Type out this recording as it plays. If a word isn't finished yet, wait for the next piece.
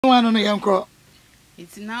one no yanko.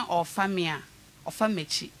 It's now or famia or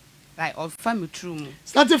famichi, like or family room.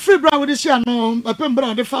 Start a free brown with this year, no, a pen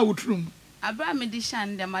brown, the foul room. I brought me this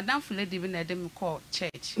and the Madame Fuled even at them call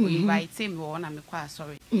church. We invite him one, I'm quite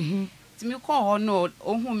sorry. To me call her no,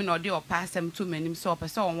 or whom or dear pass them 2 men, so a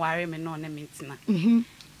person worry me no meeting.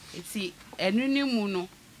 It's a new moon.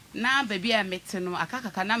 Now, baby, I met no, I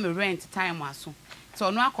can't rent time was so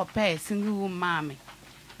no, I compare single room mammy.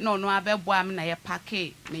 No, I bet one I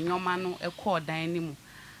packet, me your man a cord dining.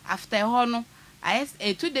 After honor, I asked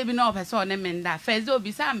a 2 day no person and that first do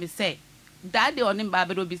beside me say, Daddy on him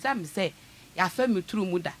Babado beside me say, ya femi true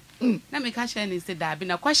muda. Na me ka share ni say da bi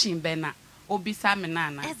na question be na obi sa me na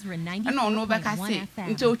na. No no be ka say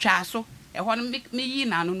nti o twa so. E ho no me yi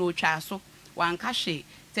na no no twa so. Wan ka hwe.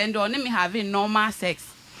 Send on me having normal sex.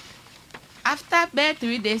 After be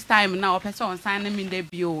 3 days time na o person sign me dey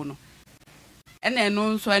bio no. Ena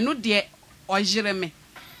no so eno de ojire me.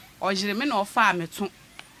 Ojire me na o fa me to.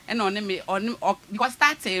 Ena on me on because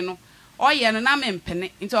starting no. Oye no na me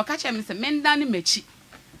mpene. Nti o ka che me say me nda ne machi.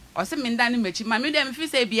 Or some men done mechi, my medium fi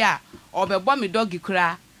say bia, or be bomb me doggy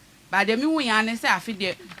cra. But the me yan say I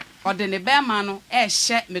feed or the bear mano,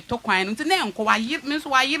 shet me to quine until then, why yip miss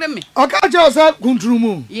why you me. Okay, Joseph,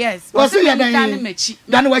 Guntrumu. Yes, was it done mechi,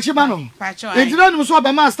 done what you man. It's not so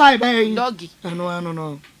by my style by doggy.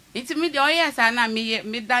 No. It's me, oh yes, I know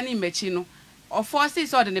me done mechino, or 4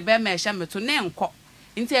 6 or the bear mesh me to name cock.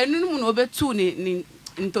 Into a noon over 2 ni.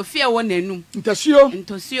 Into fear one enum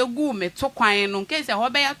into sio gu me to kwan no case e ho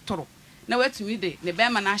be yatoro na watumi de ne be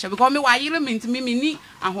ma na ahye because me wa yire me ntimi me ni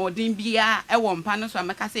ahodin bia e wo mpa no so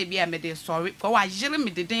ameka say bia me de sorry because wa yire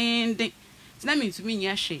me de den tina me ntimi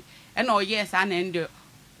nya hwe e na o yes ana ende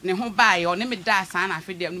ne ho bae o ne me da sa na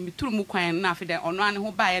afide no me turu mu kwan na afide ono ane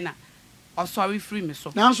ho bae na o sorry free me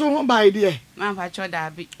so na so ho bae de na fa cho da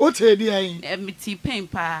bi o te de ayin me ti pain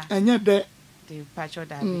pa enye de pa cho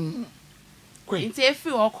da bi Inti efi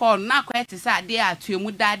okọ na kwete sa de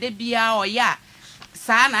atuemu da de bia oya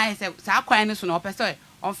sa na ese sa kwan ne so na opese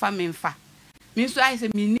onfa memfa mi so ai se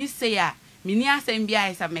mi ni se ya mi ni asem bia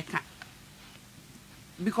ai sa meka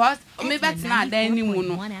because me bet na dan ni mu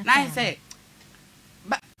no na ai se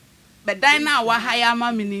but dan na wa higher ma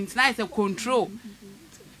mi ni na ai se control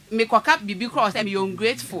me kwaka bibi cross me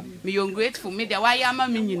ungrateful me de wa ya ma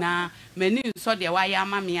mi nyina mani so de wa ya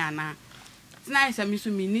ma mi ana na ai se mi so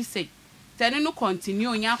mi ni se Tene no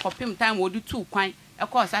continue nya kopim time wo du 2 kwan e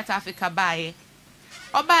ko South Africa baaye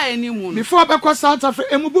oba ni mu before be ko South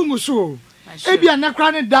Africa emubungu so e bia na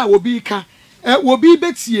kra ne da obi ka wo bi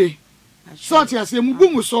betie so ati ase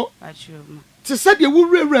emubungu so te se de wo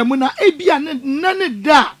wura mu na e bia ne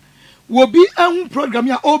da wo bi ehun program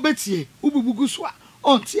ya obetie ububugu so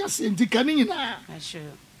Auntie ase ndika ne nyina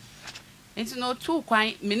It's no 2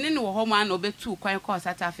 kwan menene wo ho ma na obe 2 kwan ko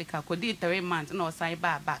South Africa ko di 3 months na o sign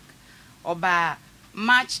back Oba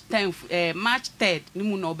March 3rd ni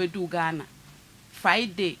mu na obedu Ghana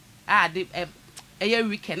Friday de eye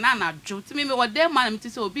weekend na jo ti me wo dem man me ti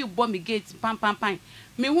say obi bo me gate pam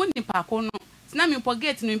me hu ni pa ko no ti na me po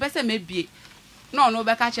gate no me pese me bie no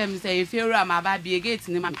be ka che me say if you am aba bie gate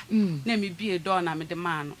ni ma na me bie door na me de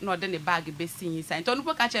man no de ne bag be sin sai to no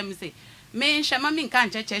po ka che me say me nhama me nka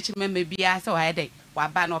nche church me bia say wa dey wa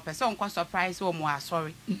ba no person ko surprise wo mo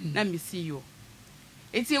sorry na me see you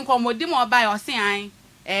Eti nkomodi mo ba yo se an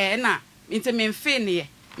na nti me mfe ne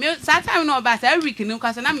me that time no ba say week ni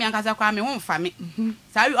kwasa na me ankasa kwa me ho mfa me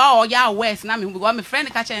say ya west na me ho because me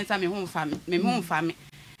friend ka chen say me ho mfa me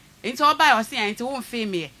nti o ba yo se an nti ho mfe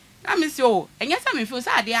me na me se o enye say me feel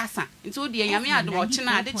say ade asa nti o de nyame ade o chi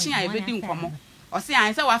na ade chi a ebedi nkomo o se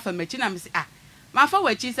an say wa fa machi na me se ma fa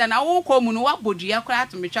wachi say na wo ko mu no wa bodua kra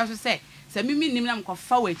to me twa so say mimi nim na me ko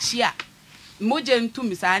fa wachi a moje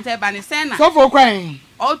ntumi sa ante ba ne sen na so for kwan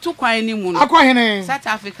o tu kwan ni mu no akwahene South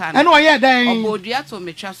Africa na o ye dan obodua to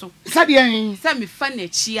metwa so sade en se me fa na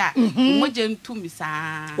chi a moje ntumi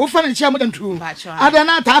sa wo fa na chi a mo dantu ada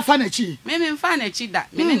na ta fa na chi me fa na chi da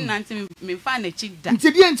me ne nante me fa na chi da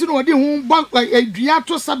nti die nti no odi hu adua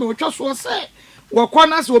to sabe wo twa so se wo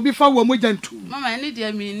kwana se obi fa wo moje ntu mama ni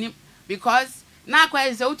dia me ni because na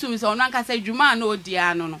kwa se utumi se ono anka se dwuma na odi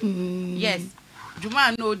ano no yes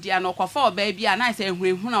Juma no dia no kwafo oba bia na say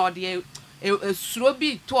ehunehun na ode esuro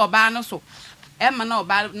bi to oba no so e ma na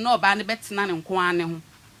oba ne betena ne nko ane ho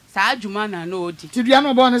saa juma na no odi tidua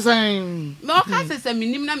no bo ne sen me o ka se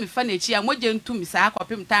minim na me fa na chi a moje ntumi saa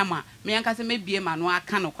kopim time a me yanka se mebie ma no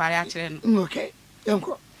aka no kware a kire no okay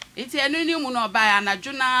yanko iti enu ni mu no oba ya na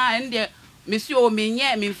juna ende mesi o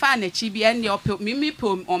menye me fa na chi bi ende ope mimi pe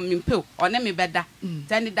on me pe one me beda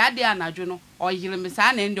tani dade anadwo no oyire me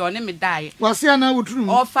sa na ende one me daaye wase ana woturu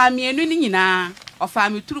o fa me enu ni nyina ofa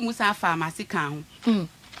me turu mu sa pharmacy kan ho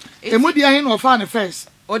emu dia hin ofa ne first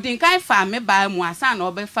odin kan fa me ba mu asa na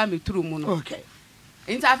obefa me turu mu no okay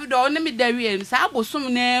nta afi do ne me dawie no sa abosom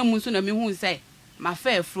na mu so na me hu say ma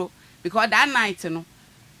fa afro because that night no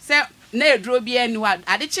say na eduro bi ani wa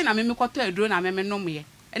ade chi na me kwoto eduro na me nom ye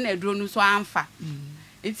na eduro no so amfa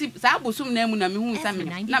nti sa abosom na mu na me hu say me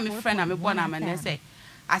na me friend na me bo na me say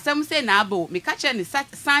asem say na abo me ka che ni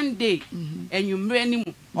Sunday enwumre ni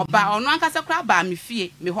mu oba ono ankasa kra ba me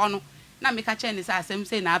fie me ho no na me ka che ni say asem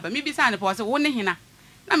say na aba me bi sa ne po say wo ne hina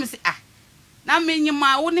na me say na me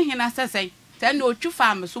nyima wo ne hina sesai te na otwu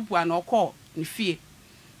fa me so bua na okọ ne fie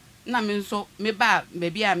na me nso me ba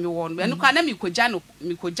baby a me wo no enu kwa na me koja no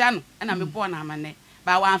na me bo na amane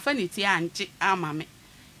ba wa amfa ne ti anche ama me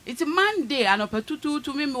iti Monday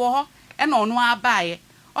anopetutu me wo ho e na ono abaye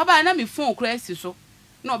oba na me phone kra si so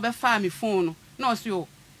na obefa me phone no na osi o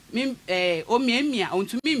mi o miemia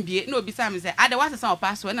ontumi mbie na obisa me say ade wasesa o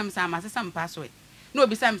password na me say amasesa me password na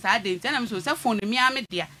obisa me say ade nti na me so phone mi ame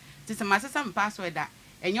dia ti se masesa me password da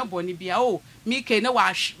enyo boni bia o mi ke na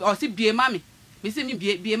wa o si bie ma me se mi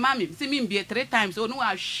bie ma me se mi bie 3 times o no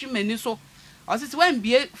wa hwemani so o si wan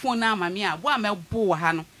bie phone na ama me a bo amebo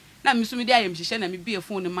ha no na me so mi dia yem hihye na me bie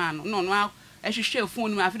phone ma no no ehwehwe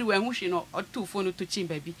phone ma afide wan hwehwe no o to phone to chin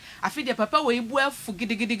baby afide papa we ibu afu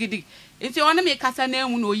gidigidi nti o na me kasa na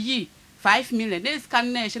emu no yi 5 million this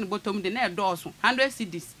can na ehye no bottom de na edoso 100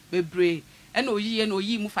 cedis bebre e na oyi na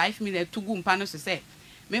oyi mu 5 million tugu mpa no so se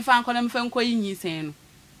me fa anko na me fa nko yi nyisen no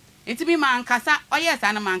nti mi man kasa oyes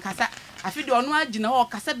ana man kasa afide ono agina ho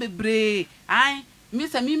kasa bebre ai mi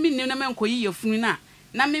sa mi ni na me nko yi yefunu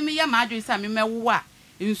na me ya ma adwo sa me mewo a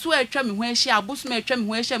nsu atwa me ho ahia abosum atwa me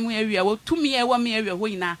ho ahia me awia wo tumi e wo me awia ho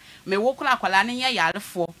nyina me wo kula kwala ne ye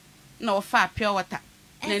yarefo na wo fa pure water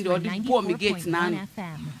na ndi odi bo me gate na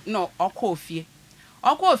no okofie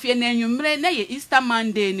na enwumre na ye Easter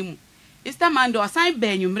Monday ni mu Easter Monday osan ba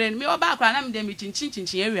enwumre me oba akra na me dem chinchin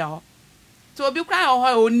awia ho so obi kra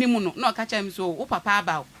ho onimu no na okacha me so wo papa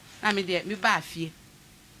aba na me de me ba afie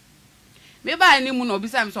me ba ni mu no obi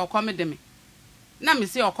sa me so okome de me na me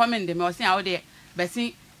se okome de me o se a wo de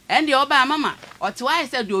besi ende oba mama otiwa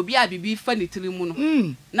ise de obi abibi fa ni tiri mu no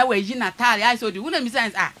na wayi natale ai so de wuna mi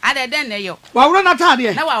sense adede na yo wa wuro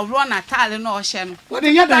natale na wa wuro natale na o hye no wo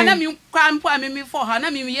de yeda na mi kwa mpo amimi for ha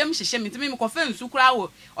na mi yem hyehye mi timi ko fa nsu kura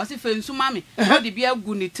wo o se fa nsu mami o de bi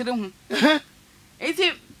agu ni tiri hu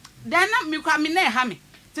eti dan na mi kwa mi na ha mi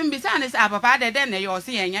tim bi sa ne sa papa adede na yo o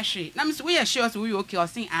se yenya hwe na mi so we ye hwe o se we okay o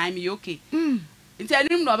se I me okay enti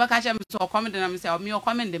anim na obaka cha mi so comment na mi se o mi o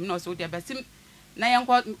comment dem na o se o de besim na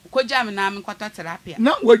yanko koja na me kwata therapy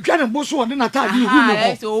na wadwa ne bo so wode natade hu no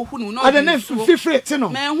ho so hu no ade na fifre ti no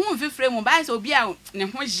me hu fifre mu ba so obi a ne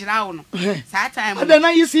ho jira wo no sa time ade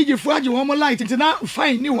na yisi gi fu age wo mo light nti na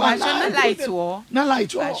fine ni wa na light wo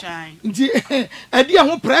nti ade a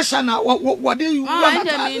ho pressure na wode yu wa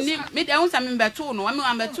na me de hu sa me beto no me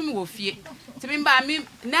beto me wo fie ti me ba me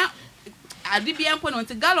na adi bi empo no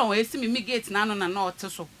nti gallon we esi mi gate na no na na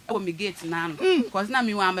oteso e wo mi gate na no because na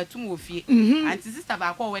mi wa betum wo fie anti sister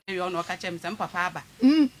ba ko we yo no ka chem sem papa aba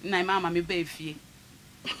na mama me ba fie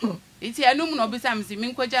iti enum no bisa mi si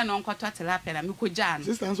mi nkoja no nkoto tilapia na mi koja no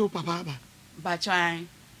sister so papa aba ba chan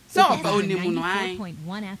so ba onimu no ai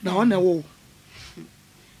na ona wo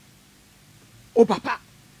o papa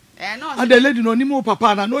no ade lady no onimu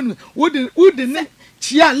papa na no wo de ne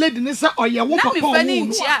chia lady ne sa oye wo papa wo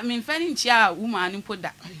me fani nchia woman npo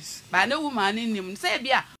da ba na woman nim say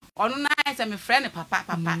bia ono na say me friend papa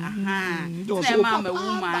aha say mama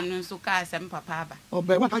woman nso ka say me papa ba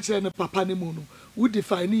obe wa ka kire ne papa ne mu no wo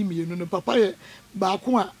define me no papa ye ba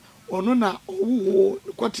ko a ono na owo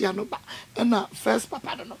kwatia no ba na first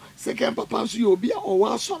papa no second papa so ye obi a owo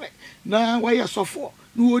asore na wa ye sofo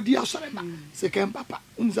no odi asore ba second papa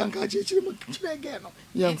unzanka chechire mo kire ge no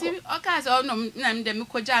nti oka so no na me de me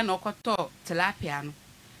koja na okoto tilapia no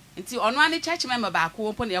nti ono ani church member ba ko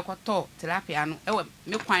opo na yakoto tilapia no ewe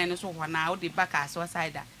me kwan no so ho na o de baka so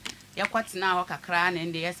side yakwatena ho kakra na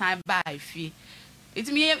nde yesan ba afie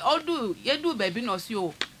nti me odu yedu baby no so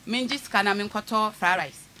o me ngiska na me nkoto fried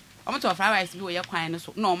rice omoto fried rice bi wo ye kwan no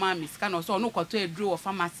so no ma me ska no so no koto eduro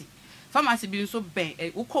pharmacy bi nso ben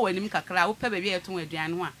ukọ wanim kakra wo pe baby eton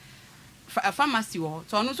aduane ho a pharmacy wo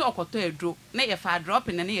so no so okoto eduro na ye fa drop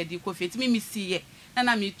na ye di Kofi ti mi si ye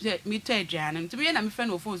na mi to aduane ti me na me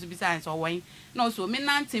friend ofo so bi sai so wan na so me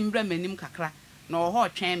nante mbra manim kakra na ho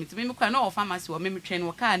twen me ti me kwa na o pharmacy wo me twen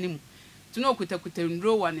wo ka anim ti no okutakuta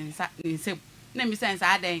nduro wo ne nsem na mi sai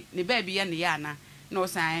sa adan ne baby ye ne ya na o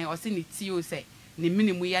sai o se ne ti o se ne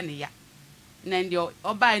minimu ya ne ya na ndi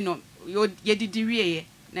obai no ye didi wie ye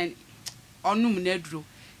na onum na duro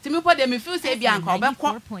ti me po de me feel say bia nka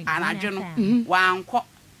obekọ anadwo no wa anko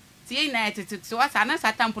ti na tete wa sa na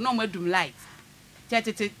satampo na o madum light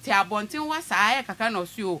tete abonten wa sa ya kaka na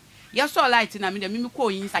osu o ye so light na me de me ko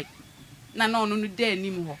inside na no no de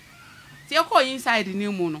anim ho ti e ko inside ni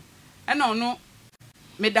mu no e na no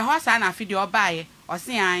me da ho sa na afide obaaye o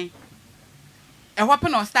se an e ho pe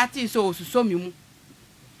na starting so osuso mi mu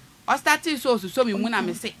o starting so osuso mi mu na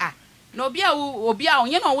me se na obi a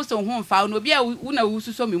onye na wo so ho mfa na obi a wo na wo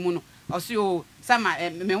suso mi mu no o se o sama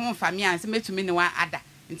me ho mfa mi an se metumi ne wa ada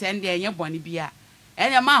ntende enye boni bia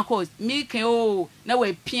enya Maa Akos mi ke o na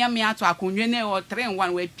we pia mi ato akonwe ne o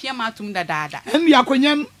 3-1 we pia ma atum dadaada enni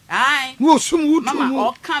akonyam ai wo sum wo tu mama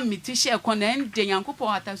o kan mi ti she ko na ende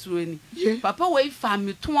Nyankopon atasuro ni papa we fa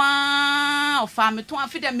mi to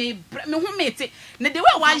afide me ho mete ne de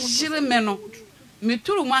we wa jire me no me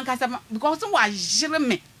turu mu ankasa because wa jire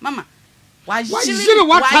me mama wa jire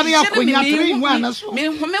wa tare akonya 3-1 na so me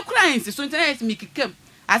ho me kura nsi so internet mi kikam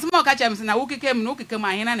asema o ka chem se na wo kikam no kikam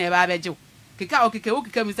ahena na e ba beje kika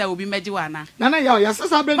okike mi say obi meji wana nana ya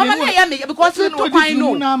sasa be mama na ya me because to kwan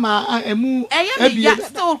no na ma emu ebi ya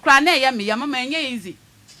still kra na ya me ya mama enye easy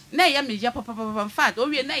na ya me ya papa fat o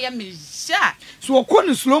wie na ya me sha so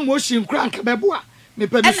okon slow motion kra nka bebo a me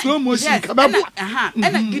pe di slow motion nka bebo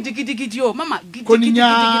ena gidi o mama gidi koninya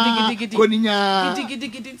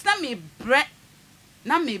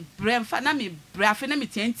na me bre afi na me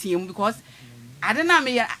tiantiam because ade na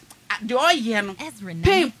me the oye no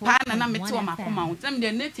pain pa na me te o makoma ho tam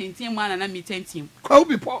de na tentin mu na me tentin kwa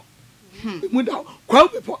obi po emu da kwa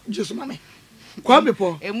obi po jesu mame kwa obi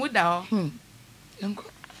po emu da ho enko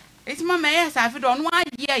eti mama yes afi do no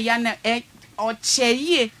aye ya na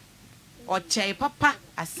ocheye papa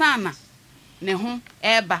asana ne ho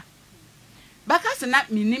eba bakase na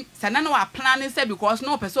minim sana na wa plan say because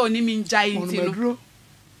no person oni mi njai nti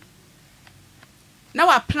na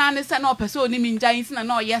wa plan say no person oni mi njai nti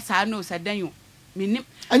na o yes no sadan yo minim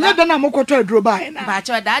anya da na mokoto aduro ba na ba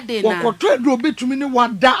che da de na wokoto aduro betumi ni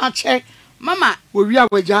wada ache mama wo wi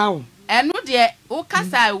agwaja ho enu de o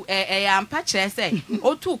kasa ya mpa kire say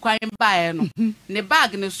o tu kwan ba no ne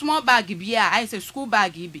bag ne small bag bi a I say school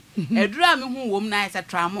bag bi aduro mi hu wom na I say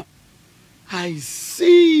tramo I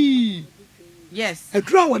see yes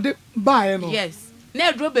aduro wode ba no yes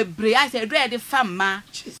na aduro bebre I say aduro de famma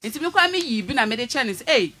nti mi kwa mi yi bi na me de chance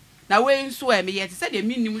na we nso e me yet say de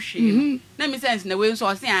minim hwe na mi sense na we nso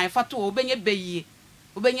o se an fato obenye beyi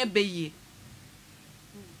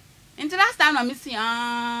nti last time na mi si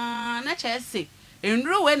na chese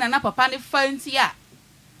enro we na papa ne fanti a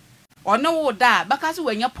ono wo da baka se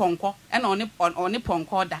wanya ponko e na oni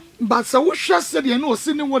ponko da but so wo hwe se de na o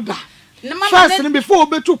se ne wo da first before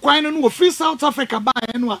obetu kwan no free South Africa ba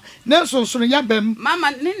no a na nsonsono ya bam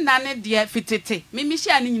mama ne nna ne de fitete mimi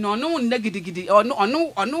hia ne nyina ono nna gidigidi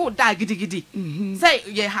ono da gidigidi say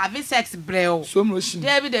you have sex breo so motion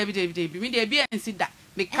David me de bia nsi da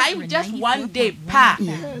me kai just one day pa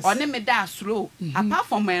one me da asuro apart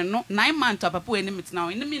from no 9 months papa we ne metina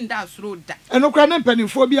we ne me da asuro da eno kwa ne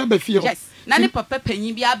mpanimfo bi abafie ho yes na ne papa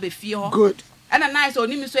panyin bi abafie ho good and a nice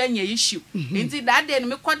oni mi so enya issue nti that day no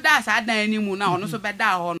me koda sa dan ani mu na ono so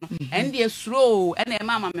beda ho no and dey slow and e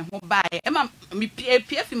mama me ho bae e ma me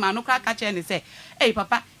pf ma no ka che ne say hey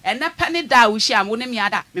papa and pa ne da wo hia mo ne me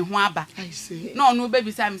ada me ho aba I see no no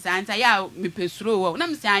baby sa me say anta ya me pe slow na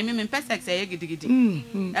me say me pe sex e gidigidi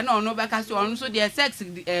and no be ka so ono so dey sex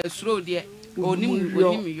slow dey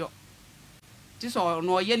oni yo ti so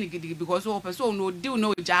no ye ni gidigidi because o person no deal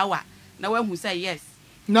no jawa na wa hu say yes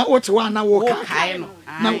na what one na wo kai no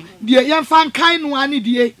na die yen fan kai no ani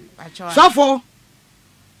die so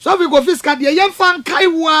we go fiska die yen fan kai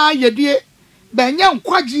wa ye die be nya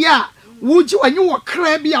nkwaje a wuji anyi wo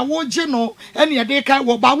kra bi a wo je no ene ye de kai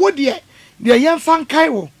wo ba wo die yen fan kai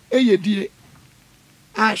wo ye die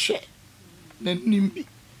a hwe na nimbi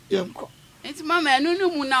yenko enti mama enu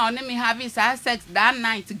mu na one me have sex that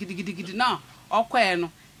night gidigidi no okwe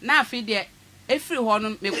no na afi de efiri ho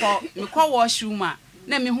no me call washroom a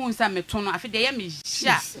na me hu nsa me to no afi de ye me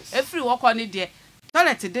hia efiri wo ko ne de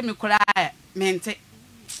toilet de me kura mente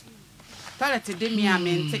toilet de me a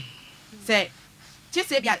mente say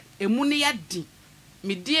chise bia emu ne ya di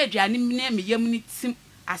me di aduane me me yam ni tim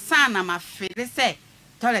asana ma fere say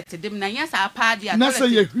toilet de me na nya sa pa dia toilet na say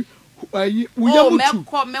ye ayi uyamutu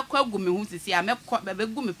mekọ agu me hu sisi a mekọ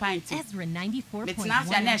begu me pint Ezra 94.1 metina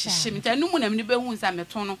sia na hyehyem nta numu na me be hu nsa me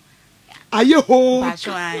to no aye ho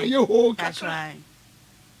kashwai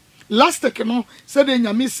lastic no se de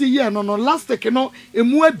nyame si ye no lastic no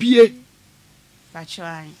emu abie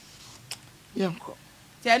kashwai yenko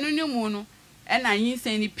te anu numu no e na yin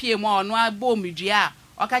sen ni pie mu ono abo medua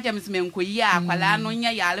okaje me nkoyi akwala no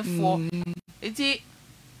nya yarefo enti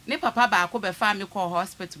ne papa ba ko be fa me call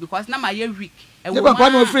hospital because na my week ne papa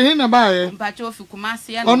no free hin na ba e mpacho ofi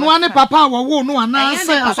kumasi ya ono ane papa wo no ana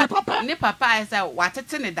say aso papa ne papa say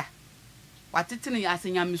watete ne da watete ne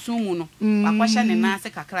asenya mesumu no wakwahye ne na ase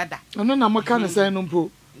kakra da ono na maka ne say no mpo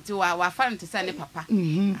nti wa fa nti say ne papa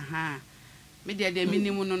aha me de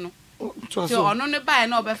minimum no so ono ne ba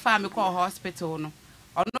na obefa me call hospital no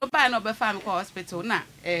ono ba na obefa me call hospital na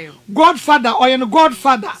godfather or no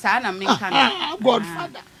godfather sa na me kan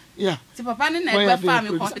godfather yeah ti papa ne na ebefa me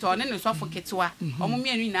call hospital ne so fo ketewa omo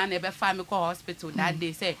mienu na ebefa me call hospital that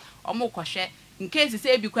day say omo kohwe in case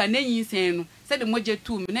say bi kwa nanyi sen no say de moje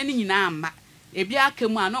tu me na nyina amma ebi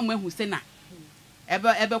akamu a na omo ehu se na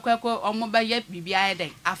ebe kweko omo ba ye bibia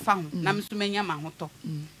eden afa ho na me so manya ma hoto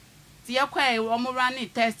ti yakwa omo run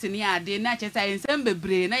test ni ade na che say nsem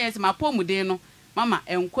bebre na yes ma pomude no mama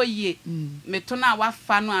enkoyie meto na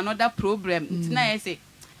wafa no another problem ntina yese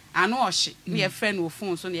anu ohye na ye friend wo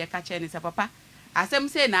phone so na ye ka che ni say papa asem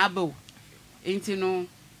say na abawo enti no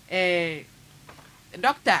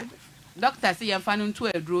doctor say ye fa no nto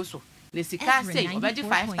aduro so na sika say obeji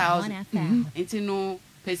 5,000 enti no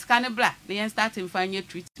pesika ne bra na ye start mfanye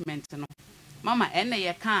treatment no mama ene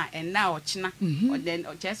ye kan enna ochina then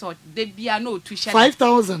cheso de bia na otu hye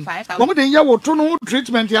 5,000 mo de ye wo to no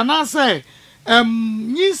treatment ya na say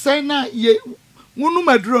nyi say na ye wonu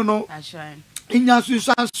maduro no inya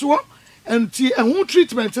susanso enti ehun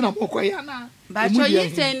treatment na mokoya na but so you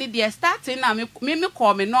say ni dey starting na me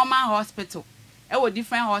call me normal hospital e wo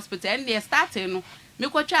different hospital and dey starting no me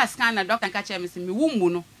ko twa scan na doctor ka che me say me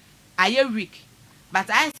wumbu no aye week but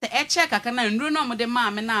I say e check aka na ndru no mo de ma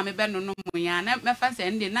me na me be no no mo ya na me fa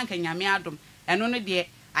say ndi na nka nyame adom eno no de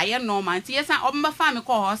aye normal nti yesa obma fa me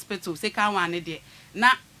call hospital say kan wan de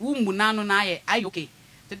na wumbu na no na aye okay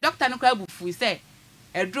the doctor no kwa bufu say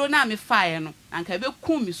edro na me fae no anka be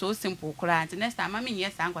kum mi so simple kura nti next time me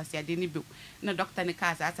yes ankwase ade ni be na doctor ne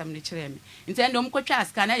ka asam ne kire me nti endo mkotwa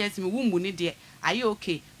scan na yes me wumbu ni de aye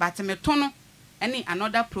okay but me to no any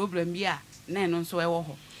another problem ya na eno so e wo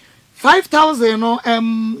ho 5,000 no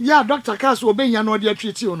yeah doctor Cass obenya no de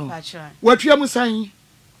treat you no watwa mu san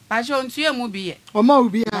pacho ntue mu bi ye o ma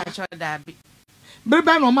obi a pacho da bi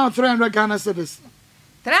beba no ma 300 Ghana cedis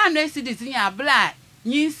 300 cedis nya bla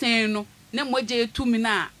nyinsen no ne moje etumi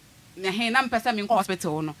na he na mpesa me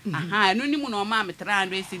hospital no aha eno ni mu no ma me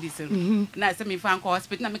 300 cedis na se me fa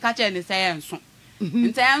hospital na me ka che ne say enso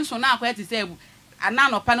ntenso na akwa ti say ana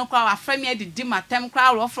no pa no kwa afra me adidi matem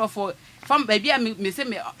kwa rofrofo from baby me say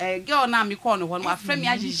me girl na me call no ho no afra me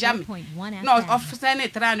agija me no officer ne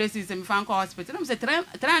 300 cedis me fa hospital na me say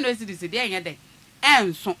 300 cedis de enye den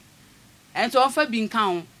enso ento ofa bi nka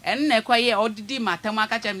ho en na ekwaye odidi matam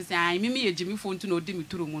aka cha me say an me ye jimi fo ntu na odi mi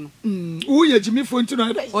turu mu no wo ye jimi fo ntu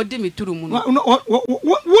na odi mi turu mu no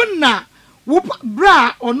wonna wo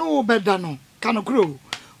bra ono wo beda no kanokro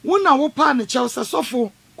wonna wo pa ne chelse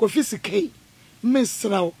sofo Kofi sikai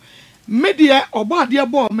mesrawo media obade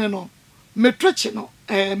bo me no metwechi no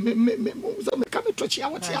me ka metwechi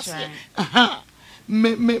awoti ase aha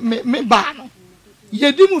me ba no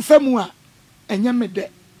yedi mu famu a enya me de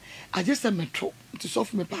I just a metro to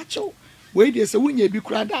soft me pacho. Wait, there's a winnie be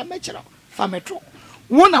crowd that metro for metro.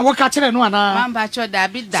 One I walk at no one. Man, pacho da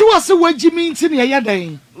bid. So what's the way you mean to me a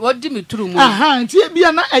day? What do me true? Aha, and here be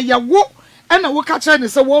a ya walk and a walk at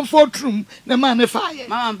is a 1-4 room, the man if I.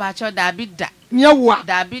 Man, pacho da bid. Nya wa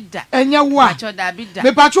da bid. And ya wa pacho da bid.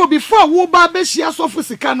 Me pacho before wo ba be shia so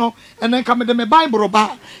fusikano and then come to me Bible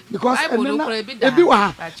ba because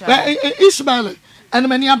Ishmael and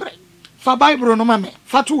many abre. Fa Bible no mame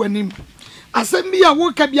fa to anim asem bia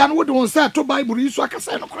wo ka bia no wo de won say to Bible yiso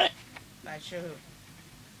akasa no kore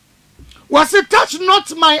was it touch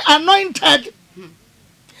not my anointed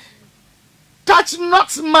touch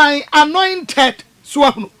not my anointed so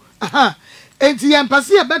no aha enti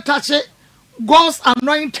empase e be touch God's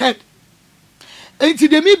anointed enti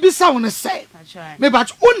de mi bisa won say me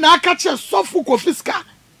bat una aka che sofu kofiska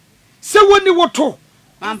se woni woto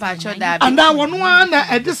man pacho da bi and that one na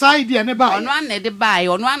e decide ne ba ono an de bai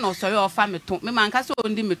ono an so yo fa meto me man ka so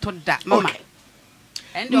ndi meto da mama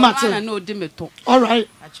and ono an na odi meto all right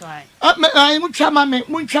pacho ai I mu chama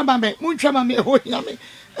me ho ya me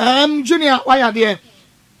junior why are there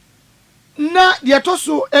na de to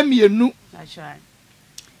so emienu pacho ai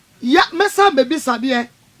ya mesa baby sabe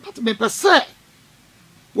but me pese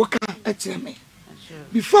wo ka eche me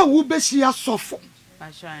before wo be shia sofo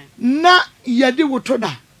na yedi woto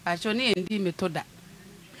da pacho ni ndi meto da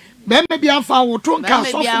be me bia fa woto nka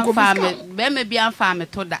sofo ko be me bia fa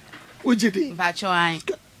meto da ujidi pacho ai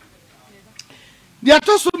dia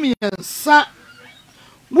to so mi ensa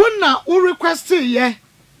wona wo request ye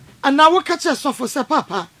ana wo ka che sofo se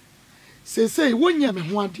papa say wonya me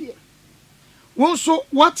ho ade won so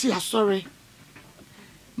what ya sorry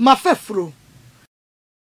mafefro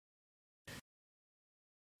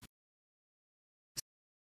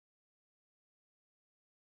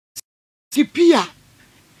tipia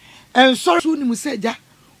en sorry so ni mu seja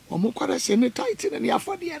omo kwara se ne tight ne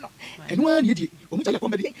afode no eno an ye die omo tale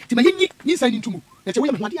komedi ti ma yin yin sai ntumu na che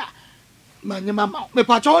wonya me ho ade a mama me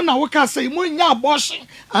pa cho na wo ka say mo nya abortion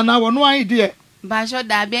ana wo no idea ba jo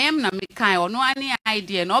da bia yam na me kan wo no ani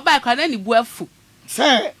idea no ba kwa na ni bu afu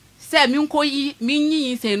se mi nko yi mi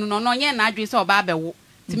yin sai no no nye na adwe se oba bewo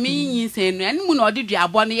ti mi yin sai no enu mu na odi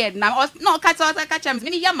duabo no ye na no ka cha mi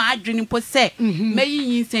ni ya ma adwe ni po se me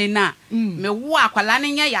yin sai na me wo akwala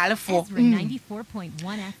ne nya yarefo 94.1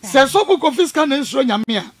 FM se so ko fiska na nsuro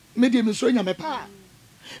nyame a me de me nsuro nyame pa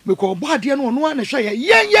me ko bo ade no no na hwe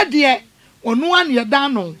ye de ono an ye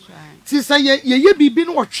dan no ti say ye bibi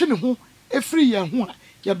no otwe ne ho efri ye ho a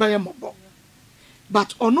ye ba ye mobo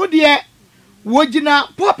but ono de wogina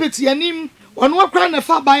pulpit yanim ono akra na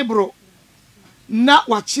fa bible na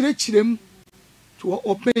wa chirechirem to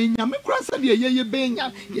obenya me kra say ye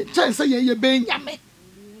benya ye chen say ye benya me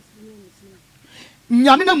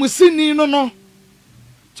nyame na musini no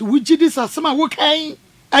ti wugidi sasema wo kan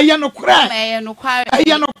aya no kra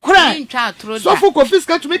so for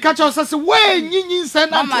confisca to make catch us say we nyinyin se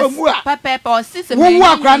na tomu a papa o sise me wo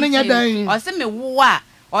akra na nya dan o se me wo a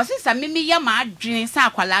o sisa me ya ma adwene sa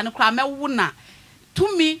akwala no kra me wo na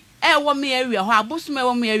tumi e wo me area ho abosu me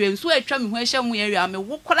wo me area so atwa me ho ehya mu area me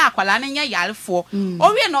wo kra akwala na nya yarefo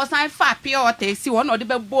o wie na o san fa pia o ta si wo na o de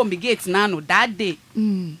be bo me gate na no that day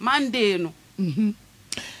Monday no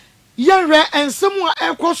yere ensem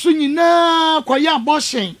a ekoso nyina kwaya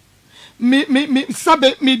abortion me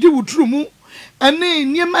sabe me di wutrumu ene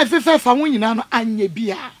niema efefe fa ho nyina no anye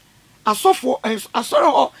bia asofo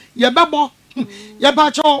asoro ye bebo ye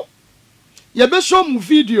ba cho ye be show mu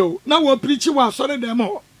video na wo preach wa asoro dem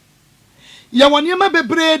ho ye woniema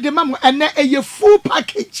bebre de mam ene eye full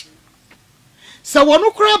package se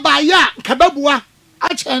wonu kura ba ya kababua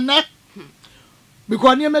a chene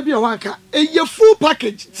because niema bi o wanka eye full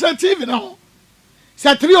package se TV na ho se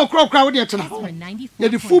 3 o'clock crowd dey tena ye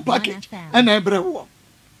the full package and ebre wo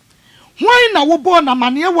why na wo born na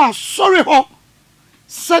mane wa sorry ho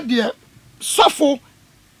said the suffer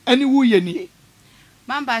any wo ye ni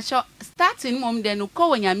mamba sho starting mom de no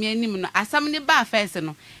ko nyame anim no asam ne ba first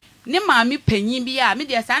no ne maami panyin bi a me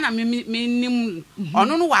de sa na me nim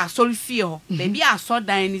ono no wa sorry fie ho be bi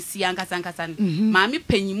asodan ni si ankasa no maami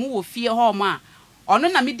panyin mu wo fie ho ma ono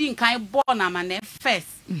na me di nkan born na mane first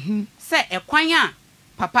se ekwan a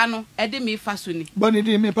papa no e de me fa so ni boni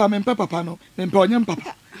di me papa no me onyam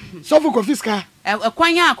papa so for confisca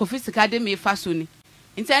ekwan a confisca de me fa so ni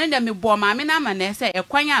ntene de me bo maame na ma na se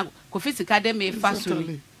ekwan a confisca de me fa so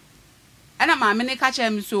ni ana maame ne ka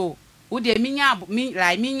chem so wo de minya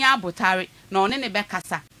abotare na one ne be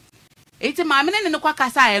kasa eti maame ne kwa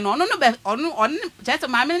kasa e no ono no be ono just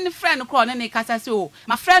maame ne friend ko one ne kasa se o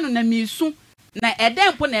ma friend na misu na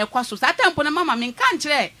edempo na ekwaso sa tempo na mama me kan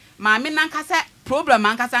kire maame na kasa problem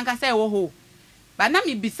ankasa e wo ho ba na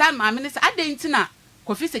me bisa maame ne se adenti na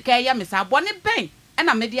confisca ya me sa bone ben e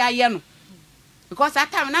na me de aye no because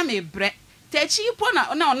that time na me bre techi po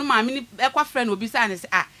na ono maame ni ekwa friend obi sa ne se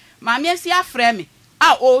maame asi afre me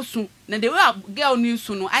osu na the way girl ni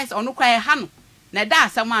su no I say ono kwa ha no na da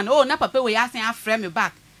asama na na papa we asen afre me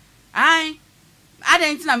back ai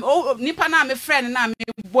adenti na nipa na me friend na me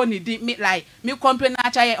boni di me like me complain na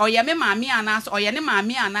cha ye oye me maame ana so oye ne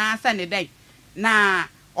maame ana sa ne dai na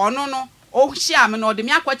ono no o hia me no de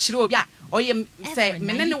me akwa kire obi a oye say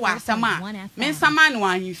me ne wa asama me nsama ne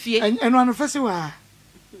wa ahifie eno anu fese wa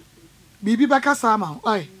bibi baka sama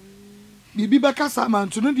ai bibi baka sama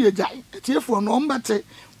ntunu de jai tiefo no mbate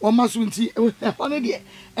o maso nti ono de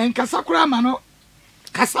enkasa kura ma no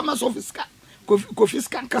kasama sofiska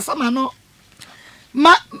kofiska kasama no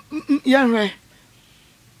ma yenre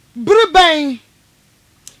briban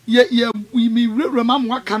ye mi remam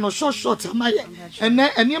waka no short amaye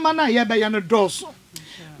ene ma na ye be ya no dos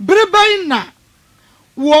briban na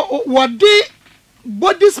wo de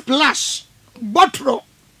body splash bottle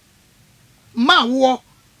ma wo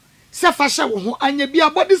se fa hye wo ho anya bia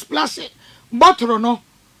body splash bottle no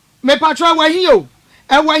me patro wa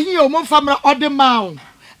hiyo mo famra odemaun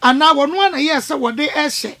ana wo no na ye se wo de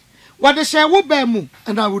ehye wo de hye wo ba mu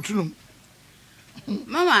ana wotunum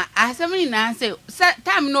mama asemi na say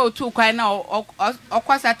time no to kwai na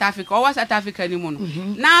okwa South Africa o South Africa ni mu no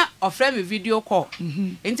na ofre me video call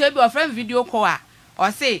enti obi ofre me video call a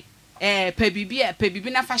o say pe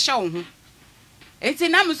bibi na fa hye wo ho enti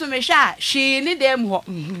na me so me hwa hwe ni dem ho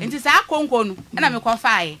enti sa konko no na me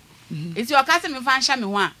kofaaye enti o ka se me fa nhya me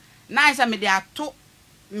ho a na isa me de ato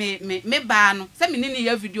me ba no se me ni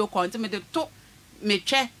ya video call enti me de to me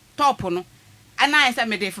twe top no ana isa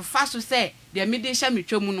me de fufa so se de me de hya me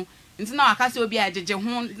twam no enti na aka se obi agege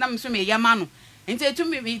ho na me so me yama no enti to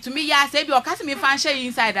me ya se bi o ka se me fa nhya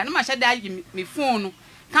inside na ma hya da me phone no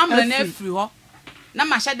camera na free ho na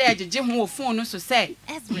ma hya da agege ho wo phone no so se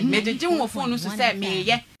me de ho phone no so se me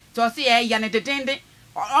ye to se ya ne de dende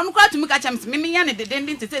onu kwa tumi ka cham se me ya ne de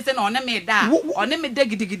dende tete se na one me da one me da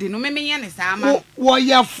gidigidi no me ya ne sa ma wo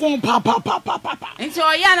ya phone pa enti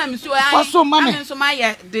o ya na me so ya na so ma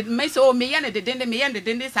ya de me so me ya ne de dende me ya ne de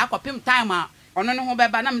dende sa kwapem time a ono no ho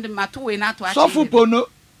beba na me ma to we na to a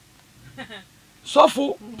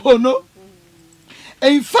sofu pono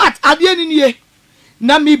in fact ade ni nie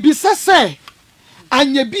na me bisa se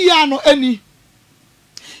anya bia no ani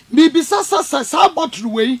me bisa se sa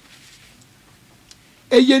botru we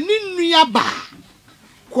eye ni nua ba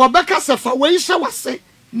ko beka se fa we hye wase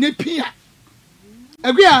ne pia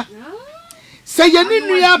agua se ye ni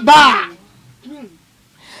nua ba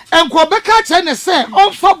enko beka che ne se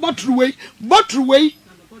onfa botru we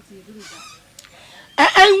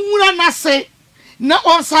enwura na se na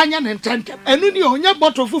onsanya ne ntentem enu ni onya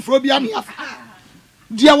bottle fufuro bia ne afa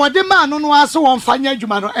dia wode ma no no ase won fanya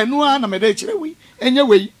adwuma no enu a na me da kire we enye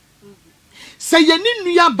we se ye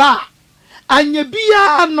ni nua ba anya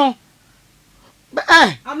bia no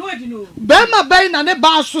anu edi no be ma be na ne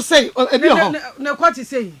ba so se ebi ho na kwati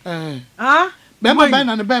sei be ma be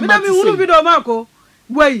na ne be ma mi hunu video mako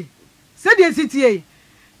we se de sitie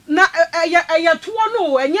na eya to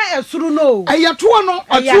no enye esuru no eya to no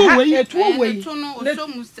atu we ne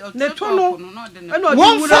to no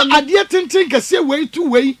won fa ade tenten kase we tu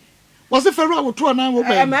we was it ferro awoto na wo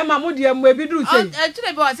be ma mo de mo ebiduru sei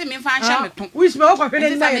tire be was me fa nhya me to wish me okwa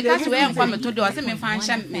hwede na me kase we enkwa me to de was me fa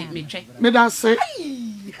nhya me twe me da say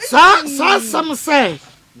sa some say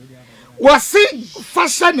was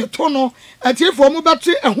fashion ne to no atiefo mo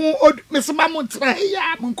betu ehu mesema mo ntra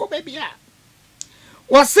ya mo nko ba bia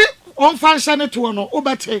was on fashion ne to no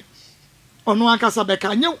obete ono akasa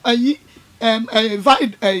beka nye ayi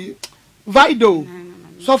video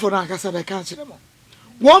so for akasa beka chire mo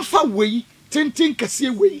won fa we tintin kase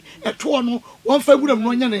we eto no won fa guram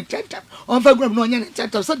no nya ne tentem won fa guram no nya ne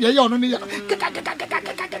tentem so de ye ono ne ya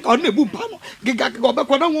on ne bu mpa no giga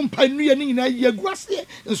obekwa na won mpa nu ye ni nyina ye guase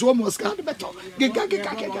nso mo ska de beto giga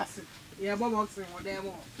ye bo boxing wo dem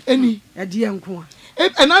eni e die nko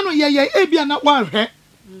ena no ye ebia na wa hwe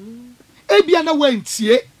ebia na wa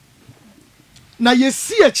ntie na ye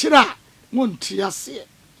si a kira won tie ase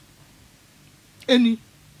eni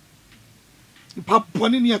nipa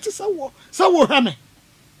boni ni ate sawo hame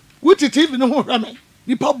wuti TV no ho hame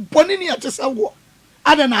nipa boni ni ate sawo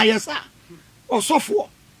ada na ayesa osofo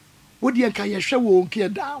wodi enka ye hwe wo nke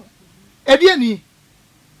down edie ni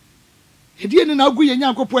na agu ye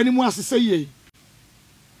nyankopɔ ani mu asese ye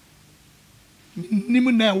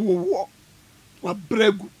nimu na wo wa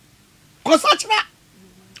bregu ko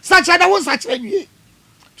sachira da wo sachira nwie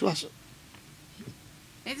to aso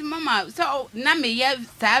enti mama so na me ye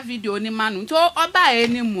sa video ni manu to oba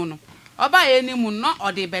eni mu no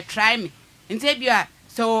ode be try me enti ebia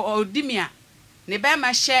so odi mi a ne be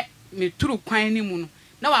ma hye me turu kwan ni mu no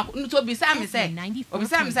na wa to bi sa me say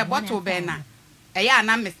bottle be na eya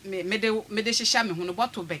na me de hyehyɛ me ho no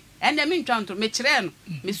bottle be ene me ntwa nto me kire no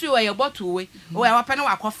me su we ye bottle we o ya wape no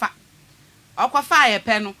akɔfa ye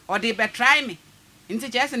pe no ode be try me enti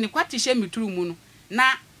jese ne kwati hye me turu mu no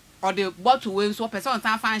na or the bottle when so person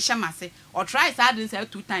san fan shamase or try sad and say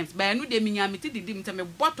 2 times but no de minya me didi me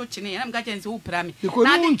bottle chine na me ga chance wo pra me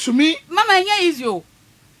na wontumi mama nya easy o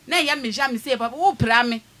na ya me jam say papa wo pra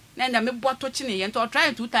me na me bottle chine ye to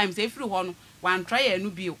try 2 times e free ho no one try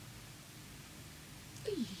anu bio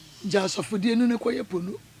ja sofodie nu ne koye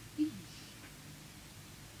ponu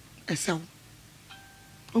esaw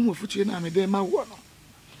omo futu na me de ma wo no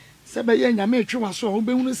sebe ye nya me twa so wo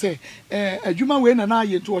behunu se adwuma we na na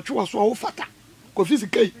ye to twa so wo fata ko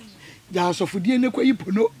physically ja sofodie ne koyi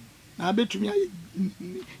pono na betumi aye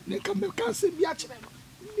ne ka se bi a kire no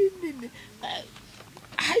ni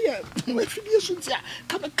aya we fidie so tia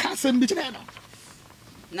ka se bi kire no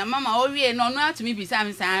na mama o wie no no atumi bi sa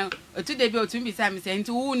me san otu de bi otumi bi sa me san nti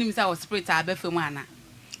wo nim sa o spirit abefam ana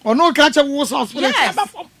ono ka che wo so spirit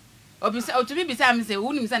abefam obisa otumi bisa me say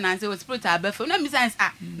wonu misa na say o spirit abefam na misa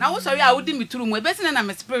na wo sorry a wo di mituru mu ebesi na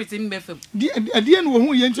me spirit mbefam di no wo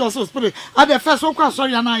hu ye nti o spirit ada first wo kwa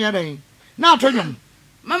sorry na ya den na atodwom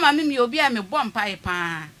mama me obi a me bom pai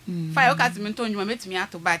pa fa yo kasi me ntonyuma metumi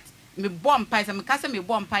ato but me bomb pie se me ka se me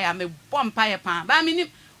bomb pie pa ba me ni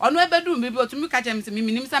ono ebedu me bi otumi ka chem se me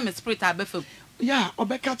nim se me spirit abefam yeah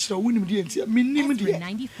obeka kire wonim die ntia me nim die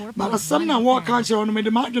ba sam na wo ka kire ono me de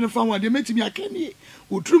ma dwene fa wo de metimi akani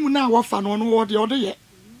otrum na wo fa no wo de ye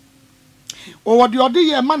o de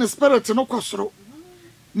ye man spirit no kwosoro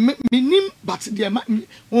me nim but de ma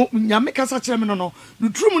nyame kasa kire me no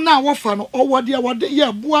otrum na wo fa no o de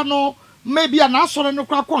ye bua no maybe an asore no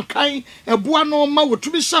kwa kan ebua no ma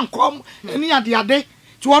wotumi hyankom eni ade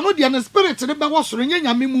ti wono de na spirit ne be wo soro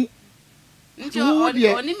nyame mu nti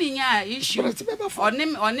oni minya issue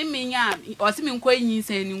oni minya osi mi nkwa yin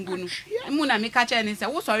se ni ngu no mu na me ka che ni se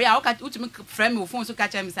wo sorry a wo ka utumi frame wo phone so ka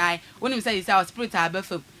che mi sai oni mi say is our spirit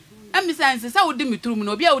abafam ami say se sa wo di mitrum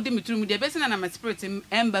no obi a wo di mitrum de be se na my spirit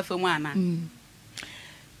embafam ana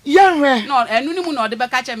yanwe no enu ni mu na ode be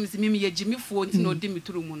ka che mi se mi ye jimi fo nti na odi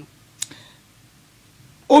mitrum no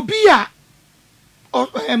obi a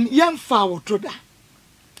yamfa wo toda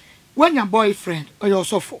when your boyfriend or your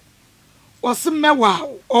sofo was mewa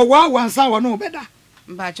or wansa wa no beda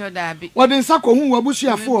mbacho da bi wode nsa ko hu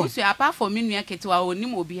wabusuafo busu apart from me nua ketewa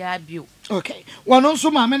onim obi abio okay wono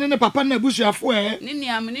nso ma me ne papa na busuafo ne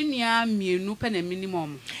nua mienu pe na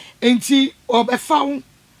minimum enti obefa wo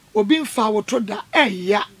obi mfa wo toda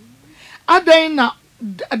eya adan na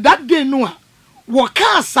that day no a wo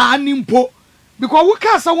ka sa nimpo because we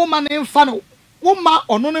can say woman in fan woman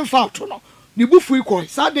or no in fault no ni bufu iko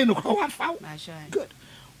sa dey no kwa wa fa good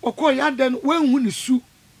okọ ya den when hu ni su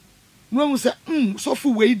when say so fu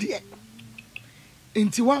we die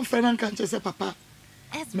enti one friend an kan say papa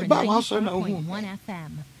me ba wa so na hu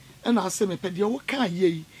and I say me pede wo kan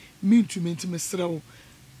ye me ntumi me srewo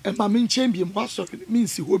e ma me nchen bi mo so me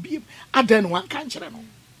nsi ho bi aden wan kan kire no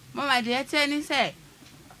mama dey tell ni say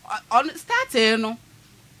on start no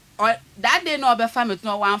that day no obefa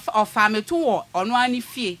no one of family to wo ono ani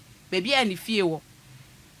fie baby ani fie wo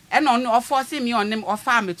e no no force me onim of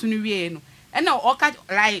family to no wie no e na o ka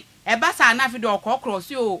like e ba sa na fi do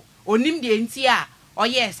cross o onim de nti a o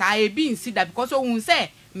yes I be nsi that because o hun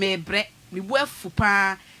say me bre me bu afu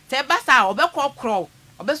pa te ba sa o be cross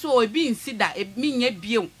o be so o be nsi da e mi nya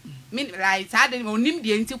biem me like sa de onim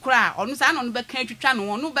de nti kura ono sa no be kan twitwa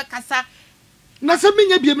no ono be kasa na se mi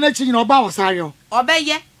nya biem na chi nyina oba wo sa yo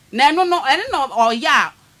obeye na no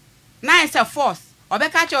oya na is a force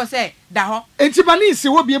obeka che o say da ho enti ba ni si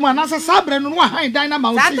wo biem ana se sabre no wa han dan na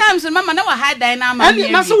ma wo sometimes mama na wa hide dan na ma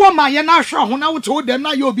ni na se wo ma ye na hwe ho na wo to dem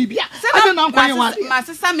na ye obibia ade na nkwan wa ma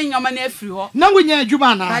sesa me nyoma na afiri ho na wo nya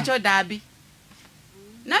adwuma na ba cho da bi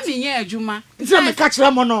na me nya adwuma nti me ka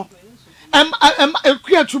kire mo no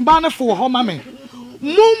ekua tumba na fo ho ma me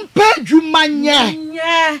mumpe adwuma nye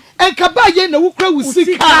enka ba ye na wo kra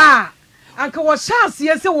wusika anka wo chance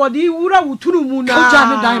ye se wo di wura wuturu mu na Koja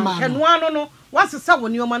ne dan ma eno ano no wasesa wo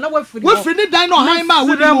nioma na wafiri ni dan no han ma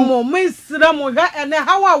wo di mu mesira mo hwa ene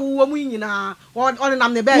hawa wo mu nyina on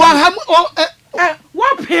nam ne be wa ham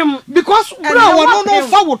wapem because bra wo no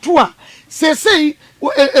fa wo to a sesei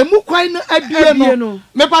emu kwan na abie no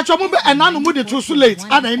me pa cho mo be enanu mu de to so late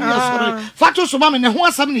ada ni sorry fa to so ma me ne ho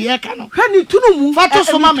asam ne ye ka no hwa ni tunu mu fa to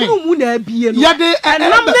so ma me tunu mu na abie no ye de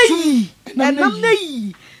enam na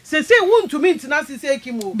yi sese wontumi ntina sese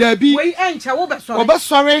ekimo we encha wo be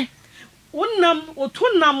sorry wonnam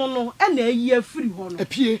otunam no na ayi afiri ho no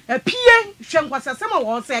apie hwenkwasasema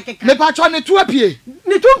wo se keka me pa cho ne to apie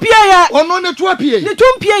ya ono ne to apie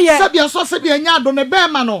ya sabia so sabia nya do ne be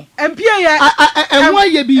ma no empie ya ehun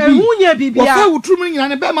aye bibi ehun nya bibi wo fa wutrum nyina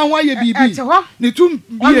ne be ma ho aye bibi ne tum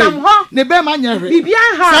onam ho ne be ma nya hwe bibi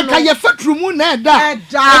aha no ka ye fatrum na eda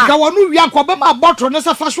ka wonu wi akoba ma botro ne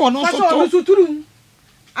se fa so no so to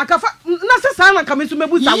akafa na se sa na kamesu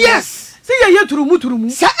mebusa yes si ye turumu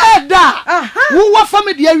sa eda wo wa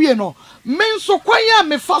family awie no men so kwanya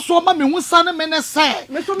me fa so ma me hu sane me ne se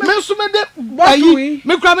men so me de ayi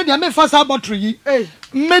me kra me de me fa sa botro yi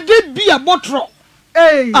me de bia botro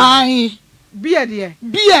ai bia de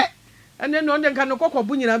bia ene no de nka no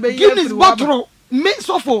kokobu nyina be Guinness botro me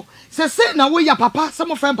so for se na wo ya papa se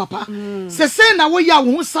mo friend papa se na wo ya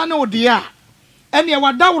wo hu sane o de a ene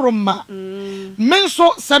wa dawro ma men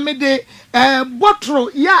so se me de botro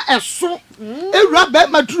ya eso ewura be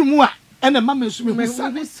madrumu a ene ma me so me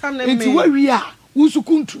sane enti wa wi a wo su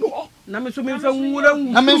kuntu no na me so me fa nwura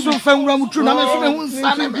mu na me so fa nwura mu tru na me so me hu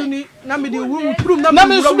sane me na me de wura turum na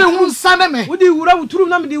me so me hu sane me wo di wura turum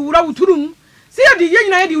na me de wura turum si ya di ye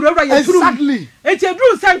nyina ye di wura ya turum exactly enti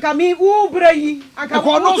edru sanka mi wo bra yi aka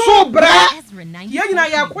ko no so bra ye nyina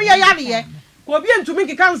ya ko ya yare ye ko bi entumi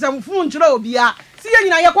kika nsam fu nkyere obi a si ye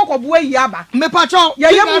nyina ye kokobo ayi aba me pa cho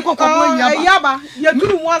ye kokobo ayi aba ye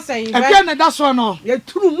turu mu asen e hwe ne da so no ye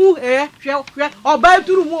turu mu hwe oba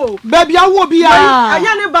turu mu o baby awo bia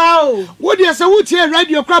anya ne ba o wo de se wo tie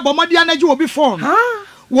radio kra bo modi anaje obi phone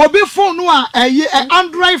wo be phone no a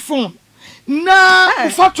Android phone na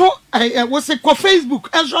photo wo se ko Facebook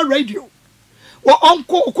Ezra Radio wo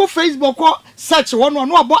onko ko Facebook ko search wo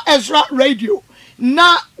no abo Ezra Radio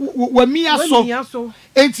na wa mia so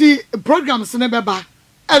enti programs ne beba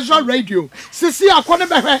Ezra Radio sisi akone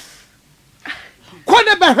behwe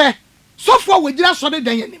so for we gira so de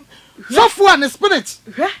dan yanim so for an spirit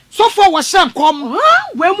so for we shan kom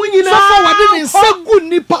we mu nyina so for we de nsegu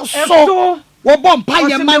nipa so wo bom pa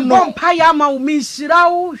ye ma no bom pa ya ma o mi shira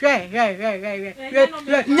o hwe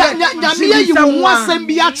nya me yi wo asem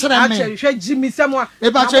bi a kire me hwe jimi sem a e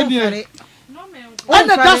ba che ni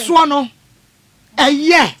ana da so no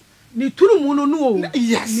eye ni turu mu no no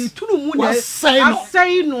ni turu mu na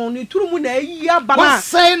asai no ni turu mu na iya bana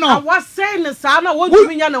wasai no sa na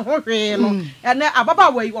wodumi nya ne ho hwe no ene ababa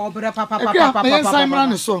wa obere papa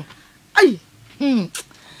me so ai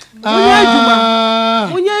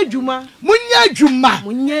munya adwuma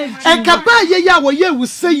enka ba ye ya wo ye wo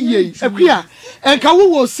seye akua enka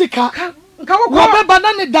wo sika nka wo beba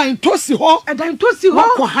na ne dan tosi ho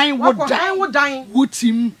ko han wo dan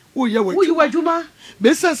wutim wo ye wo adwuma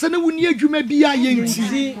be sense na wuni adwuma bia ye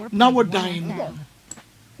nti na wo dan no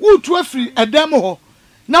wo tu afiri edem ho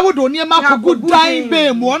na wo do ne ma ko good dan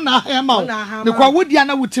be mo na ha ma ne kwa wo dia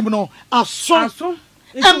na wutim no aso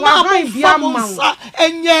Emma bia ma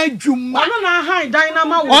enya adwuma ono na han dan na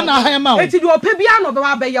ma wo ona han ma wo eti de opa bia no be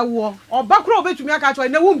wa be ye wo oba kro obetumi aka cho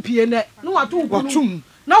na wo mpie ne no wato ukunu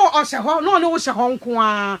na wo ohye ho no ne wo hye ho nko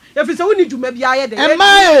a efi se woni dwuma bia ye de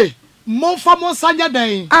Emma monfa monsanya dan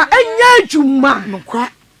enya adwuma no kwa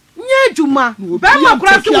nya adwuma be ma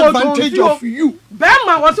kura so wo tonsuo be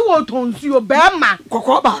ma wo so wo tonsuo be ma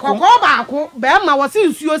kokko ba ko be ma wo se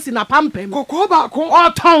nsuo si na pampem kokko ba ko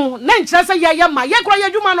oton na nkyere se ye ma ye kura ye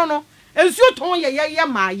adwuma no nsuo ton ye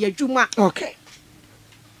ma ye adwuma okay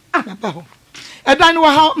papa ho edan wo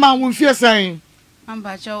ha ma wo mfie sen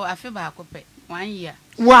amba cho afi ba ko pe 1 year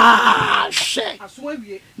wa she aso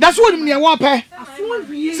awie that's what me won pe aso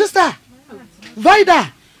awie sister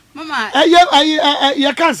Vida mama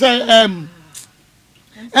you can say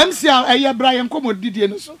MC Brian komo didie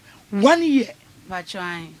no so 1 year ba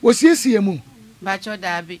chwan wo siesie mu ba cho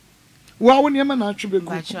dabi wa wo ne ma na atwe be ku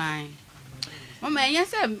ba chwan mama enya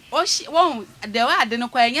se won de wa ade no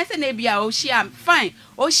kwa enya se na bia o shia fine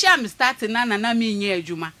o shia me start na me nya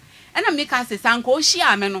adwuma ena me ka se sanko o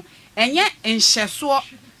shia me no enye nhyeso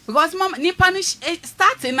because mama nipa no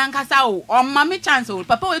start na nkasa o mama me chance o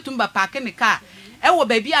papa we tumba park ne car e wo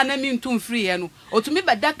baby ana mi ntum free ye no otumi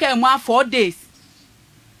bedaka mu 4 days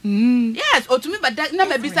yes otumi bedaka na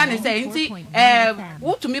mabisa ne say nti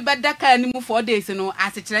wotumi bedaka ni mu 4 days no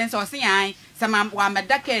asekire nse oseyan sama wa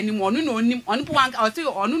medaka ni mu onu na onim onu po wanka ose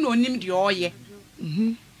onu na onim de oye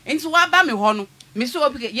nti wa ba me ho no me so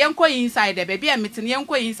obi yenko inside baby a metene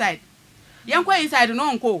yenko inside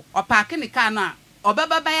no nko o park ne car no a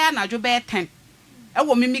obaba ba ya na dwo be 10 e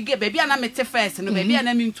wo mimige baby a na mete first no baby a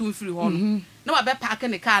na mi ntum free ho no na wa be park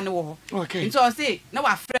ne car ne wo ho nti o se na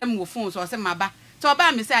wa frame wo phone so o se maba so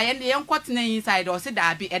oba me say aye ne yenkot na inside o se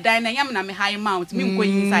da bi edan na yam na me high mount me nko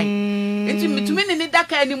inside nti mitumi ne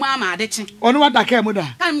daka animu ama adechi ono wa daka mu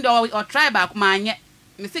da kan me o try back ma anye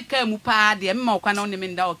me se ka mu pa de me ma okwa na ne me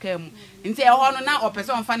nda o ka mu nti e ho no na o pese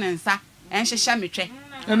on fa ne nsa en hyehyɛ me twe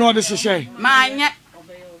eno o de hyehyɛ ma anye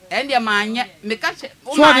ende ma anye me ka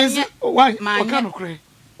o ma anye o ka no kre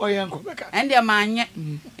o ye nko beka ende ma anye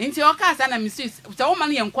nti o ka sa na me si so o ma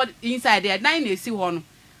ne yenko inside e dan na esi ho no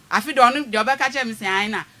afi do no de obeka che me se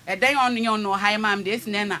an na edan on nye no high mam de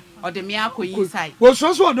esi na o de me akọ inside wo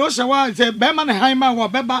so do hye wa se be ma ne high mam wo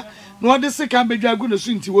beba no de sika bedwa gu no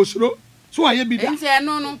so nti wo suro so aye bi da nti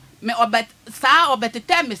no me obet sa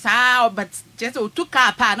obetete me sa obet just o tu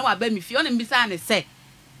car pa na wa ba mi fi o ne mbisa ne se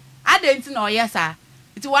ade nti na o ye sa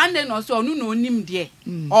nti one day no so onu na onim de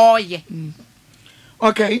o ye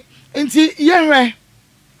okay nti ye hwe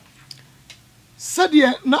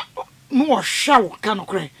sadie na no o hwa wo ka no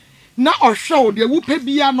kre na o hwa wo de wo pe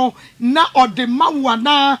bia no na o de ma wo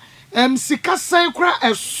na sika sai kra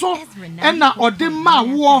eso e na o de ma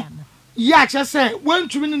wo ya che se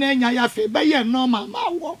wantumi ne na nya ya fe be ye normal ma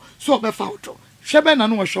wo so be fa auto hwe be na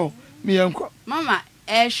no o hwa me yanko mama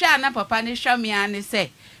hwa na papa ne hwa me ane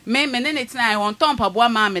se me ne tina on ton pabo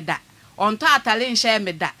ma me da on to atale nhye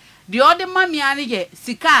me da de o de ma me ane ye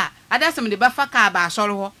sika adasem de ba fa ka ba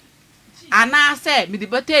asore ho ana se me de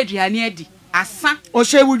bata aduane adi asa o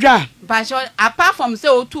she wudwa but apart from say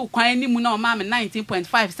o tu kwan ni mu na o ma me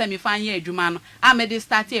 19.5 say me fa anye adwuma no a me dey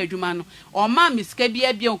start adwuma no o ma me sika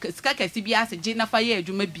bia sika kesi bia ase je na fa ye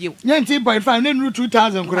adwuma bio 19.5 na nu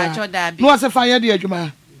 2000 kura no ase fa ye dey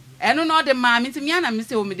adwuma eno no de ma me ti me na me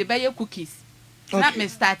say o me de be ye cookies na me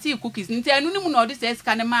start cookies nti enu ni mu na o de say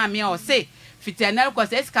sika ne ma me o say fitianel ko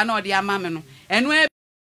say sika na o de ama me no enu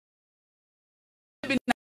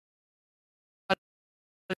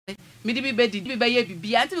me di be ye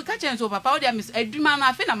bibi anti we catch so papa o dey miss adwuma no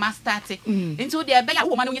afi na ma start nti o dey be ya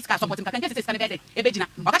wo ma no nyika support me kan say sika ne be e be gina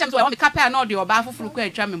o catch so e wo me kapel na o dey oba afufuru ko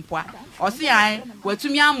atwa me mpoa o se ai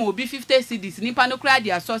watumi ama obi 50 cedis nipa no kra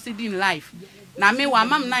dia subsidy in life na me wa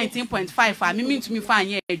mam 19.5 a me ntumi fa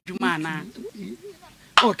anye adwuma na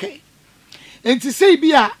okay nti say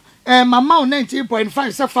bia mama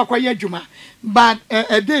 19.5 se fa kwa ye adwuma but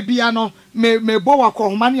a day bia no me bo wa ko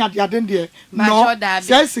homa ne ade de no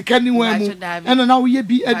say sika ni wa mu eno na wo ye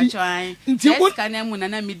bi adi nti wo sika na mu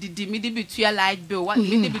na me di bitua light bill what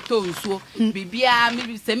me di bito nsuo bibia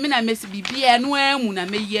me se me na mesi bibia no amu na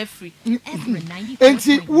me ye free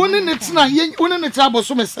nti woni ne tena woni ne tena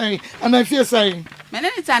boso me san ana fie san me ne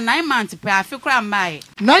ta 9 months pe afikura mai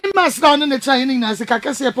 9 months na woni ne tena ni na sika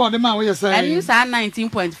kase pe o de ma wo ye san enu sa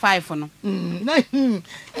 19.5 no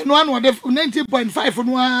enu anu de 19.5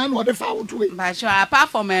 no anu de fa wo to ba sure apart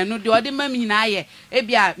from enu de o de ma mi na ye e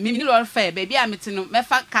bia mi ni lo fa be bia meti no me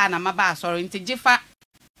fa car na ma ba sorry nti gifa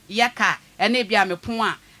ya car ene bia me pon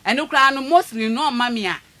a enu kra no mostly no ma me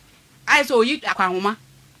a I so yi akwahoma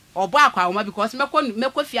obo akwahoma because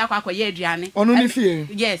meko fie akwa ye aduane onu ni fie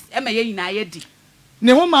yes e ma ye nyina ye di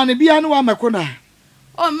ne ho ma ne bia no wa makoda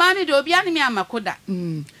o ma ne de obi ane me amakoda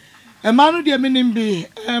Emanu de minim bi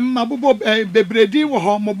mabubo bebredi wo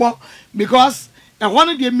ho mobo because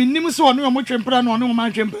ehwo de minim so ono mo twempra no ono mo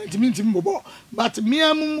man twempra ntim mobo but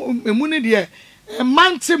emu ne de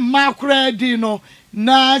manti makra di no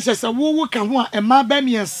na sese wo ka ho a ema ba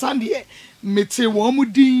mi ensande mete wo mu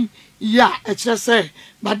din ya e kire se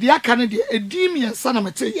but de aka ne de edi mi ensana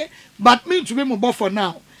mete ye but me to be mobo for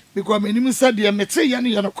now because minim said de mete ye ne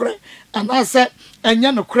ye no kre ana se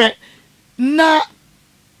enye no kre na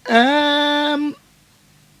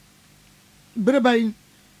Brabay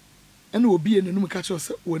and will be in the catch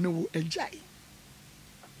us when you enjoy.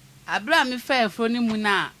 Abraham fair for ni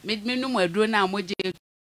muna made me no more drone now moje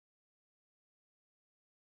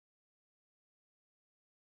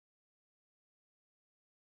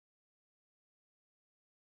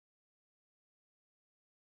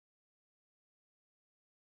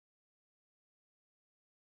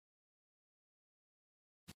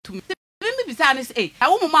to me. Me bisa ne say a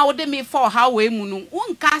wo mama wo de me for how we mu no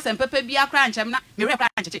wonka asem pepe bia kra nchem na me re kra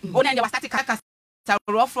ncheche o na nde wasati kaka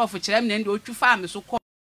rough kire me na nde otwu fa me so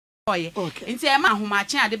koye nti e ma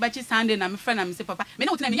ahomache ade bachi Sunday na me frɛ na me say papa me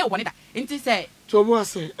na wotina me ye wo ne da nti say to bo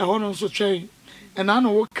say e ho no so twɛn e na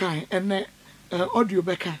no wo kan ene audio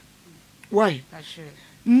beka why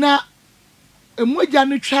na emoja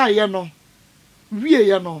no twa ye no wie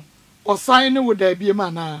ye no osan ne wo da bie ma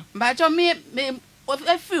na ba cho me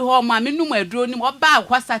every home ma me num aduro ni oba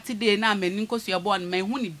akwa Saturday na mani nkosu ebo on me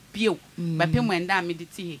hu ni bio ba pe mo enda me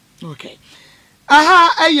diti okay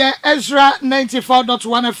aha eye Ezra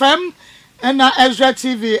 94.1 FM and Ezra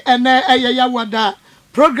TV and eye ya wada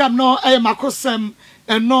program no eye M'akosem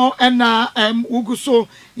no na wuguso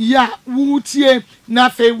ya wutie na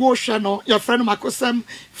fe wo hwe no your friend M'akosem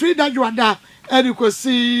Frida Juada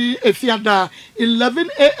edikosi efiada 11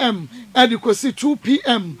 AM edikosi 2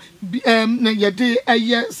 PM na yede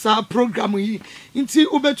eye sa program yi nti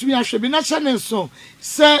obetumi ahwe bi na channel so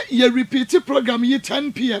say ye repeat program yi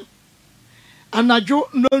 10 PM anajo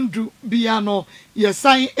nondu bia no ye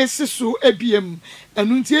san esiso ebiem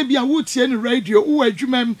enu nti ebia wutie ni radio wo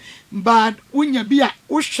adwumam bad wunya bia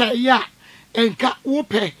wo hwe ya enka wo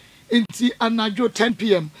pe nti anajo 10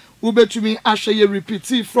 PM ubetumi ahwe ye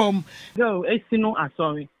repeat from go esino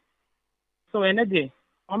asori so enede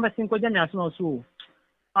o mesin ko jami aso so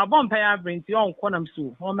abon pa ya brenti on konam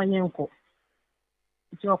so o manye nko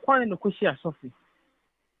ti o kwon no koshi asofi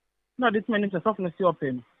no this man is asofi no si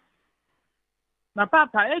open na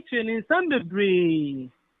papa actually nsem bebre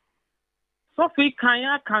sofi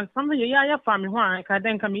kan some ye ya fami ho an ka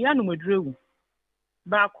den ka me ya no madrewu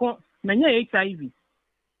ba ko manye HIV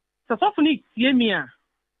so sofi ni tie mi a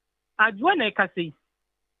adwo na ekase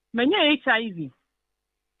manye HIV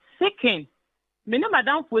second me na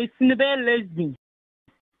madam for esine be lesbian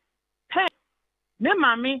hey me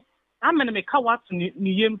mami amene me ka wat ni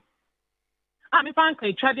yem a me fan ka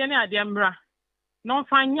twade ne ade mra no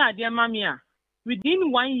fan nya ade mami a within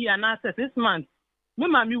 1 year na 6 months me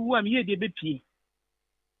mami wu am ye de be pie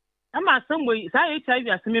ama someway say HIV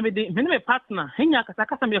aseme me de me partner henya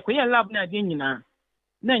kasa me koye lab na de nyina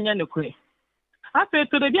na nya ne kure afa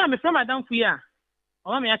to de bia me from madam fu ya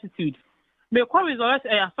o me attitude me kwa result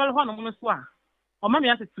asori ho no mo so a o me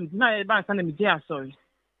attitude na e ba na me dey sorry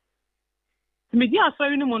me dey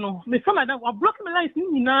sorry no mo no me from madam o block me life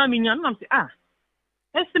nyina me nya na me say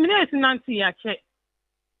estimate nanti ya che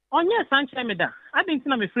onye sanche me da adin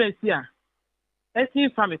na me friend si a esin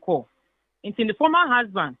fa me call into the former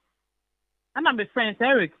husband and I'm a friend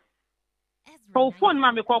Eric for phone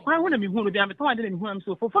ma me call kwan when me hu no bia me to ade me hu am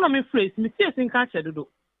so for phone me phrase me tie sin ka che dodo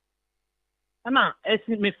ana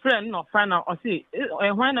esin me friend no final o say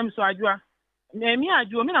when am so adwa me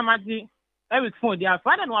adwo me na magi Eric phone dia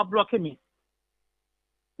father no block me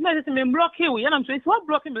na say me block you ya na so it's what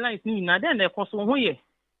block me lines ni na then e koso ho ye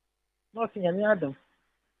no say ya me adam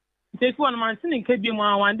take one man sin nke bi mu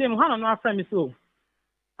awan dem ha no afra me so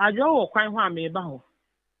adwo wo kwan ho a me ba ho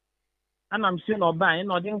ana m si no ba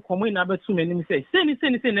na odi nkomo ina betu me nim say say ni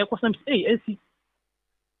na ekosam esi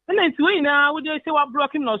na nti we na wo dey say wa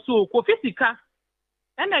block him no so ko fisika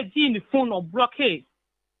na gi ni phone no block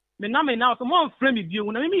me na so mo frame me bio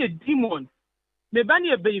na me ye demon me ba ni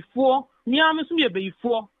ebeyifo mi am so me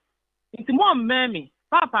ebeyifo nti mo me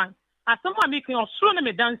papa asamo me kan osoro na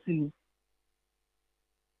me dance ni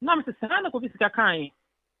na me se sana ko fisika kan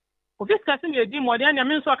ko fisika se me demon dey na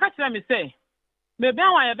me so aka kira me say me be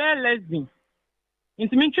wa ye be lesbian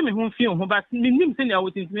nti me ntwe me ho fi ho but me nim se na wo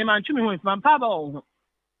tinti me ma ntwe me ho fi man pa ba wo ho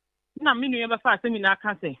na me nu ye be fa se me na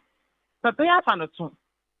aka se papa ya fa no to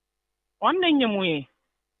on na nyemu ye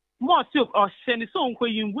mo si o hye ni so nko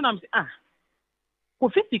yingu na me ko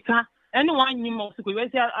fisika ene wan nyim mo se ko we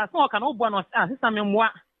se aso ka no bo no sisa me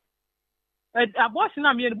moa abortion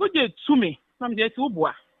na me ne boje tu me na me je ti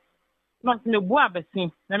oboa na me boa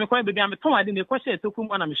besin na me ko be bia me ton ade ne ko hye to ku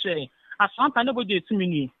mo na me hye ashampa ne boje tu me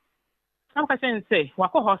ni am ka say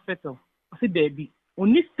wako hospital si baby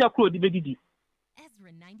oni stakro di bedidi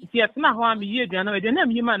ti atna ho am ye aduana we de na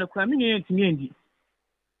me ma na kura me nyen ntimi andi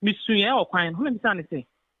me suye o kwan ho me bisa ne say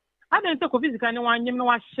adan se ko physical ne wanyem na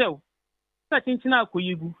wa hyew sa chinchina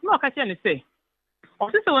akoyigu na o ka che ne say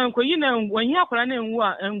o se wan koyi na wanyi akwara na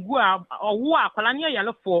engu a owo akwara ne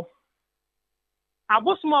yalefo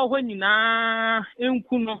abosuma ho nyina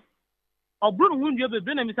enku no oburu hu ndio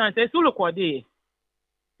bebre na misan say so recordie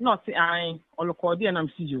not I or recordie na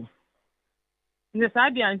msijo ne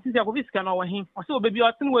saadi anti se ko fisika na wo he o se obebi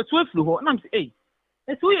o tin we tu aflu ho na msi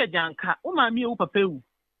esu ye janka o ma mi e wo papa wu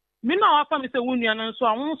mi na wa fa mi se wo nua na so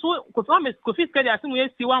awon so ko fisika dia tin we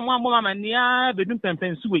si wa mo mama nia bedum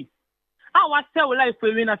pempen suwe a wa se wo life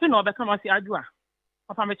we na fe na obeka na si adwa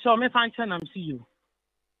o fa me che o me fa nche na msijo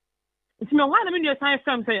nti me wa na mi nua san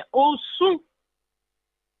fam say o su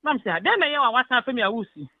mam say aden na ye wa wasa fa mi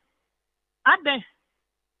awusi aden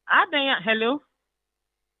ya hello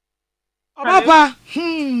papa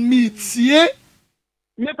mi tie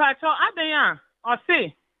me pa cho aden ya o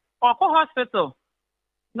say o ko hospital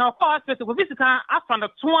na ko hospital ko fisika afa na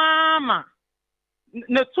toama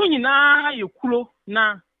na tunyi na yekuro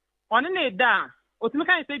na one na da otumi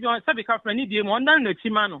kan say bi on sabi ka fra ni die mo ndan na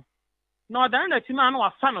chima no na odan na chima no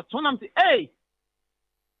afa no to na me say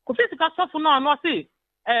ko fisika sofo no say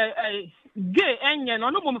gay enye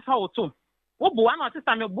no mo mfa woto wo bo wa na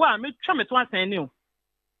otisa me bo a me twa me to asan ni o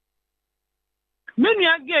me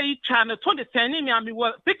nua gay yi twa no to de san ni me am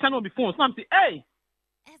wo pick no be phone so am say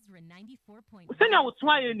Ezra 94.1 senya wo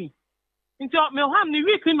to aye ni nti me ho am ni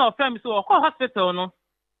week no fam so ko hospital no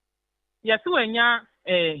yes we nya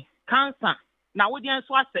cancer na wo dia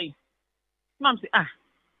so asai so am say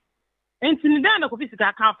enti ni dan na ko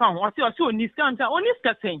fisika ka fa ho o se oni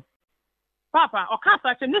ska ten papa o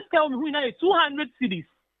cancer che ni ska o mi hu na 200 cedis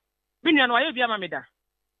binia no aye bia ma meda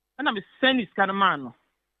na me send ska na man no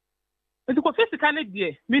enti ko fisika na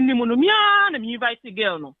die minimum no mia na me invite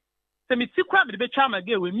girl no se me ti kwa me be twa ma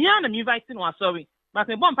girl we mia na me invite no asori but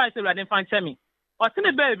me bon pa se rade fan che me o se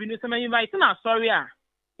ne baby no se me invite na asori a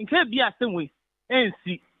nke bia se we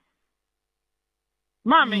ensi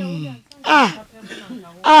mami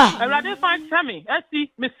rade fan che me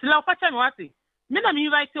esi me sila fa che me wati me na me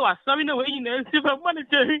invite wa asori no we yin na ensi fa mo ne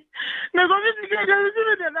che na go mi ga ga me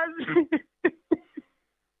de na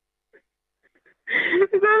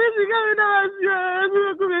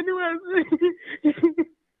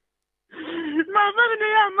Mama ni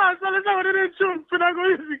ya masala sa wale chum puna go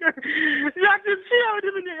yika. Ya tsia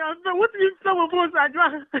wale ni ya fa what you say wo boss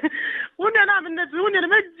ajwa. Unia na mne unia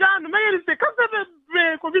me jan me yiri se kasa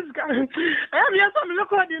be ko biska. Aya mi asa me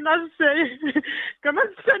ko di na se. Kama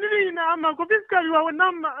se ni ama ko fiska you wa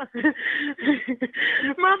number.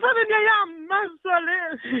 My father ya man sole.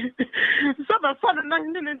 So my father na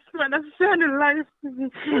send life.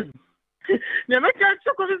 Never catch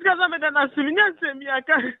ko fiska za me na suminya nsem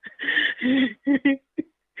aka.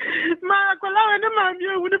 Ma kola we ma mi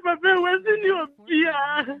ewu ni papa we si ni obia.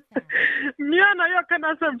 Mi ana yo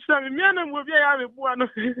kana sam sam mi ana mo bia ya me bua no.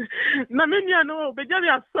 Na me ni ana o be ja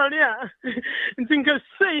ya sori a. Ntinka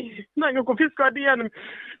sei na ngo fiska dia no.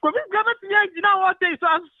 Ko fiska ba ti ya gina wo te so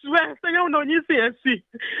aswe se yo no ni si.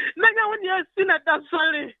 Na nga wo ni si na da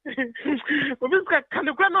sori. Ko fiska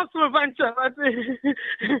kan ko na so vancha ate.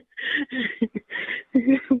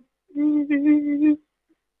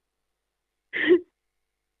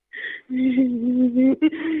 As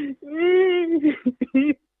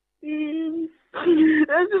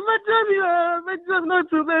a matter not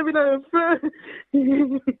to baby no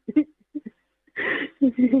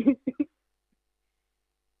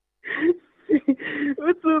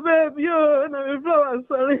what's so baby yo na me flower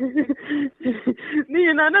sorry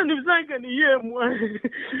ni na na ni sanka ni yemu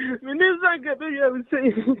me ni sanka be you say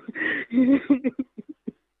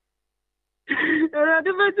I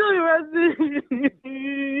don't know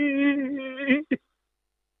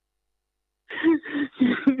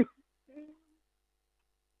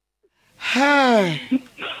Hey.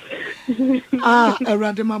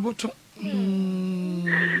 Around my bottom.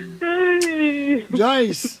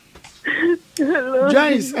 Joyce. Hello.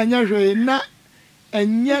 Joyce, and you're not,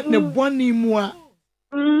 and yet the bonny moi.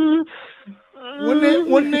 When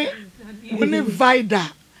it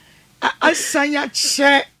vida. I sang a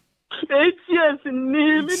chair. 8 years in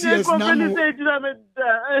me, yes, no,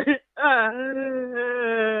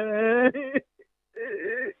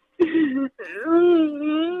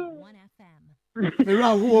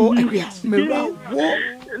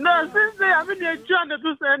 since I've been trying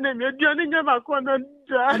to send him, you're doing your Akoma.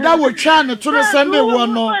 That was trying to send the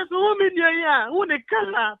one. No, who the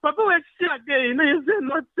color? Papa was again. You said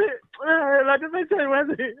not like I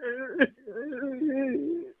said.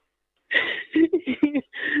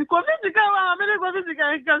 Kofi tikawa amene Kofi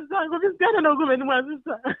tikankasa Kofi tikana no go menu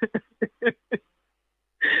asisa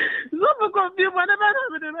Zopo Kofi mwana bana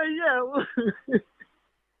amene ba yewo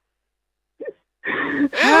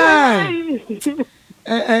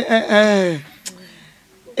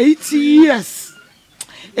 80 years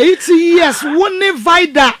 80 years wone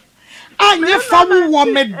vida anye famu wo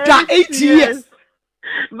meda 80 years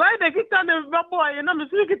Vai de kita ne boy na me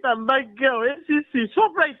see kita bag girl see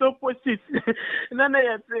so right opposite na na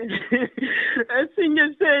yete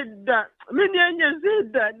sinye said that me nye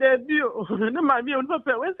said that there bio na ma bi on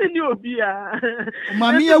papa we say ni obi a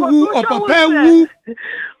mami ewu o papa ewu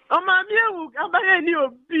o mami ewu abaye ni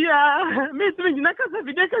obi a me tumi nyina kasa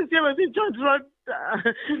video kan see we see church road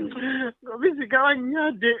Obisi kawa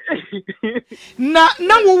nyade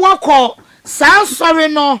na wo wako sa sorry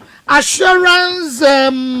no assurance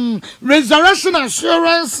resurrection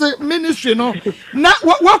assurance ministry no na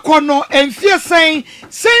wako no enfie sen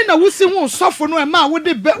na wusi hu sofo no e ma wo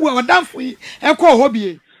de odanfo yi e ko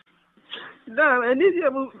hobie da eni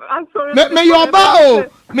I'm sorry me yoba o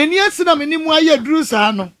me ni asina me ni mu aye duru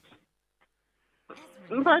sa no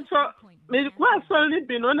Mpacho me kwa sorry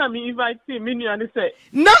be no na me invite me nu ani say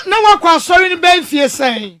na wakwa sorry ni be enfie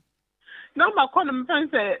sen na ma ko no mpan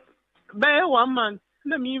say be 1 month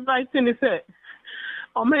na me invite ni say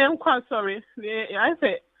o me en kwa sorry I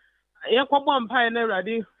say ye kwa bo mpa na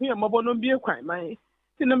urade ye mobo no bie kwan man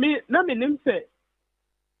ti no me na me nim say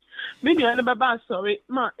me nu ani baba sorry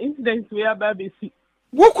ma incident we aba be si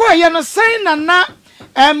wokọ ye no sen na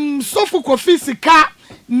sofu Kofi sika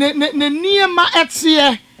ne niema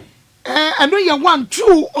etie eno ye 1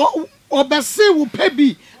 2 obese wo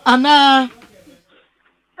pebi ana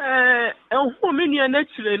ho me nu na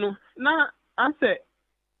chire no na ase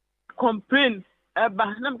complain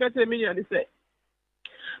eba na me ka tell me nu say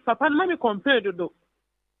papa na me complain dodo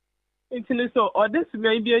intini so this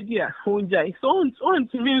me bi adi a honjai so on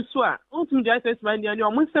to me so a on to just say man dia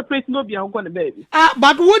no separate no bia go na baby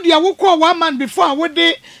but wo dia wo call 1 man before wo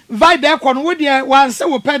de vide ekọ no wo dia wan se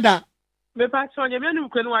wo peda me pa chonya me nu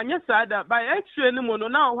kwenu anya sada by actually ni mo no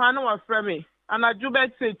na ho na wa frɛ me anaju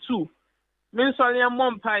bet say 2 me so ya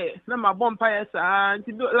mompae na ma bompae sa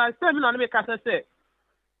nti last time na me ka say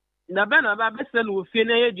na be na ba be se no fie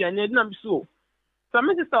na ye duane na me so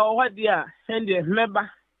me sister o ho dia hende meba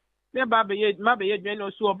me ba be ye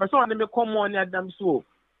duane so person na me come on adam so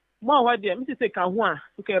mo ho dia me say ka ho a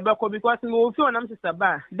okay be ko because no fie na me sister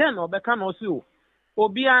ba then o be ka no so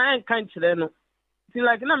obi a en kan kire no ti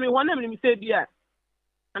like na me ho na me say bia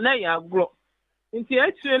na ya agro nti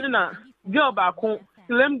actually na girl ba ko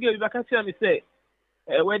lem girl ba ka tell me say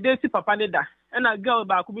we date papa ne da and a girl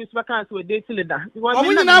ba ku bi so kan so we date ne da because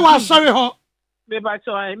we na wa sorry ho me ba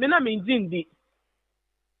cho me na me njindi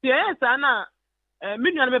ti e sa na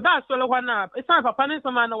me nua me ba so le ho na e sa papa ne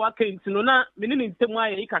so ma na wa kan ti no na me ni ntemu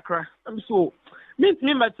aye kakra am so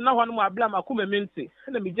me mat na ho no mo abla ma ku me menti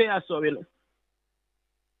na me je ya sorry no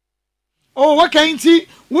oh okay nti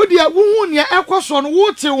wo dia wo hu ne ekoso no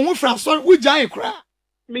wo te wo fra sorry wo gya ekra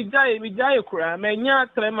me jai kura me nya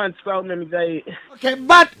 3 months kwa me jai. Okay,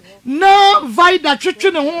 but no vida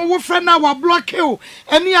twetwe ne ho wo frɛ na wa block you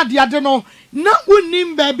any ade no na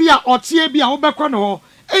wonim ba bi a otie bi a wo bɛkɔ no ho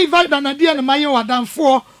ei vida na de ne maye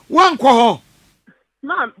wadanfo wankɔ ho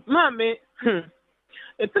ma me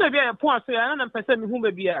etre bi a pon so ya na mpɛsɛ me hu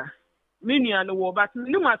ba bi a me nua no wo but me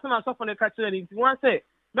mu asɛm asɔfo ne ka kyerɛ ni wan sɛ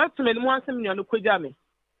bɛtome ne mu asɛm nua no kɔgya me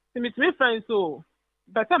me friends so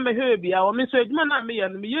but I'm a baby. I want to say, man, I'm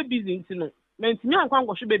a busy to know. Mentimi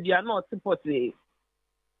ankwa should be a not support.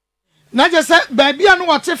 Na just say, baby, I know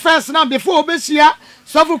what first now before Bessia,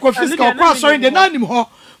 Sofu Kofi or sorry, the name ho.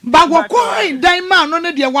 But what coin, day man, on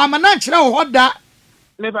the woman, natural what that.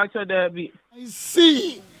 Maybe there be. I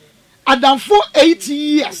see. I done for 80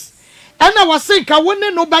 years. And I was saying, I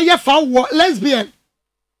wouldn't know by your foul lesbian.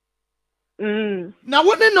 Now,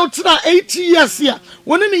 when they know 80 years here,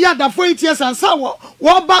 when in the yard for 8 years and so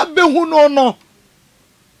what about be who no no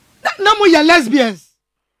more your lesbians.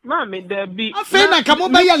 Mammy, there be I feel like come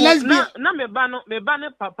over your lesbian. No, me banner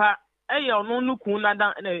papa, no kuna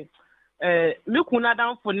down, Mukuna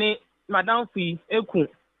down for ne, Madame Fee, Eku.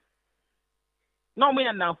 No, me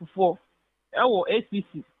and now for 4.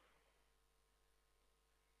 ACC.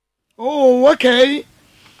 Oh, okay.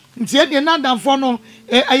 Ntie de na damfo no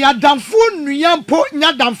ya damfo nuampo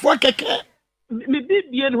nya damfo keke me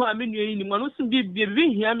bibie no a me nua ni mo no so bibie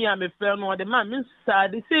bi hia me a me frɛ no de ma me sa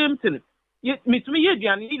the same thing me tumi ye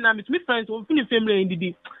duane na me tumi friends o fini family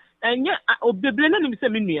ndidi enye obebre na nim se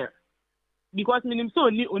me nua because me nim so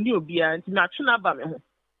oni obia nti me atwe na ba me ho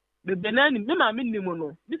bebre na nim me ma me nim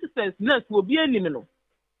no this is nurse obi anim no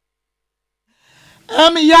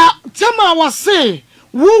ya tema wase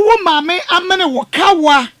wo mame amene wo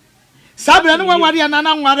kawa sabre no wawari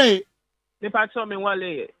anana nware me pa cho me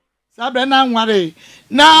wale sabre na nware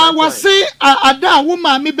na wase ada wo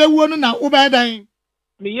mame bewuo no na wo be dan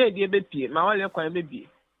me ye die be pie ma wale kwan be bie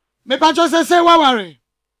me pa cho se waware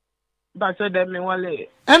ba cho de me wale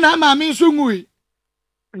ena mame nso ngui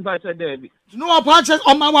ba cho de bi no wa pa che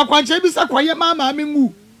o ma wa kwanche bi se kwaye mame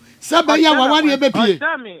ngu sabe ya waware be pie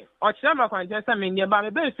o chama kwanche sa me nye ba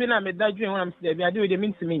me be fi na me dadwen wona me bi ade we de me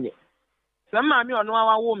ntimi nye sa mame ono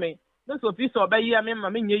awa wo me so piece of a year,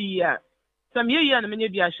 mamma, ye some year and many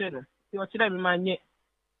be a shadow. You should have my ye.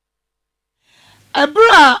 A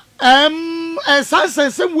bra, a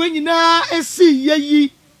sunset, some way you know, a see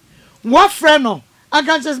ye. What friend? I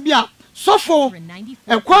can just be up. So for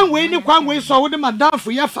a one way, so with my down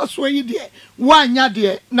for your first way, dear. One ya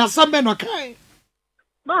dear, now some men okay.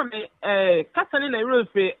 Mammy, Catherine in a roof,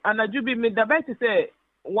 and I do be made the better say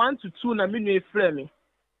 1 to 2 na minute frame.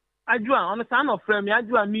 I drew on the son of frame, I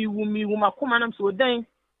drew me, my command, I'm so dang.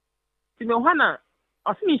 Timo Hana,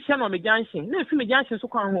 of me, Shannon, me junction, no, me junction, so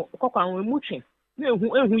cock and mooching. No,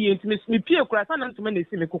 who yet miss me, Pierre, crass, and to many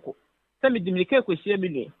see me cocoa. Send me the cake with share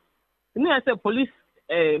million. And then I said, police,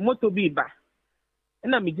 motor be back.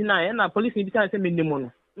 And I me deny, and I police in the same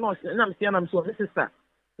minimum. No, and I'm saying I'm so, Mrs. Sir.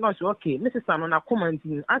 No, okay, Mrs. Son on a command,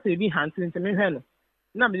 I say, be hunting to me, Hannah.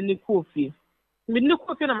 Now, me, Kofi. Me, no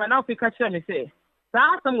coffee, and my now pick a chair, me say.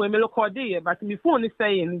 Some women look all day, but before they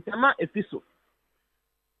say in Tama episode.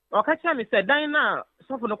 Or catch me said, Diana,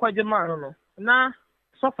 soften the quite man, now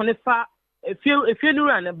soften the fat, if you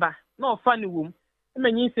run a back, no funny womb. I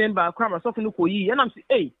mean, you say by a crime or soften the coy, and I'm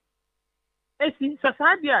saying, see,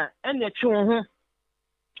 Sasadia, and your children.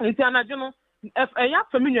 And Tiana General, if a young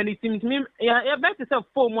familiar, it seems to me, I bet yourself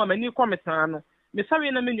 4 more and you come at Sano, Miss Harry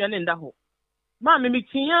and a million in the hole. Mammy, me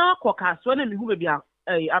tia, cockers, when who will be a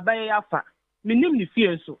bay alpha. Me name the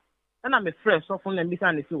fear so, and I'm a fresh often and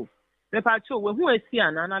behind the two. The patrol who is here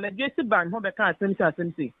and I just a band, hope I can't send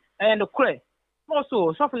and the cray.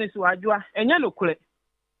 Also, softness to Adwa, and yellow cray.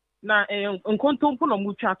 Now, on contumpuno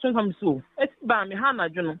mucha him so. It's by me,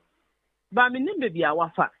 Hannah Journal. By me name be a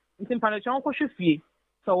wafa. It's in Panachon for fee.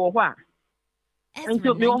 So what? And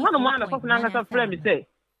to me, one of mine, a friend, say.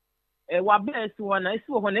 What best one I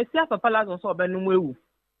saw when I see a palace on so Benue.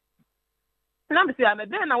 I'm saying,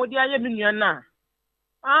 then I would hear you now.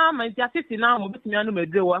 My dear 50 now, but me and me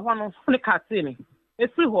do one of the cat me.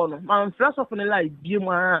 It's free honor. My first of the light,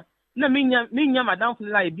 Buma. No, me, madame for the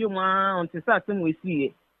light, Buma, until certain we see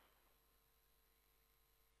it.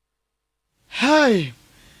 Hey,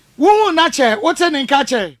 Wo na che, what ne nka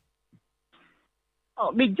che?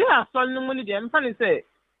 Oh, me je asol no money dem fa ni say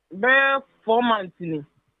be 4 months ni.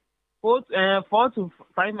 4 to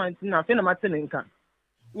 5 months na fe na mate ne nka.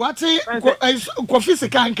 What Kofi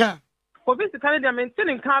Sikanka? Kofi Sikanka dem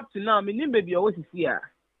maintain cap to now, me nim baby o sisi a.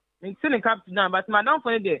 Maintain cap to now, but madam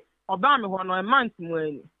for dey oba me ho no a month mu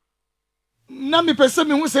ani. Na me pese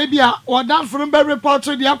me hu say bia odan from be report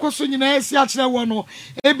to the akoso nyina esi a kire wo no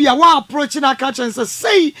e bia wa approach na ka chen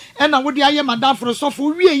say na wo de aye madam for so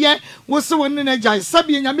for wie ye wo se won na jai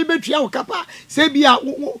sabi nya me betua wo kapa say bia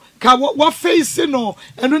ka wo face no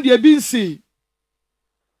eno de bi nsi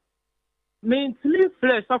me ntli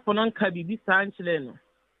flesh so for non ka bi sa nchile no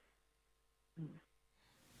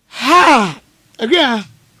ha again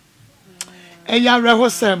eya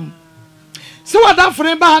rehosem so what that for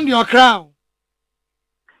behind your crown.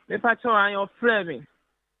 Me pacho an your friend.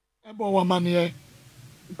 Ebo wa mane.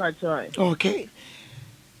 Pacho. Okay.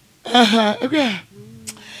 Okay.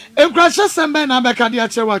 Enkrasha sembe na beka dia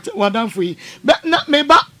che wadanfo yi. Na me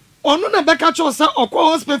ba onu na beka cho sa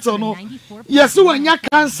okwa hospital no. Yes wanya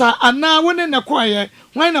cancer ana woni ne kwaye.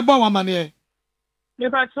 Wan na ba wa mane. Me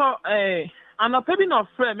pacho anope bi no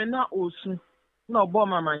friend me na osu. Na obo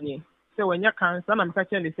mamanye. Se wanya cancer na me ka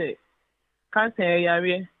che ni say cancer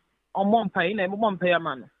yare omo mpai na emo mpai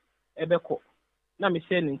amano. Ebeko na me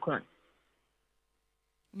share in crime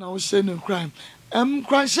na o share in crime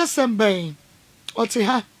crashe semben oti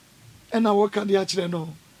ha e na wo kan dia kire no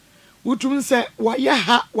wutum se waye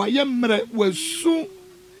ha waye mre wasu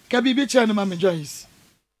ka bibi kire no ma me Joyce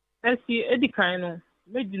esi edikan no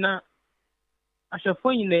medina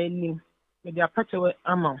ashafo nyina anim me dia pachewe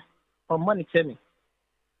ama from money chemi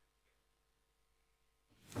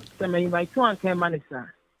se me invite one can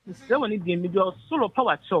manager se woni di me do solo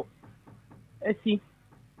power show esi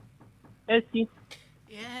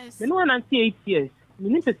yes me no wan 8 years me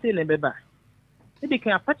need to say na beba e dey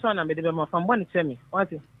kan apatwa na me dey be from one chemi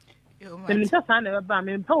what me me say na beba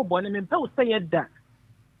me mpa obo me mpa say yeda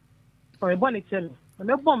for me one chemi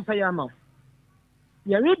me bom pa ya ma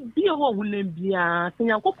ya we bi e wo hunem bia se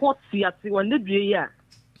nyankopon ti ate won na due yi a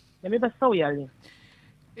na me be saw yale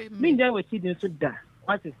me ndai we ti din so da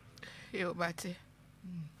what yo bate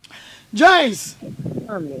Joyce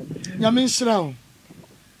amen nyame nhyirawo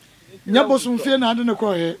nya bosum fie na ade ne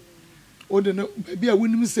koye o de no bia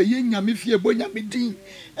wonim se ye nyame fie bo nyame din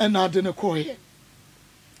e na ade ne koye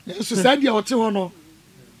yesu sadia ote ho no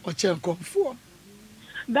o che nkomfo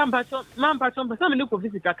dan pacho man pacho pesa me ne ko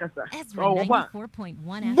physical kasa oh wa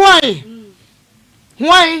boy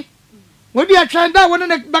why when you try that one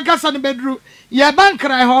ne bakasa ne bedru ye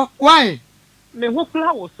bankrai ho why me ho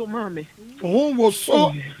kula wo so ma me oh wo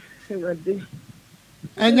so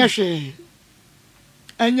enya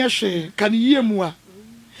hwe kan yie mu a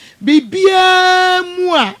bibia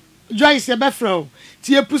mu a Joyce be frɛ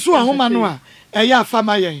ti epusu ahoma no a ɛyɛ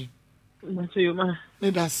afama yɛn ma che yo ma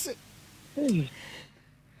ne das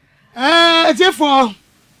therefore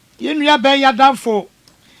ye nua ben ya danfo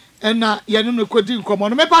ɛna ye no kodi nkomo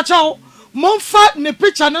no me pa chawo momfa ne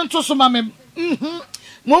picture ne nto so ma me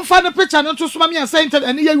Monfa the picture no to so me sent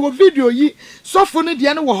and ye wo video yi so for ne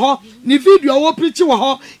de ne wo ho ne video wo picture wo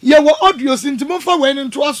ho ye wo audios nti monfa we ne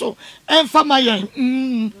nto aso emfa ma yen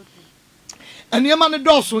ene ma ne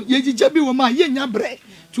doso ye gigya bi wo ma ye nya bre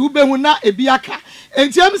ti wo be hu na ebi aka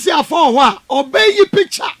enti am si afọ ho a obeyi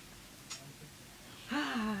picture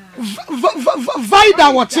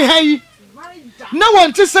vida what hey na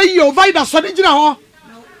won ti say yo vida so de gina ho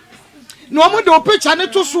no mo de picture ne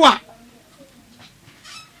to so a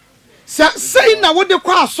say na wo de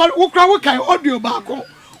kwa asori wo kra wo kan audio ba ko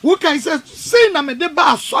wo kan say na me de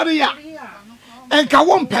ba asori ya enka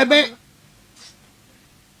wo mpebe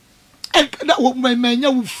enka na wo menya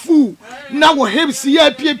wo fu na wo hips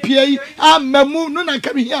ya piepie amamu no na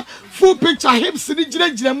kan hia full picture hips ni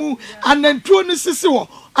gira mu anantuo ni sisi wo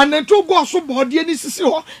anantuo go so body ni sisi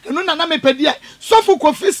wo no na me pede so fu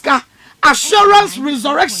ko fiska Assurance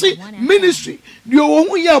Resurrection Ministry di wo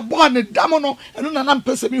hu ye bo ne dam no no na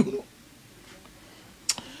mpese mi hunu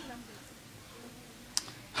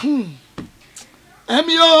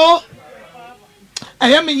Emio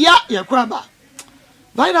ayemi ya yakraba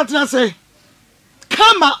vai na tena say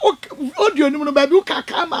kama audio ni no baby uka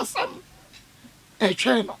kama sam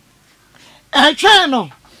etwe no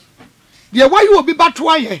de why you obi bato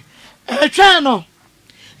aye etwe no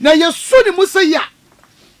na yesu ni musa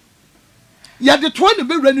ya de to ne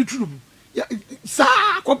be rani turu ya sa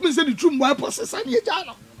kopin se de turu mo process ani e ja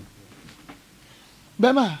no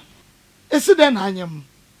bema esi den anyam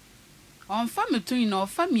on family to ina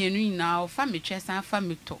family enu ina family twesa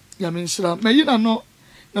family to ya me nshira me yi na no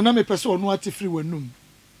na me pese onu ati free wanum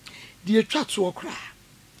the atwa to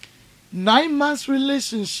 9 months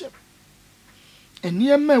relationship and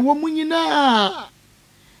near me woman yina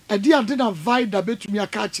a dear didn't avoid the betumi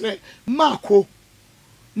aka kire Marco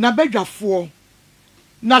na bedwafo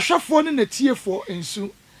na hwafo ne natiefo ensu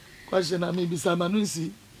question na me bisa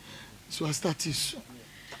manunsi so I start this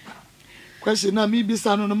question na me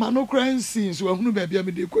bisa no ma no kra nsi so ahunu ba bia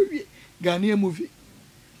me de kwawie Ghanaian movie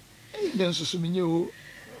then so menye o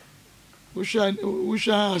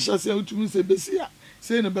usha ashase utumi se besia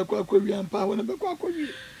say na bekwa akwawie ampa wo na bekwa akwawie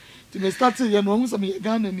to me start ye no hu some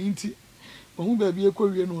Ghana ni nti ohun ba bia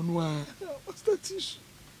akwawie no no a start this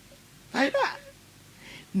like that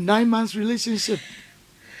 9 months relationship.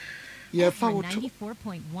 Yeah, foul.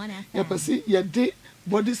 Yeah, but see, yeah, de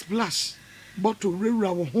body splash, bottle rira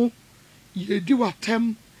home. You do a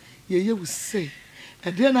tem, you will say.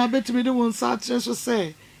 And then I bet me the one such as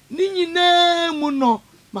say, Nini ne muno,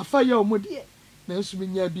 my fire modi. Next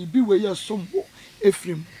when ya be where you're some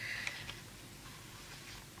Ephraim.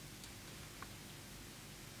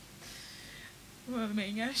 Well,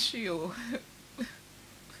 may I show.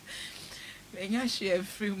 May I share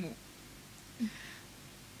free mo?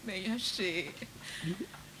 May I share?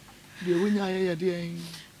 The winner, yeah, dear.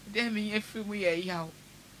 Damn me, free mo, yeah, yow.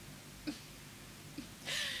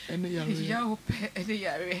 And the yow, and the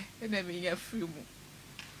yare, and I mean, free mo.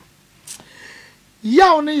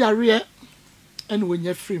 Yow, ne yare, and when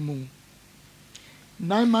you're free mo.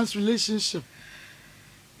 9 months relationship.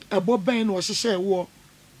 A Bob Bain was a share war.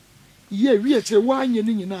 Ye, we are a 1 year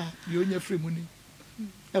in your free money.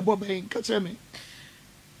 A Bob Bain, catch me.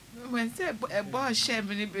 When say a boy share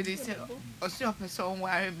many bodies or so a person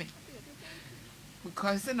worry me.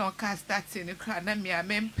 Because the no cast starts in the crowd and me a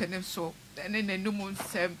men penny so, and then a new moon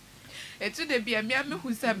sem. It should be a mere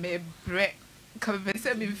who said me bread, come and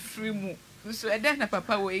send me free mo. So I then a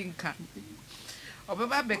papa way income. Or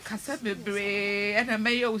Baba Cassette me bread, and a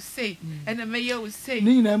mayor say, and a mayor say,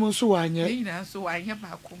 Nina Monsuanya, Nina, so I am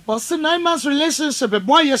back. What's the 9 months relationship? A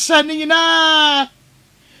boy you're sending in a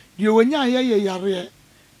you when ya yare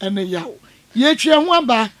and a yow. Ye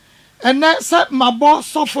chiamwamba, and that set my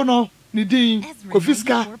boss soffono. Nidin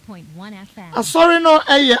Kofiska sorry no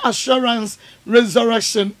assurance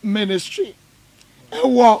resurrection ministry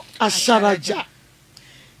ewo asharaja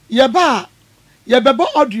yeba yebebo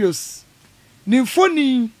audios ni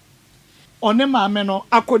phone one maame no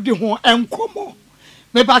akodi ho enkomo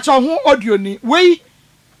me ba cha ho audio ni wei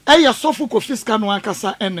sofo Kofiska no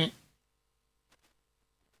akasa ene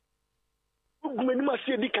mani ma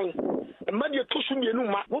se dikan ma de to so mienu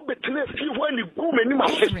ma wo betene fi ho ani gu mani ma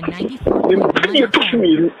se de to so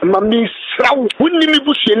mienu ma mi srawo wonni mi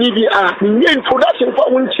busuani bi a nye introduction fa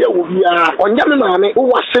won che wo bi a onya me ma me wo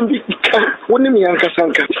wasem bi ka wonni mi ankasa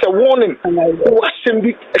nka se warning wo wasem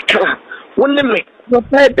bi ka wonni me wo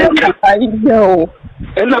pa de ka ayo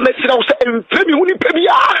na me srawo se emfe mi woni pa bi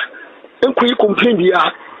a enkoyi complain bi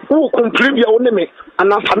a wo complain bi a wonni me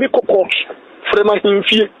ana fa me kokko frema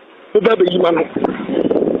himfie Baba Yimano.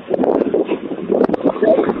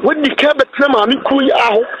 When the cabin Mammy Kuya,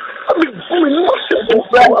 I'll be going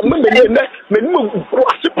to Menu,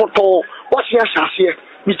 what's your sassy,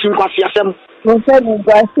 meeting Quasiasem. No, and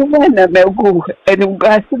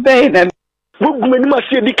Gassibane. Women must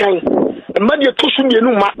see the kind. And Madia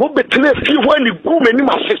Tosumianuma, what between a few when you go many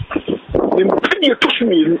masses. In Pedia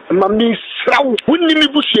Tosumi, Mammy Srow, wouldn't you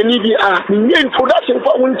bush any near introduction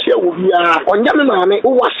for one chair will be on Yamame, who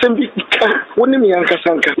was sending one name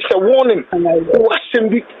Yankasanka. It's a warning, who was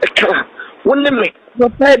sending a car. One name,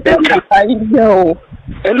 I know.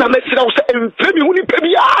 And I met it also and Pebby Winnie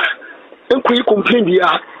Pebia. And could you complain,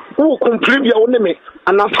 who complain your name,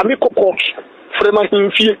 and I'm Famico Coach for my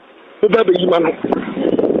inferior. Baba Yimano.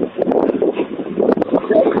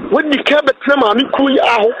 When the cabin Mammy Kuya,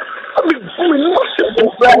 I'll be going to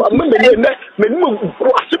Menu,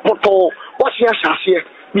 what's your sassy,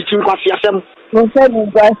 meeting Quasiasem. No, and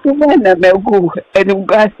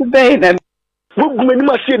Gassibane. Women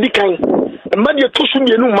must see the kind. And Madia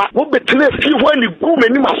Tosumianuma, what between a few when you go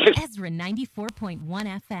many masses. Ezra 94.1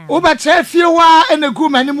 FM. Oh, but if you are and a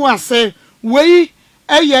good many more say, way,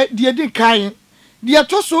 dear kind. Dia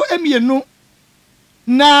toso emienu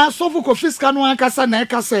na sofo Kofiska no ankasa na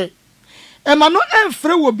ekase e ma no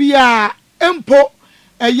emfre wo bia empo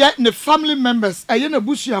eye ne family members eye na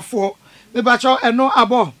busuafo me ba cho eno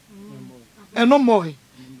abo eno moy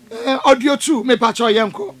audio 2 me ba cho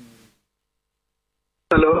yenko.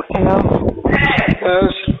 Hello.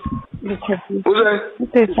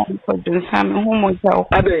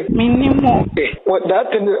 What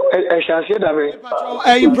that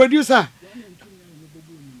producer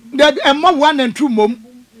that 1 and 2 mom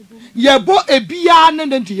ye bo ebia ne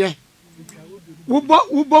ntie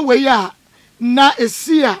Ubo we ya na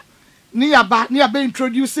esia ni aba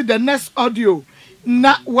introduce the next audio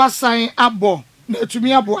na wasan abo na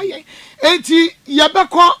etumi abo aye. Enti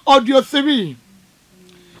yebeko audio 3.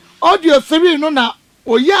 Audio 3 no na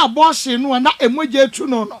oye aboshe no na emoje etu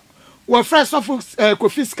no. We first of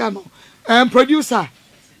Kofi Scano producer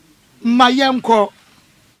Mayemko.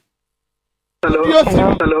 Hello.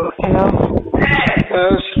 Hello.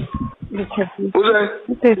 Yes. Who's that?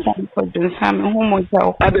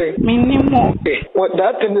 What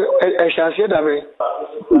that thing I shall say that way.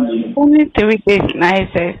 Only 3 days nice,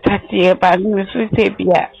 30 years, but I say,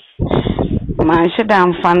 yeah. Man, should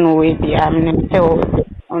have fun with the army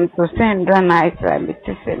on to send the night, and it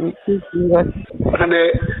is a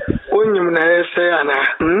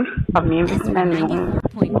minimum.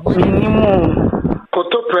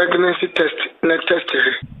 Koto pregnancy test, next test.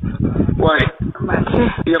 Why?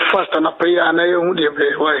 You're fast and I pay and I own the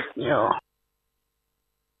why? Yeah.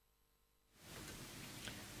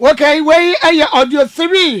 Okay, way audio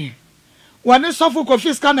 3. One is of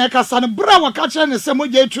Kofi Scano, Bravo catcher and some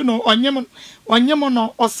way to know on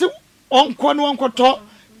Yemono or so on Kono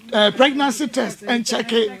pregnancy test and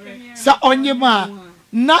check it. Sa on Yema,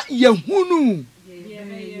 not Yahunu.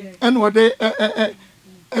 And what they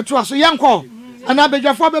it was a young call. And I beg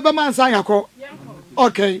your father, man, Sayako.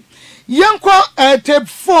 Okay. Yanko tape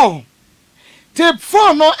 4. Tape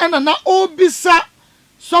 4 no and na obisa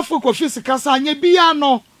sofoko physical sanye bia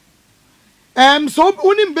no. So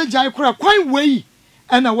unim beja kura kwan way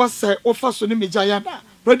and I was say offer so ni mejayada.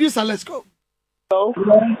 Producer, let's go. Hello.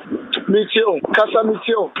 Mitio, Kasa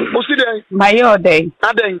Mitio. Osi dey? My day.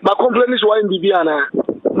 Aden, my complaint is why in Bibiana.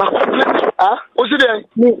 My complaint, Osi dey?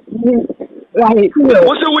 Right.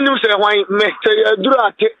 Osi unim say why me say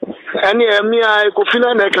durate. Any me I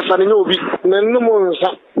Kofina na Kasa ni obi. Na no mo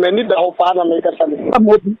nsa. Na ni da ho pa na me Kasa ni.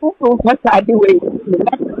 What are the way?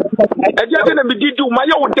 Eja na me didu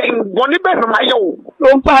mayo den boni be no mayo.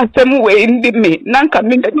 Don't pass them way in the me. Nanka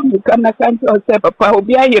me kana kan say papa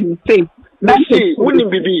obi aye me say. See, winning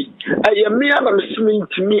BB, I am me and I'm listening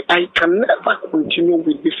to me. I can never continue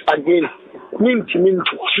with this again. Mean to me, no,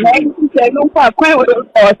 quite well,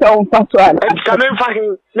 or so password. And come in for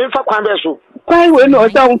him, men for Quambeso. Quite well, or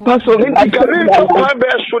so password. I come in for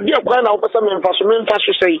Quambeso, dear Quan, I'll pass some men for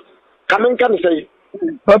say. Come in, can say.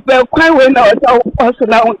 Papa, quite well, or so password.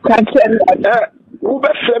 Who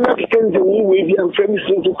best Americans and we will be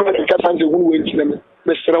unfriendly to call the cat and the wound with them.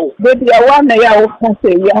 Mr. Baby, I want to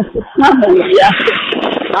say yes.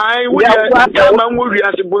 I would come will be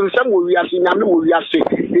as a bon, some will be as in Namu will be as if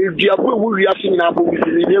you are will be as in Namu, will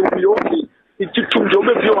be okay. It took to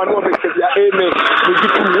over you and over amen.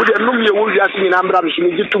 Would have known you will be as in Ambra,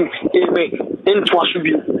 amen. Into us to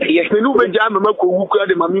be. Yes, we know the jam, Mako, who could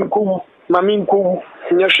have Maminko,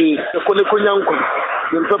 Yashi, the Konekonyanko.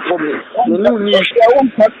 No problem. No need.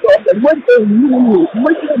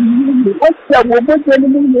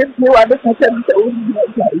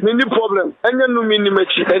 Many problem. And you know, mini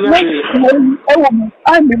match. I'm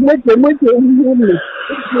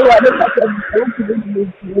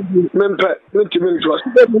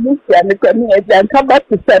come back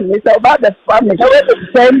to send me about the family.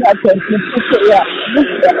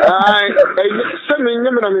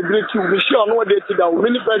 Sure, no day to down.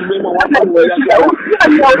 Many friends may want to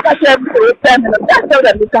catch up.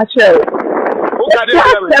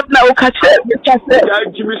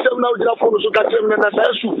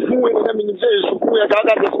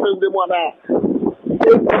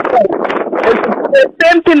 The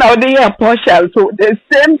same thing out there, partial. So the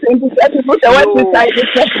same thing to set people the one beside the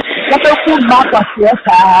food market.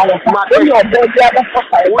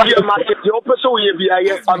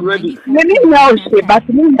 Many now say, but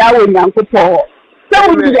me now in Uncle Paul.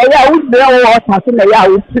 So we are out there, water, and they are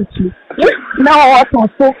with you. Now, water,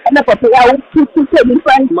 so and the papa, I will put you to the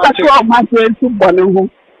friend, but you are my friend to Bono.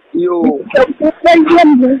 You,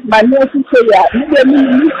 my nurse, say,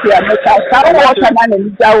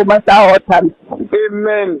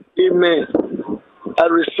 amen, amen. I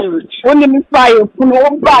receive it. Only me fire,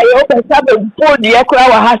 no buy, open seven board, the Accra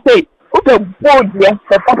has said, open board, yes,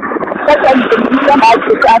 papa.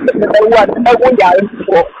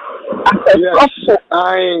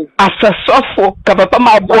 As a software, Papa,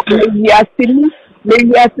 my boy, maybe I see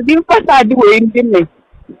what I do in the me.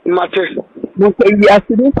 Matter. We are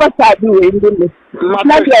sitting for Sadu in the list. Not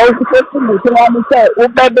also person to say, oh,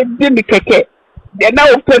 baby, Jimmy Keke. They're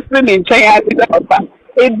now person in China.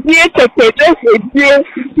 A dear Keke, a dear,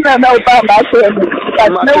 you know about my family. But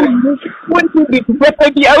no, wouldn't be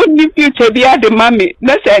the only future the other mommy.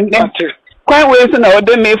 Listen, quite ways and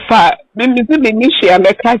order me far. Then the Nisha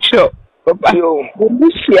make catch up.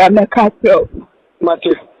 Nisha make catch up.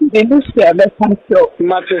 Mate. The Lucia, the Council.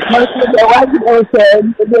 Mate. The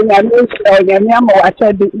one who said, Yamiamo, I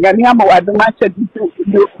said, Yamiamo, I don't match it to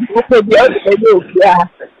the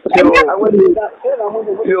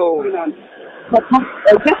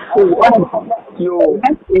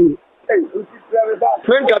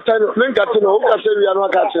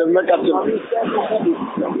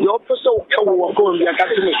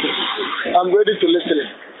I'm ready to listen.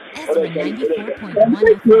 Ezra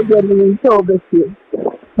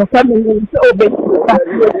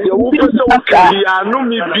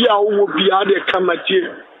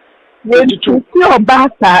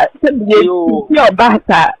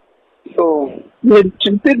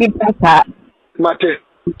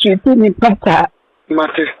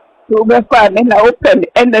 94.1 open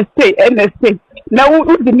NSA. Now,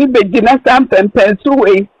 who didn't be dinner something pencil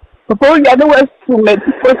way? Before you know what's to make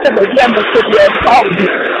the first of the year, no,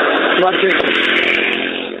 what's to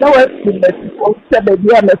make the first of the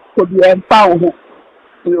year, Mr. Pound.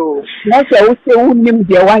 No, that's also him,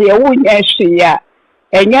 dear, why you won't actually,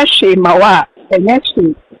 and yes, she, Mawa, and yes,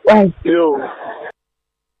 she, why you.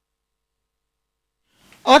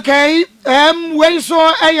 Okay, when so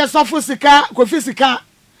a Safusika, Kofisika,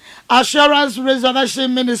 Assurance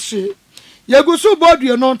Reservation Ministry, Yagusu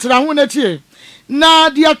Bodio non Trahunati. Na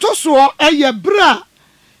dia toso eye bra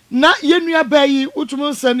na yenua bayi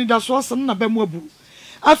utumu sani da so asem na bemabu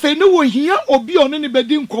afa ne wo hia obi ono ne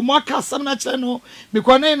bedi nkomo aka asem na kye no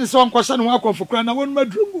because na ne so nkwahye ne wakofokra na wonu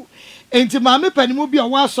madrugu enti maame panimu bi a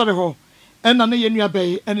wa asore ho ena na yenua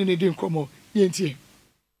bayi ene ne di nkomo yentie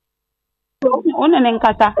ona ne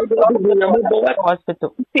nkata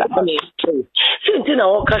hospital sinti na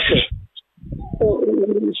wo kase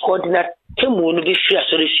coordinate temu no bi fi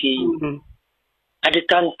asore fi at the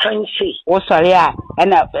time say o sorry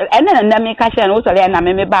na me ka she na o sorry na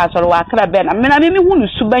me ba sorry wa akra be na me hunu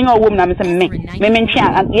suban o wom na me se me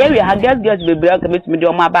ntia ye ha girls bebre ka metumi de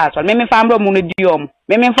o ma ba sorry me fa mbro mu no di om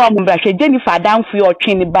me fa mo bra she Jennifer danfu yo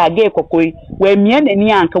twe ni ba ge kokoi we mie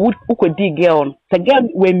nani anka ukodi girl no ta girl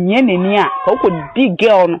we mie nani a ka ukodi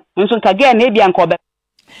girl no nso ka girl na bia anka obe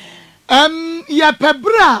ya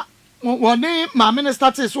pebra woni ma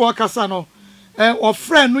minister tis wo kasa no o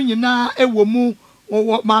friend no nyina ewo mu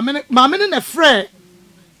maame ne frɛ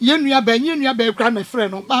yenua ba kra na frɛ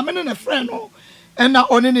no maame ne frɛ no ɛna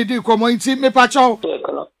ɔne ne di komo nti me pa chaw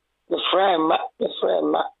the friend ma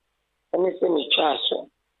ene se me chaso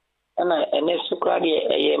ana ene sukra de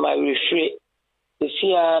eye ma refre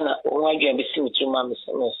sia na onwa dwan bi si utu ma me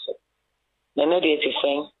se me so na na de ti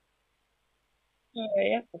fen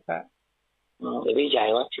papa e be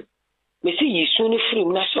jai wat me see yisu ni free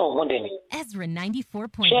na se o de ni Ezra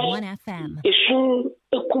 94.1 FM. Esun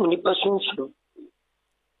ekum ni pasun su.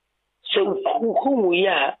 So kum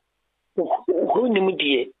ya ko ni mu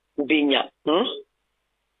die ubenya.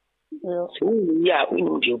 So ya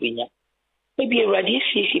unu die ubenya. E bi erade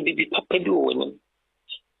sisi bibi papa bi wo ni.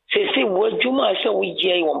 Se wo djuma se wo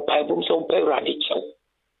je won pai bom so pe erade chew.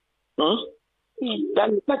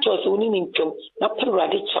 Dan pa cho so ni ntom na pe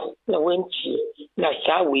erade chew na wenti na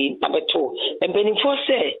sawe abeto. E benifo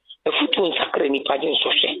se Afutuo nsakra ni pagin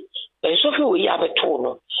sohwe. Sohwe we ya beto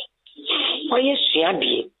no. Oye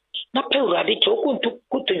suade. Na pe urade che okuntu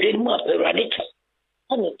kutodwe mu pe urade che.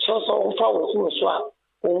 Ana choso onfa wo so a.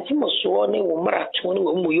 Onfu mo so ne wo marato ne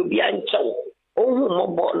wo mu yo bia nchew. Ohu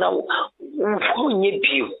mobo na wo nye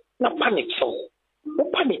bio na panichew. Wo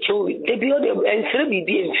panichew de bio de ensere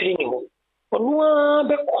bibi enfiri ni ho. Onu a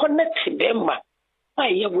be connect be ma.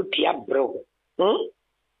 Aye wo ti abrew.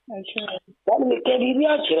 Wọ́n mi kẹ́ bí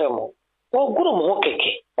àjẹrẹ mọ́ ọgọ́rùn mọ́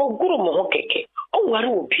kẹ̀kẹ́ ọ̀wárí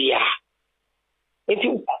òbí à ètí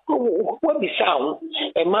wọ́n bí sáwọn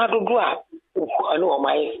ẹ̀ máa dúdú à òkú àná ọmọ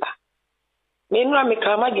ayé sá nínú àmì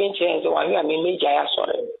kan má jẹ́ ìṣẹ̀lẹ̀ ẹ̀sẹ̀ wà ní àmì méjì ayá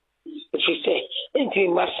sọ̀rọ̀ èfi sẹ́ ẹ̀ ti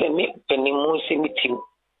má sẹ́ mi pẹ̀lú mú sí mi tì mú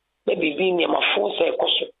bẹ́ẹ̀ bí ní ẹ̀ma fún sẹ́ ẹ̀kọ́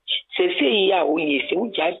so sẹ́sẹ́ yìí à ó yẹ ẹ̀sẹ̀ ó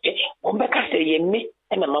jà pẹ́ wọ́n bẹ́ ká sẹ́ yẹ mí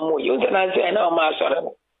ẹ̀ nà má mú yẹ ó jẹ́ náà sẹ́ ẹ̀ náà ọmọ asọ̀rọ̀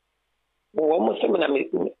wọ́n mú sẹ́mi nà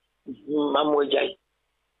Mamu jai.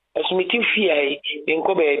 Asumiti fie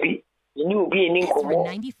enko baby. Ni obi eni nkomo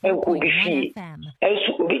enko bi fie.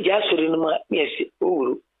 Esu obi ja sori no ma yes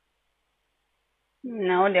owuru.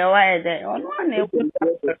 Na o de wa ede. Ono na eku.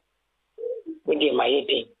 We dey my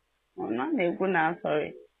ede. Ono na eku na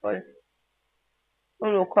sorry.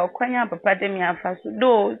 Olu kwa kwanya papa de mi afa so.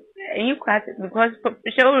 Do eyi kwa because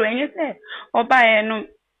she olu enyi say oba e no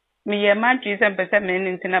me ye man 3%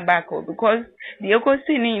 minutes in a back because the eco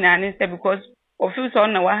scene in an instead because of you saw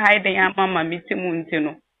no hiding your mama meeting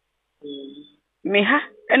muntino. Me ha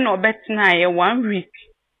and no bet na 1 week.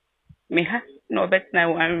 Me ha no bet na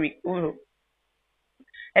 1 week.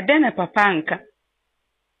 And then a papanka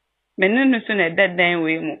menenu so na dead dan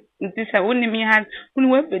we mu nti sa woni mi ha woni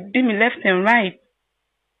we be me left and right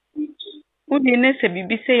woni ne se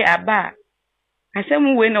bibi say aba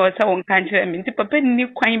asem we na wasa won kan kire mi nti papa ni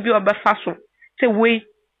kwan bi obefa so se we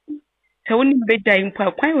se woni be dan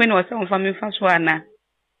pa kwan we na wasa won fa me fa so ana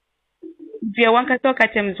dia wan ka to ka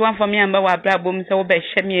tem so wan fa me amba wa bra bom se wo be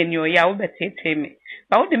hye me ani o ya wo be tete me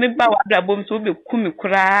ba wo de me ba wa bra bom so wo be kumi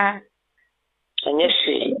kura anya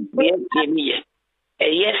se ye mi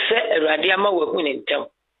yes Eradi ama we hu ne ntam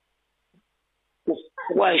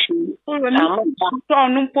wa shi to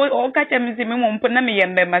no po o ka tem se me mo mpo na me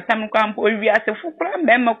yembe masam kwa mpo wi ase fukura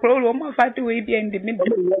me makro lo ma fati we bi ende me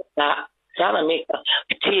sana me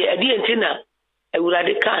ti adi entina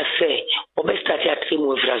Eradi ka se o be start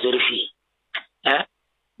atemu frazorifi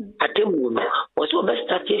atemu no o so be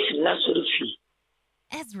start frazorifi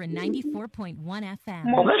Ezra 94.1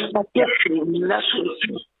 FM. O be start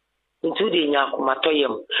frazorifi into the Akoma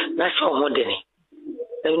toyem na so modern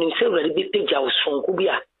e ni se wari bi page house sonko bi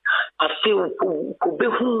a afi ko be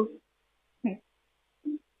hu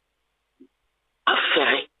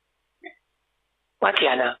afere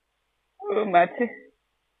watiana o mate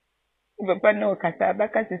papa no kasa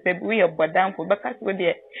baka se we obodan fo baka so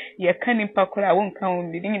de ye kan pakura won kan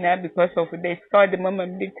won bi na because of this called the mama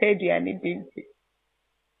me tell you ani dinti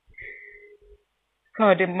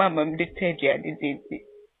called the mama me tell you ani dinti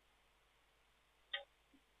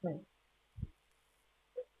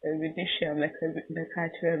everything share like the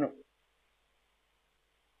catcher no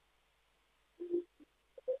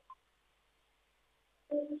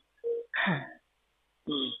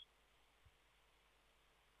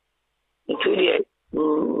Including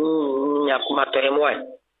Akoma toyem one.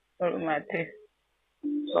 Oh mate.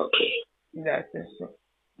 Okay. That's it. So.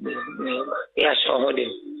 Yeah, so hold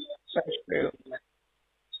him.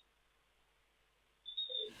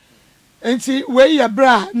 Enti we ya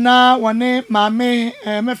bra na wane mame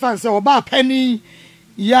mefa se oba penny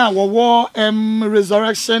ya wo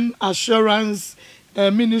resurrection assurance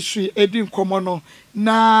ministry edin komo no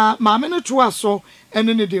na mame no to aso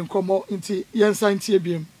ene ne din komo nti yensa ntie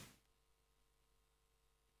biem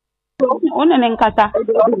ona ne nkata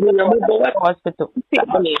hospital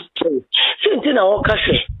sinti na wo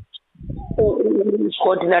kase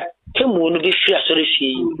coordinate temu no be free asori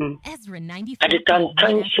fie Ezra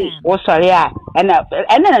 94 wo sori a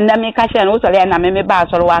na me ka hye na wo sori na me ba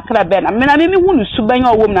sori wa akra be na me hunu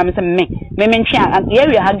subanya owom na me se me ntwa ye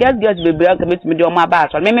we ha gas bebre ka betumi de o ma ba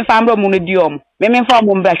sori me fa mbro mu no di om me fa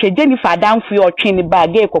mo mbra hye Jennifer danfu yo twe ni ba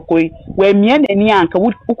ge kokoi we mie nani anka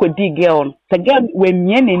ukodi girl no ka girl we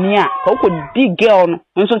mie nani a ka ukodi girl no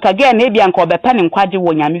nso ka girl na ebia anka obepa ne nkwaje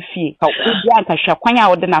wo nyame fie ka ukodi anka hye kwan a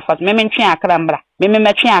wo de na fa me ntwa akra mbra me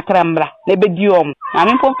metwe akra mbra na be di om na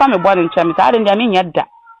me mpo fa me bo ne nkyam ta ade ndia me nya da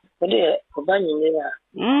ode obanyi ne ya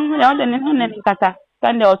ya ode ne kata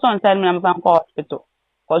kande o son san me na fa hospital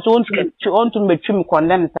because want to betwim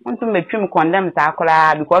condemn sa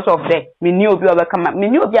akra because of that me ni obi obekama me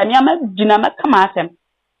ni obi aniama gina makama asem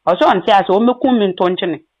also on say so mekum me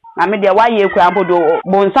ntonchene na me de waye ekwa abodo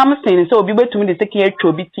bonsam sin so obi betumi de seke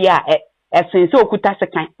atwa bi ti a esen so okuta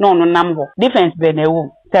sekan na ono nam ho defense be na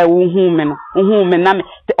ewu ta wo hu me na me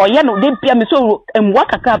oye no de bia me so emwa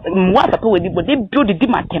kaka emwa papa wedi bo de build di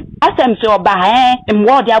matem asem so oba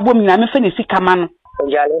emwa de abom na me fe ne sikama no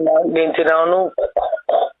jale na dentina no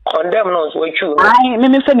condemn no so chu ai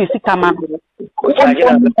me fe ne sikama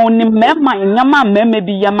oni mema nyama mema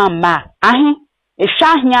bi yama ma ahe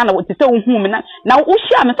ehwa ahia na wote se wo hu me na wo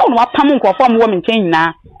hia me so no wapam nkofo mo wo me nchen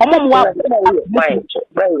nyina omo mo wa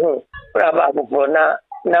brava bo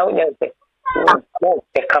na unyense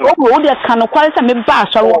o de kan kwal se me ba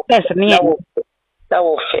so wo pes ne na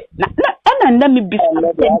wo fe na me bisa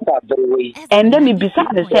ende me bisa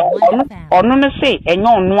se ono no se enyo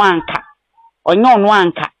ono anka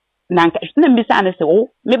na nka na me bisa ne se o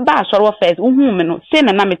me ba so wo first wo hu me no se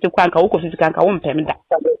na me te kwa nka wo ko fisika nka wo mpem da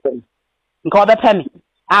nka obe pemi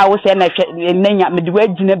a wo se na nya me de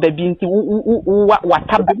wagina babi nti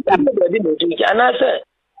watabu ana se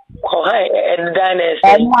ko ha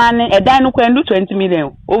edan no kwa ndu 20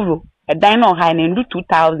 million over edan no ha na ndu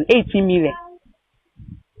 2018 million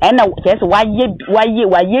ena tese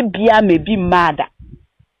waye bia mebi mada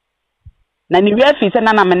na ni wi afi se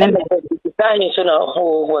na mene tani so na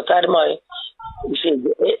ho tari mai se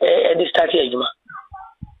start ejuma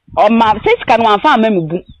o ma se kan wan fa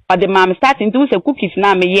mamubu o de ma starting to se cookies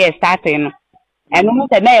na me year starting no eno mo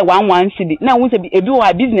se na e 11 cedi na wo se ebi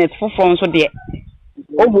wa business fofo nso de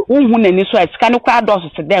ohu na ni so sika no kwa dos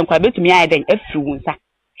se den kwa betumi ayi den afiri wonsa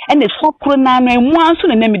ene so kro na no emu anso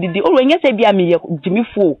na me didi o nya se bia me ye jimi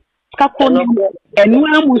fo sika kro no enu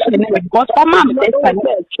amu so na because o ma me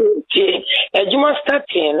Ejuma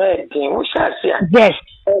starting no we shall see. Yes.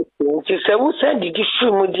 Ti say we send the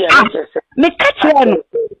film dia me catch no.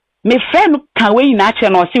 Me friend can we na che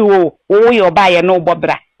no say wo your buy no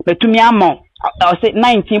bobra. Betumi amon. I say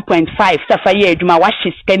 19.5 safa ye adwuma wa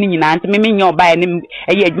hye sika ni nyina ante me nya oba ne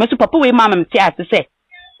eye adwuma so papa we mama mti ase say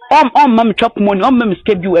mam chop money mam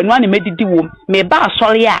schedule enu an medidi wo me ba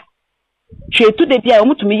asori a hwetu de bia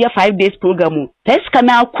omutumi ye 5 days program teska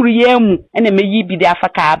na akuriye mu ene me yi bi de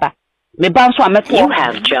afaka aba me ba nso ameto. You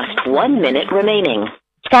have just 1 minute remaining.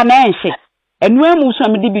 Ska na ense enu emu so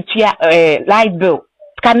me di bitua light bill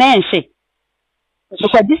ska na ense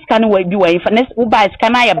because this can we be way for next uba is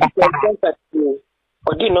can I bata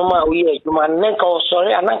odi no ma we adwuma nenka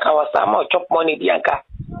osori ananka wasama chop money bianka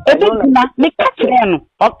na me catch no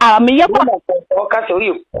me ye o ka se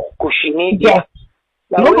we kushini dia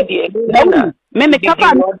na we di me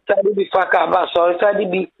kapa bi faka ba sorry sadi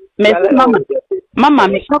bi mama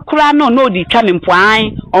me kakura no di twa me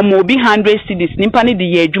mpoan o mo bi 100 cedis nimpa ne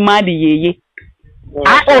di ye adwuma di yeye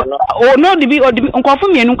no di bi nkofu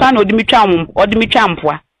mienu kan odi mi twa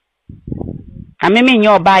mpoa ameme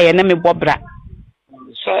nya oba ye na me bobra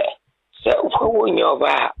se wo nya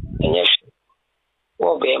oba enye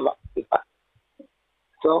wo be ma ipa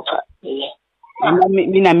so fa ye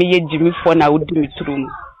mi na me ye jimifo na odi mi turum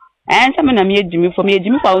ense me na me ye jimifo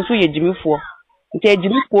nso ye jimifo nte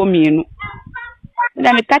jimifo mienu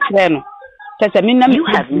na me catch no sese mi na You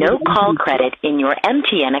have no call credit in your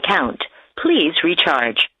MTN account. Please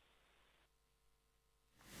recharge.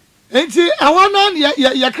 Enti awana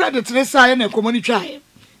ya credit ne sai na komoni twae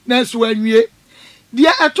na so anwie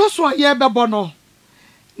dia etoso ye bebo no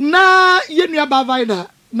na ye nua ba vaina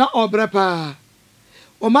na Oyerepa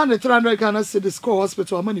o man the 300 Ghana City School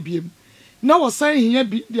Hospital amani biem na wo san hia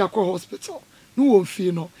bi dia ko hospital no wo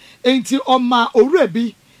mfi no enti o ma owura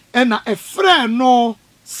bi na efre no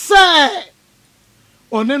se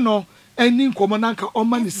one no eni nkomo nanka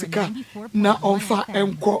oma ni sika na onfa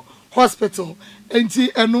enko hospital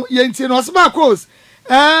enti eno yenti no Maa Akos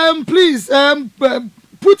please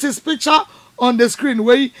put his picture on the screen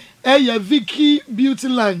where Vicky Beauty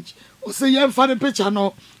Lounge o say yen fa the picture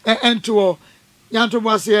no ento yanto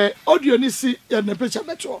base audio ni si ya the picture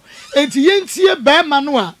meto enti yenti be ma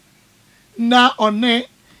no a na one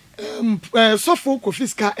sofo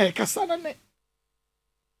kofiska kasa na ne.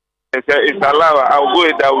 It's allowed, I'll go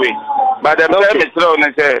it that way. But the permit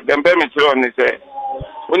on say,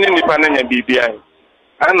 only the BBI.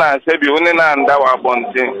 And I said, you only know that one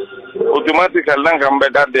thing. Automatically, I'm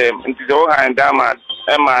better them into the whole and damage.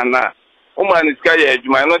 Emma, woman is sky, you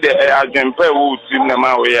might know the agent pay wood in the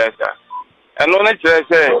Maui. And only say,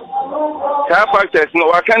 car factors,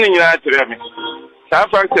 no, I can't even me. Car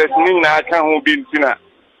factors mean I can't be dinner.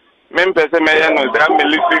 Members, a man, that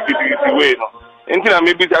military way. Intina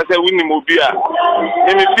maybe I say we ni mobia.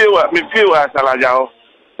 Me feel asalaja.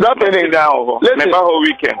 That penny down. Me ba whole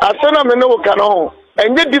weekend. Asana me no can on.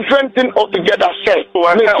 And the different thing altogether say.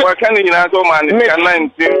 Wa kan ni na so man ka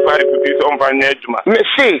 19.5 rupees on vanejuma. Me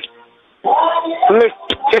see. Me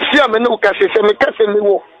see me no ka say me ka say me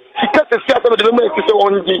wo. Sika se sia me de me say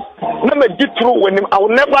onji. Na me get through when I will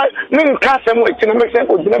never nin ka say mo etina me say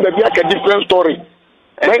o dina be be a different story.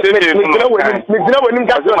 Me hospital.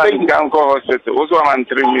 Also, I'm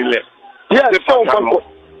 3 million. Yes, so I'm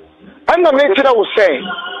not making I will say,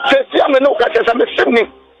 I'm no catch as I'm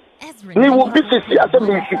sending. Me will be see as a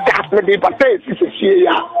me but see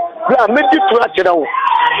ya. Made it to Achero.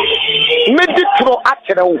 Made it to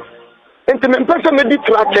Achero. Intimate person made it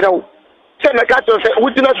to Achero. Send a cat say,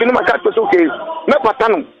 we do not see my cat was okay. No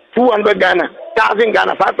pattern 200 Ghana, 1,000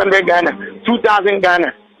 Ghana, 500 Ghana, 2,000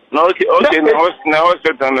 Ghana. No, okay, no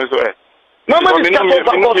hospital as well. No,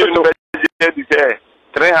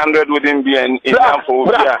 300 wouldn't be an enough for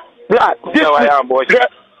this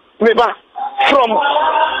from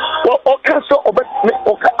what cancer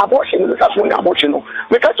abortion, that's when abortion.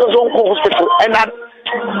 We catch us on hospital and that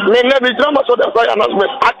let me drama so that's why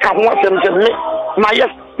announcement. I can't want them to make my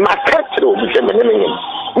cancer will be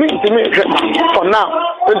for now.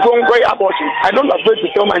 It's going great abortion. I don't afraid to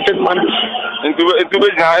tell my man. Into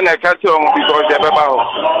and I catch on because they have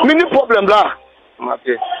many problem blah.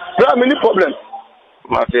 Mate. Blah many problem.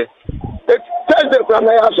 Mate. Tell them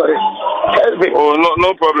sorry. Oh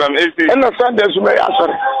no problem. And the Sundays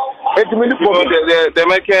sorry. It's many problem. The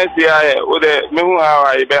mechanics here or the me who how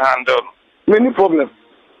I be handle. Many problem.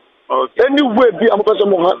 Okay. Anyway, be I'm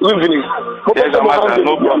person living.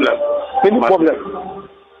 No problem. Many problem.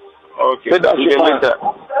 Okay.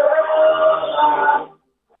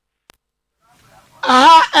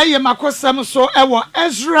 M'akosem so ewo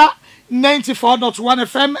Ezra 94.1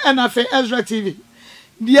 FM and Afia Ezra TV.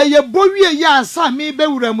 dia ye bowie ya ansa me be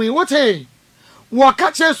wura mu wote wo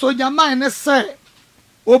ka che sojaman ne se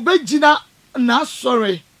obegina na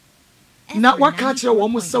sorry na waka che wo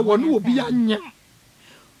mu se wo no obi anye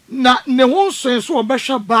na ne ho nso so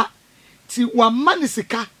obehwa ba ti wa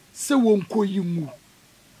manisika se wo nkoyi mu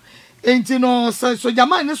enti no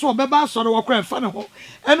sojaman ne so obeba asore wo kra fa ne ho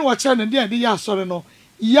ene wo che ne de ya asore no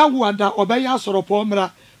ya wada obeya asore po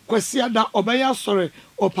mra kwasi ada obeya asore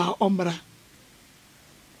opa omra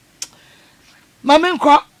Mamen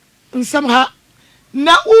kwa nsem ha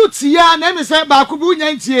na utia na me se ba ko bu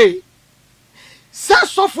nyantie se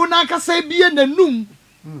sofo na akasa bie nanum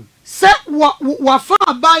se wa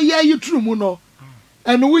fa ba ye yitru mu no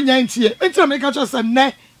eno wu nyantie entra me ka cho se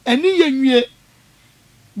ne eni ye nwie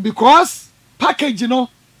because package no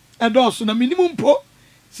edoso na minimum po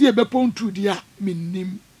si e be pontu dia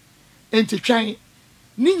minim enti twan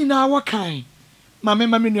ni nyina wa kan mame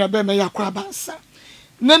nua be me yakwa bansa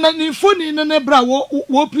nana ni foni nana bra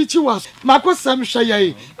wo preach was makosem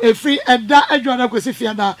hweye efri eda adwana kwesi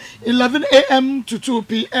fiada 11 am to 2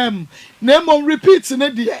 pm name repeat na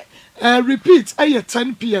de repeat aye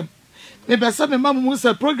 10 pm me be se me mamu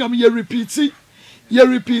se program ye repeat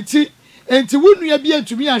enti wonu bia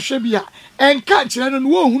ntumi ahwe bia enka kire no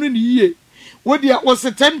wo hunu ni yie wo dia was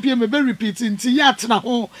 10 pm be repeat nti ya tena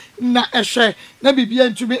ho na ehwe na bibia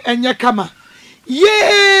ntumi enye kama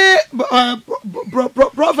yeah,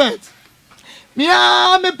 prophet. Me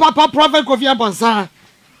papa prophet Kofi Addo.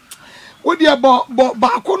 Wo dia ba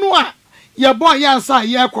ko no a ye boy yansa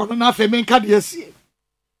ye ko no na fe me nka de asie.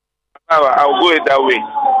 I'll go it that way.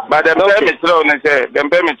 But the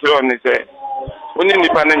permit on say, only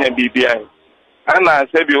nipa na nya BBI. Ana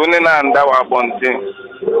say bi only na nda wa bontin.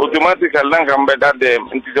 Automatically lang am better them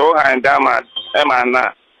into the hand damage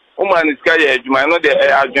emana. Woman is carry adwuma no de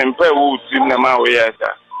adwempa wo tim na ma wo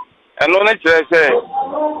yesa eno na kire se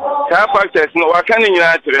ka factors no waka ni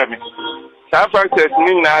nyina kire me ka factors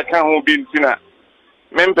ni nyina ka ho bi ntina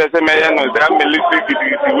me mpese me ye no da military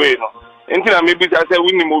gidi we no ntina me bi sa se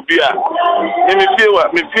wini mo bi a me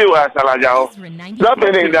fiewa asalaja ho that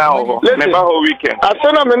be down me ba ho weekend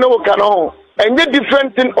asana me no ka no and the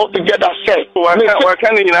different thing altogether say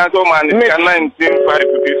waka ni nyina to man is 19.5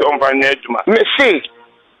 rupees on vanejuma me see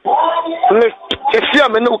me kesi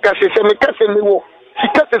ame no ka se me ka se me wo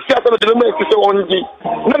sika se sia se me me se onji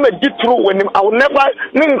na me di true when I will never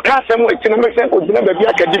nka se mo eti na me se ogina ba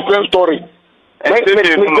bia ka different story me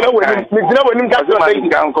gina when ka se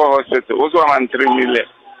can go hospital also am 3 million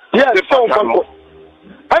yes so ko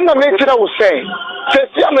and na me tira wo say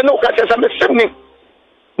kesi ame no ka se me se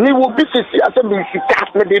ni wo bi se sia se me sika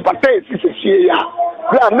me de ba pe se sia ya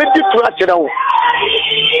la me di true a kira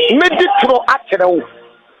wo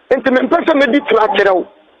enti me mpese me di tractor o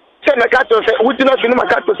se me ka to se wutina sinu ma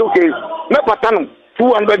ka to so okay me patano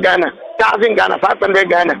 200 Ghana 1000 Ghana 500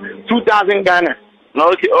 Ghana 2000 Ghana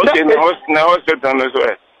no okay na hospital no so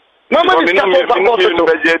no me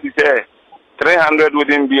budget is 300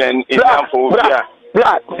 wouldn't be enough for bra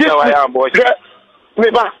this me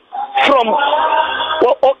ba from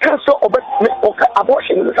o cancer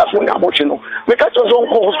abortion that's when abortion me ka to so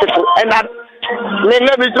hospital and me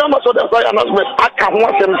never drama so the announcement I can't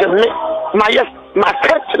want them to me my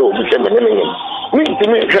country will be saying me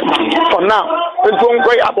for now don't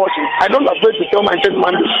go abortion I don't afraid to tell my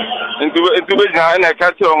man into and I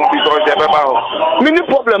catch on because they have many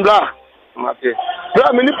problem blah mate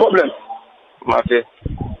blah many problem mate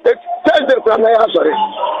tell them sorry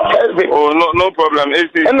oh no problem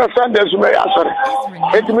and understand there's very sorry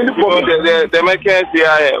it's many problem the mechanics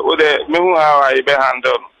here or the me who how I be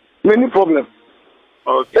handle many problem.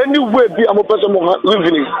 Okay. Anyway, be a person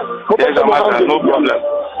living. No problem.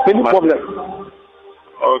 Any problem.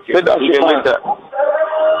 Okay. That's later.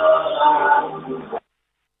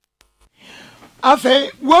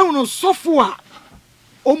 Afe, when no software,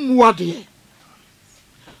 omwade.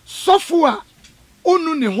 Software,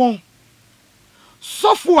 onu ne ho.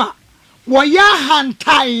 Software, wa ya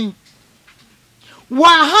hantai. Wa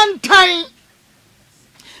hantai.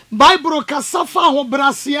 Bible kasafa ho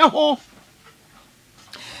brasie ho.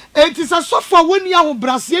 It is a software when you have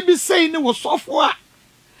brasie be saying it was software.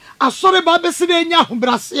 A sorry baby saying ya ho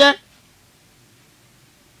brasie.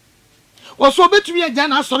 Was so bet me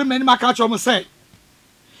again I sorry many makacho mo say.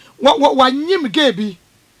 What nyim gebi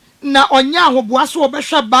na onya ho boaso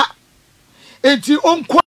obehwe ba. Enti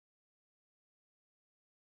onko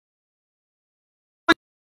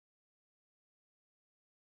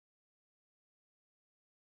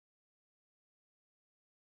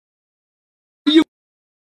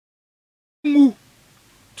mu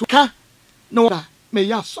tuka no da me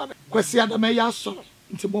ya sorry kwesi ada me ya sorry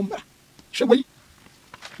nti bomba hwewe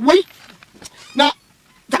Wait. Now,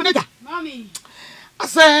 Taneta. Mommy. I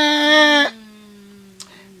say,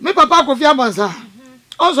 me papa Kofi Addo,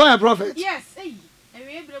 also a prophet. Yes, hey.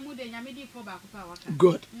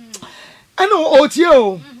 Good. I know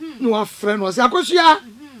Otio, no friend was Akosia,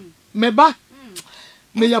 meba,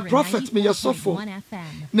 me your prophet, me your sofo.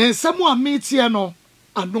 Then someone meets here no,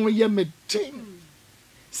 I know ye me ting.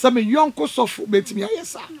 Some young sofo bet me yes,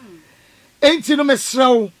 sir. Ain't you no me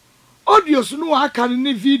slow? Audios no I can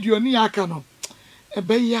ni video ni akano.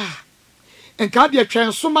 Ebe ya. And can't be a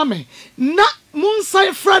transformer me. Na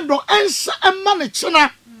moonside friend or answer a money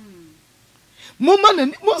china.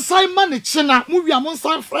 Monsai money china, move your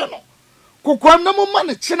monsai friend. Coquam no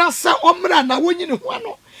money china, sir, omra na winning one.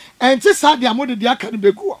 And this had the amount of the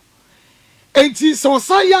academy. And tis so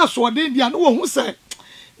saya so then the no who say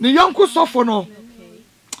the young Kosofono.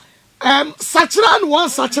 Sachran one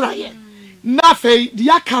Sachra. Nafe the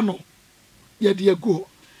Akano. Ye dear go.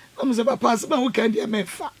 I'm the papa, who can be a man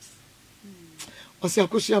fast. Or say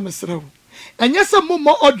Akosia Mesro. And yes, a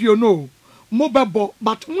more audio no. Mobile,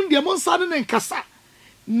 but when the Monsan and Cassa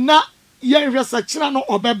na ye resachina no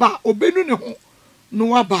obeba, obenu ne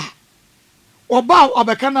no aba. Oba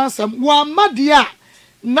obekana sam wa madia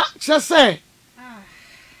na chese.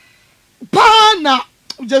 Pa na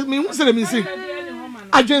just me who say me say.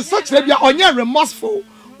 I just such be onye remorseful.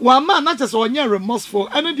 Wa man na chese onye remorseful.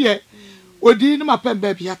 Eno de odi no mapen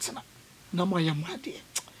baby atena. Na mo ye mwade.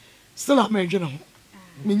 Still am enjoy ho.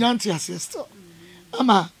 Me nyanti asisto.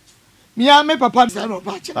 Ama me papa say no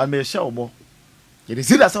bache. I me share obo. Ye dey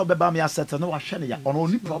see that say obeba me asset no wa hwe ne ya. Ono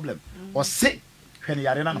ni problem. O se hwe ne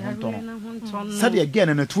yare na no honto no. Said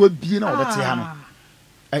again na to abie na obete ha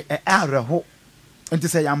no. Areho. Enti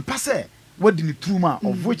say ya mpa say wadi ni truma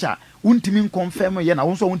of which wontimi confirm ye na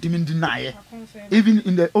wonso wontimi deny. Even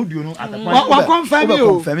in the audio no at the point. Wa confirm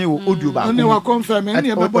you audio ba. No wa confirm ni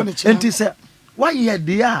e bebo ne chi. Enti say why ye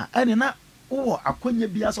dey a ene na wo akonya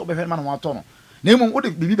bia so obehwe ma no wato no. Na emu wo de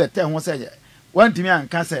bibi bete ho say wantimi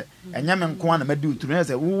anka say enya me nko na madi uturu na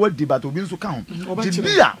say wo wadi ba to bi nso ka ho.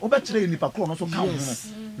 Bia wo be kire nipa kro no so ka ho no.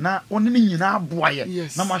 Na woni ni nyina aboaye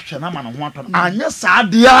na ma hwe na ma no ho ato no. Anya saa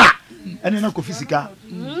de a ene na Kofi sika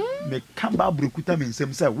me kamba brekuta me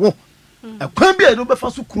nsem say wo akwan bia do be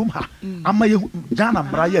fa so krom ha ama ye Ghana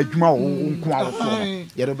mra ye adwuma wo nko awo so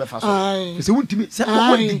ye do be fa so se wontimi say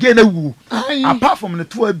wo dige na wu apart from the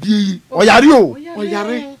two abie oyare o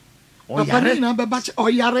oyare na be ba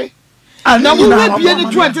oyare na wo bie ni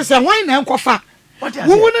 20 say wan na enkofa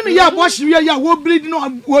wo woni ne ya bo hye ya wo breed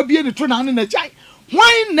no wo bie ni to na ne na jai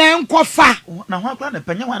wan na enkofa na ho akra na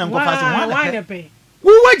penya wan na enkofa so wan na pe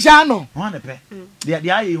wo waja no wan na pe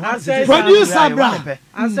de ayi ho producer bra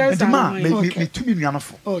ma me tumi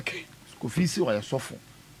nuanofo okay Kofi si o ya sofo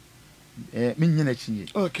me nyina chinye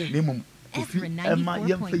okay me mum Kofi ema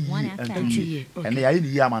yemfa yi antwi ene ya ni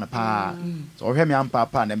yi ama na pa so ohwe me ampa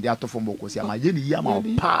pa na me atofo mboko si ama ye ni yi ama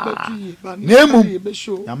pa na mum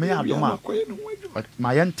ya me adoma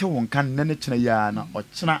ma yente won kan ne china ya na o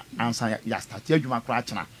china ansa ya start adwuma kra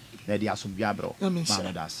china na de asomdua bro ma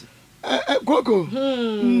na dasi Gogo.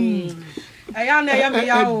 Eya na ya me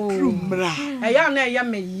ya o. Eya na ya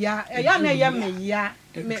me ya. Eya na ya me ya.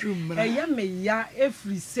 Eya me ya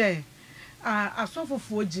every say.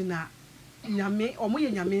 Asofofo gina nyame omo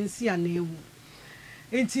ye nyame nsi ana ewu.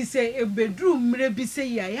 Enti say e bedroom mre bi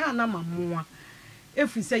say ya na mamoa.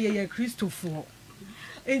 Every say ye Christopher.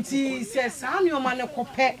 Enti say sa ne o ma ne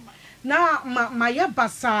kope na ma ye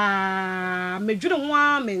basa medwure ho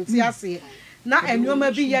a menti ase. Na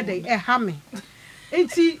enyoma bi ye dey ha me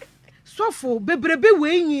enti sofo bebrebe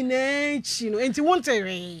we nyina chi no enti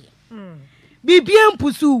wontere bibia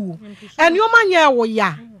mpusu enyoma nya wo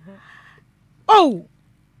ya oh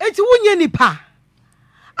enti wonye nipa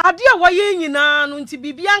ade a waye nyina no enti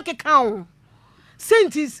bibia nkeka wo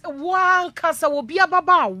sentis wan kasa wo bia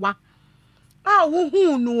baba wa wo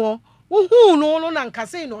hu no na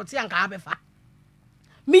nkasa no ti anka abefa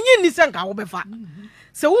minyi ni se nka wo befa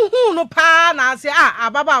se wuhu no pa na se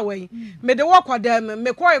ababa wen me de wokwada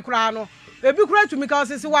me koi kra no ebi kra tumi ka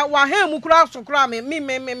se wa ha mu kra so kra me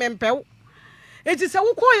mpew eti se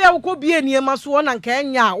wukoya wuko bie niema so na nka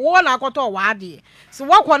nya wo na akoto wa ade se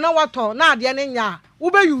wakọ na wato na ade ne nya wo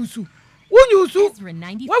be yusu unyusu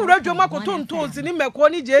wo wura dwoma koto ntozi ni meko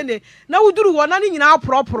ni jene na wuduru wo na ni nyina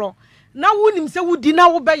apropro na wunim se wudi na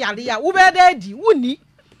wo be yare ya wo be da di wuni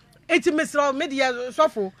eti mesra media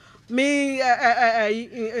sofo me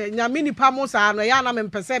nyame nipa mo sa no ya na me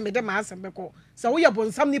mpese me de ma asembeko se wo ye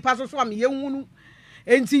bonsam nipa so am ye nwunu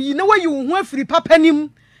enti yi na wayi wo ho afiri papa nim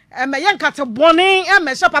me ye nkate bone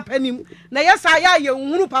me hye papa nim na ye sa ya ye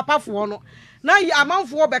nwunu papa fo no na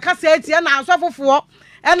amanfo be ka say tie na asofofo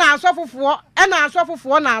na asofofo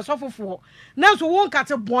na so won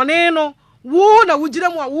kate bone no wo na wugire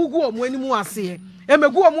mu a wugu omo animu ase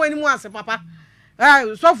emegu omo animu ase papa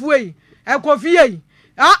sofo yi Kofi yi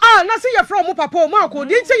na say ye from papa o ma ko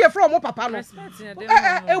di say ye from papa no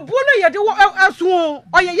ebu no ye de aso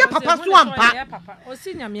oyeye papa so ampa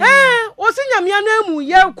osinyamia na emu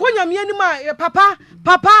ye konyamia ni ma papa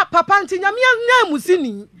nti nyamia na emu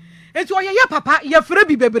sini enti oyeye papa ye frɛ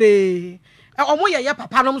bi bebre omo ye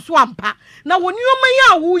papa no so ampa na wonioma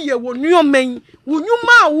ya wo ye wonioman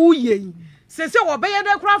wonyuma wo ye sese wo be ye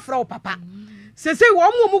de kura frɛ papa sese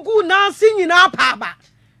wo mo mugu na sinyina pa ba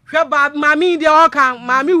hweba mami de oka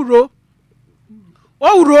mami uro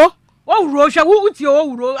hwe wo utie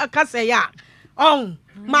uro akase ya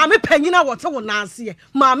mami panyina wote wo na ase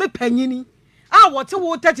mami panyini wote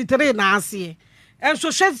wo 33 na ase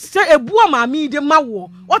enso hwe ebu mami de ma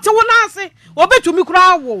wo wote wo na ase obetumi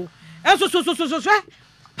kura wo enso so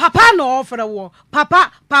papa no ofre wo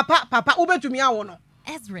papa obetumi awo no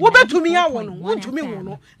obetumi awo no wontumi wo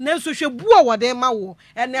no na enso hwe bu a wode ma wo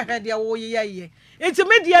ene hwede wo ye enti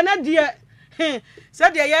media na de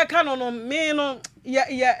se de ye ka no me no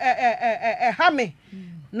ye ha me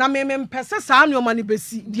na me mpese saa nyoma ne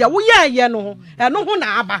besi de wo ye no eno ho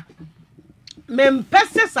na aba me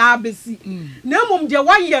mpese saa besi na mom de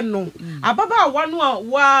wa ye no ababa wa no a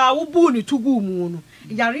wa wo bu ni tugu mu no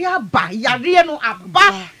yare aba yare no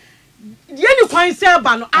aba de ni kwan se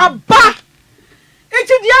aba no aba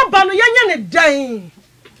enti de aba no yenye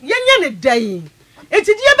ne dan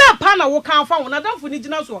eti die be pa na wo kan fa wona danfo ni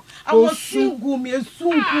gina so awo sungu mi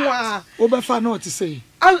esunku a wo be fa na o ti sei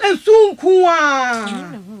esunku a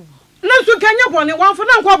na so kanya bone wanfo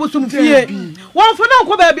na nkwa bosum fie wanfo na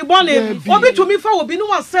nkwa ba bi bone obi tumi fa obi no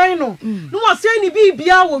wasen no wasen ni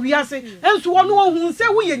bibia wo wiase enso wo no hu se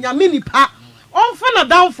wo ye nyame nipa onfa na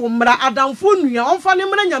danfo mra adamfo nua onfa ne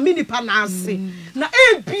mra nyame nipa na ase na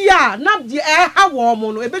ebia na de ha wo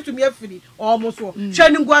mo no ebetumi afiri o mo so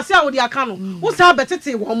hwani nguase a wo de aka no wo sa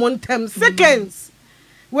betete wo mo ntem seconds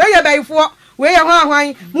we ye bayfo we ye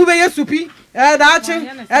hwan mu be ye supi daachi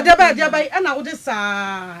de ba na wo de sa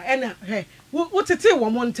na he wo tete wo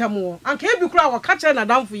mo ntem wo anka ebi kura wo ka che na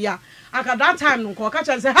danfo ya aka that time no ko ka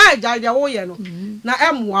che say ha ja wo ye no na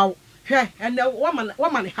emwa wo hwe ene wo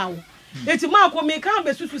man ha wo eti ma ko me kan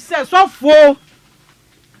be susu se sofo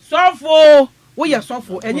wo ye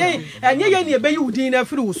sofo enye ye ne be yudin na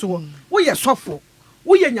firi wo so wo ye sofo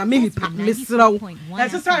wo ye nyame nipa mesrawo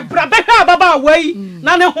esesa brabe ha baba wei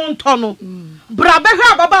na ne ho nto no brabe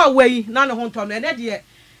ha baba wei na ne ho nto no ene de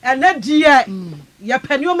ye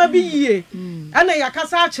panioma bi yie ene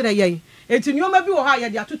yakasa a kire ye eti nioma bi wo ha ye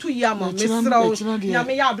de atoto yi ama mesrawo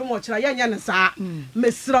nyame ya adom o kira ye nya ne saa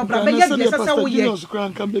mesrawo brabe ye de sesa wo ye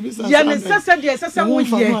ye ne sesa de sesa wo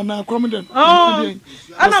ye ana ma ko me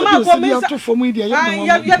to fom yi de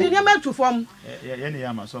ye de ne ma to fom ye ne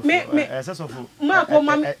ya ma so sesa fo ma ko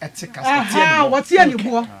ma etikasa wote ye ni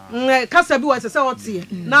bo kasa bi wo sesa wote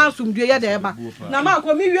na asumdue ye de eba na ma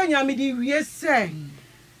ko mi wie nyame de wie se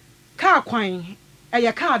ka kwan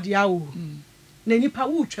eye ka de a o na nipa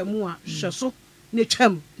wo twamu a hweso ne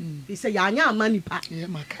twam bi se ya anya ama nipa ye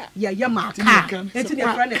maka enti ne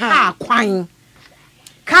fra ne ka kwan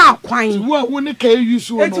wo ne ka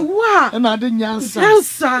yusu no enti wo na de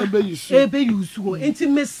nyansa ebe yusu enti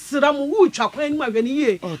mesra mu wo twa kwan mu ahwe ne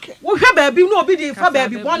ye wo hwe ba bi no obi de fa ba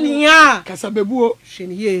bi boni a kasa bebuo hwe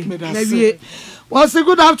ne ye na wie. Well, say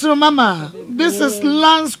good afternoon, Mama. This is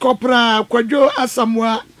Lance Corporal Kwadwo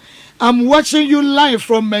Asamoah. I'm watching you live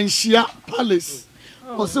from Menchia Palace.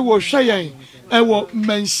 Ose wo hwe wo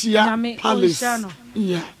Menchia Palace.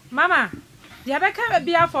 Yeah. Mama, ya beka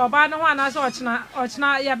bia for ba no ho ana so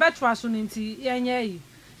ochina ya beto aso nti yenye yi.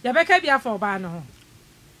 Ya beka bia for ba no ho.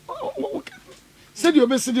 Said you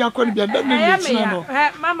obesity akoni bia that mean no.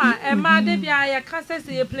 Mama, ma de bia ya can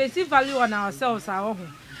say place value on ourselves ho.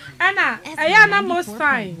 Ana eya na most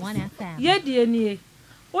times. Ye die nie.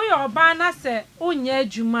 Oyo oba na se onye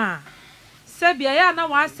adwuma se bia ya na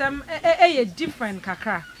wasem ye different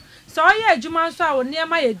kakra so oye adwuma so a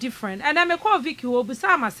woniema ye different and me call Vicky obusa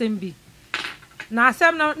amasem bi na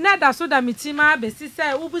asem na da so da mitima besi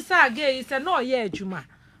se obusa age se na oye adwuma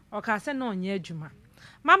o ka se na onye adwuma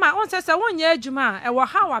mama on se wonye adwuma e wo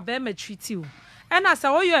ha wa be ma treat you ena se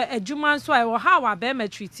oyo adwuma so e wo ha wa be ma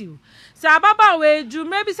treat you se ababa we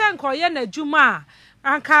adwuma bi se nkoye na adwuma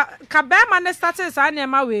anka ka be ma ne started sa na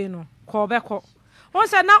ma we no ko be ko on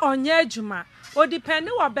se na onye adwuma o depend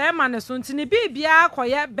wo be ma ne so ntini bibia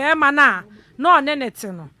akoye be ma na no ne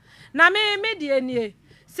nete no na me die nie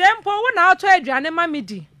se mpo wo na auto aduane ma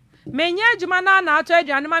medi menya adwuma na ato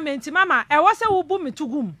aduane ma menti mama e wo se wo bu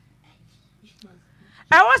mitugum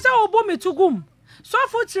so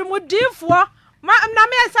futri mu difo na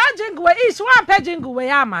me sa jingwe is one pe jingwe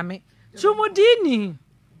ya mame tumudini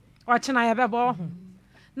ochina ye bebo ho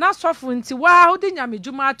na sofu nti wa ho de nyame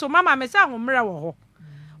dwuma ato mama me sa ahomre wo ho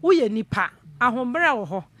wo ye nipa ahomre wo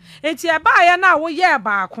ho enti e ba ye na wo ye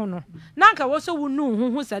ba ko no na nka wo so wunu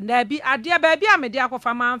huhu se na bi ade ba bi amede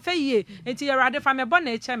akofa ma mfa yie enti ye rade fa me bo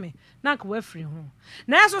na eche me na nka wa firi ho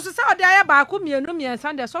na so se ode aye ba ko mienu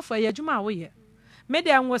miensa de sofu ye dwuma wo ye me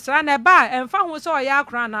de nwosra na ba emfa ho so oya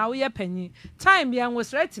akra na wo ye panyi time ye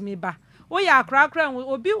nwosra timi ba wo ya akra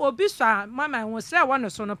obi so mama nwosra wo no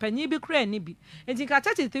so no panyi bi kra ni bi enti ka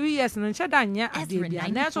 33 years no nche da nya ade bia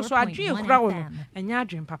na so adwen kra wo no enya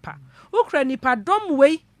adwen papa wo kra nipa dom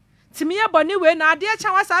wei timi ye boni wei na ade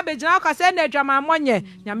echa wasa abegina ka se na adwama monye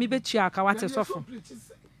nyame betua aka wate sofo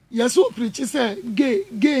yes wo preach say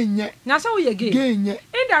gay nye na so wo ye gay nye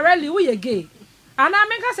indirectly wo ye gay ana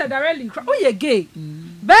menka se directly wo ye gay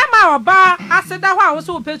be ma oba aseda ho a wo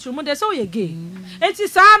so petru mu de so ye gay eti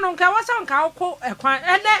sa no nka wo so nka ko ekwan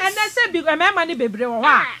ene se bi mema ni bebre wo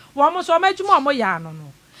ha wo mo so madwuma mo ya no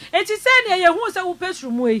no eti se ne ye hu se wo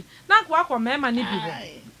petru mu yi na nka akọ mema ni bi bo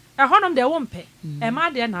e honom de wo mpe e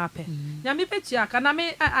ma de na ape nya mi peti aka na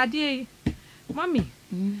me ade mami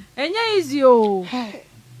enye easy o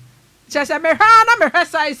chese me ha na me ha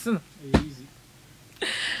size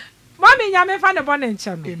mami nya me fa ne bo ne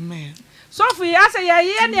nche no amen so fu ya se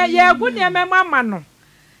ye ne ye gu ne me mama no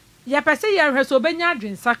ye pese ye hweso benya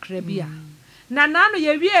adwen sakra bia na nanu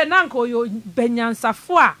ye wie na nka oyo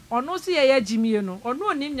benyansafo a ono se ye jimie no ono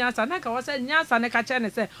onim nyansa na ka wo se nyansa ne ka che ne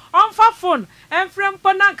se onfa phone enfrem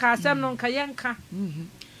po na nka asem no nka ye nka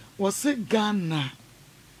wo se Ghana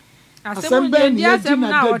asem ndi asem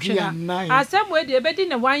na ochia asem we de be di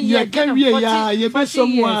ne 1 year can we ya ye be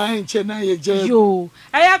someone enche na ye je yo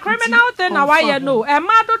aya criminal thing na why no e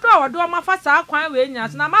ma dodo a wodo ma fa sa kwan we nya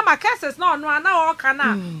na mama cases na ono ana o ka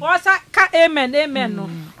na o sa ka amen no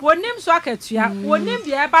wonim so akatua wonim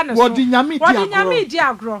bia eba ne so wodi nyame di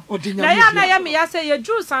agro na ya na ya me ya say ye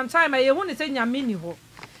drew sometime ye hu ne say nyame ni ho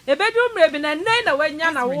ebedu mre bi na nei na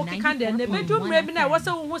wanya na wo kika de na ebedu mre bi na wo se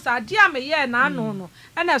wo sa ade am ye na anu no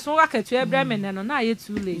na so akatua ebra me ne no na ye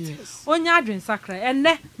too late onya adwen sakra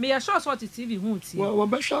enne me ye show so TV hu ti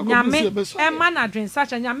nyame e ma na adwen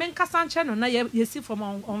sakra nyame nkasa nche no na ye si from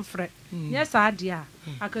on frɛ yes ade a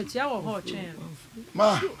akatua wo ho chen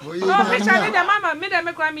ma oye picture me de mama me de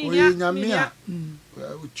me kwa me hia nyame a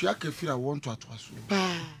otua ka fira won to atoaso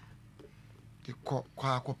de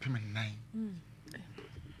kwa akopem nan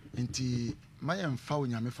nti maya mfa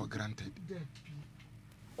onyame for granted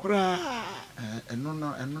kura eno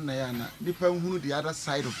na ya na nipa hunu the other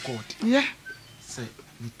side of God say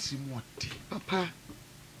ni timote papa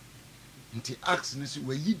nti ask ni so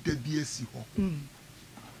wayi da bi asi ho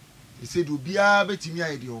he said obia betimi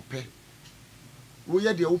aye de ope wo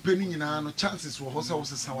ye de ope ni nyina no chances wo ho se wo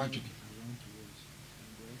sesa wadwene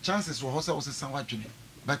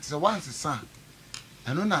but the once sa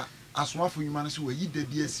eno na asomafo nyuma no so wayi da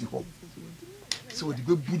bi asi ho so wo de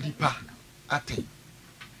bebu dipa ate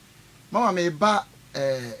mama me ba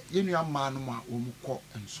yenu amma no ma o mu kɔ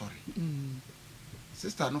nsɔre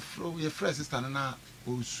sister no fro ye friend sister no na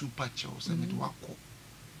o super chill se me de wakɔ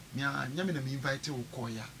nya nyame na me invite wo kɔ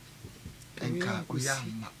ya enka o ya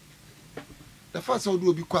ma the first how do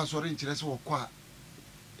obi kɔ asɔre nkyerɛ se wo kɔ a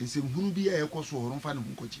nsem hunu bi ya ekɔ so ɔro mfa ne ho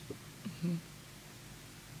nkɔgye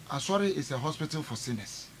asɔre is a hospital for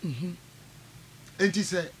sinners enti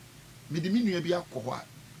se me de minua bi akɔ hɔ a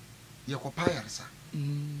ye kɔ pa yaresa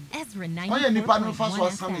Ezra Oye nipa no fa so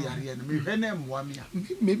asam yare no me hwɛ na mmoa me a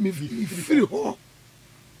me firi ho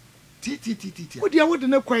ti wo dia wo de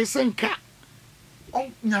ne kwai senka on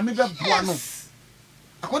nyame be boa no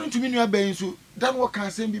according to me nua ben so dan wo kan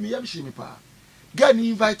asem bi me yam hye me pa ga ni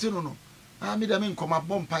invite no me da me nkoma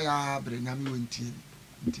bompa ya bre nyame wontie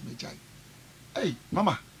nti me jai hey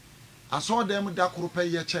mama aso dem da koro pa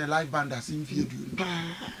ye che live band as in vie du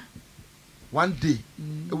one day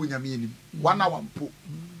e wo nyame anim 1 hour mpo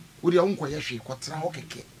wo de won koye hwe kotra ho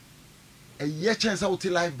keke e ye chance wo ti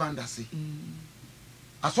live band ase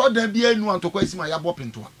aso dan bi anu antokwa asima ya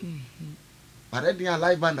bopinto a bare den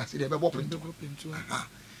live band ase de be bopinto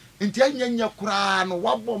nti anyanya kura no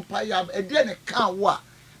wa bompa ya e de ne ka wo a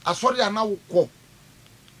aso de na wo kɔ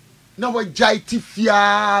na wo jai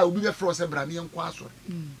tifia obi be fro se bra me enko aso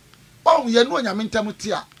ye no nyame ntam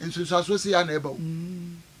ti a nsunsu aso se ya na eba wo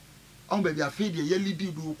on baby afide ye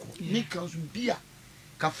lidi do ko ni kan so bia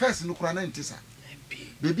ka first no kura na ntisa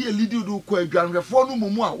baby e lidi do ko adwanhwefo no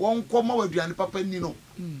mumu a won kɔ ma waduane papa ni no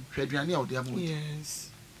hwɛ aduane a wo de am yes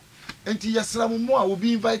enti yesra mo a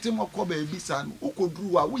obi invite mo ko ba bi sa no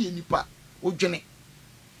ukoduru a wo ye nipa odwene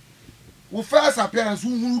wo first appearance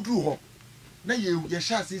wo hunu duru ho na ye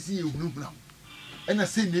sha asesi ye hunu hunu ena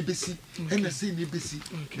se ne besi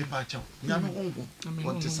me pa chaw nyame hongo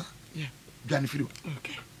wontesa dwane firi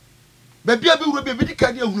okay babia be wuro be di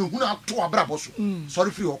ka dia hunu ato abrabo so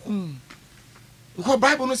sorry free hoko because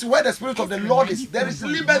Bible knows where the spirit of the Lord is, there is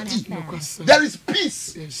liberty, there is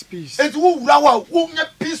peace. It's who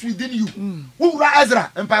peace within you. Who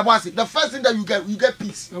Ezra and Pabasi. The first thing that you get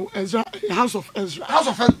peace. Ezra, House of Ezra,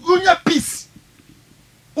 you get peace.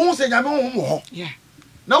 Who say yeah.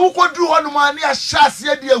 Now who could do one man near Shas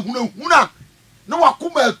Yedia Huna? No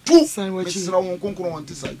Akuma two. Mr. Wonkonko on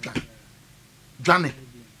this side. Johnny.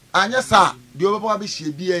 And yes, sir, the other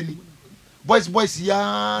she be any. Boys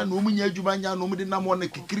ya no munya adwuma nya no mudi nam wona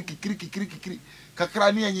kikiri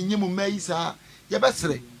kakra ne anyanyem mai sa ye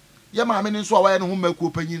besere ye maame ne nso awaye ne ho makuo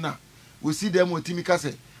panyin na we si dem otimi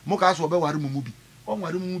kase mo ka so be ware mu bi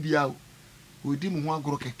onware mu bi a odi mu ho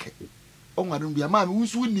agoro keke onware mu bi maame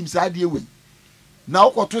wusu nim sa ade we na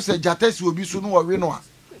ukoto se jatasi obi so no we no a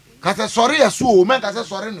kase sori yeso o men kase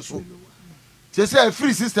sori ne so se say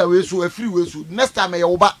free sister we so free we so next time ye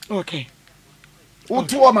wo ba okay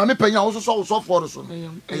Otuo ma me panya wo so for so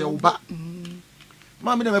e wo ba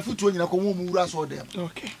ma me na Afutuo nyina ko wo mu wura so dem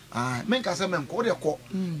okay men ka se men ko de ko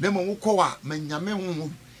na mo wo ko wa manyame ho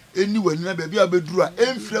eni wani na ba bia beduru a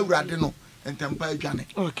emfira wurade no entempa adwane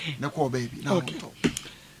okay na ko baby na moto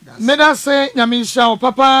me da se nyame hia o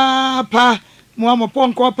papa pa mo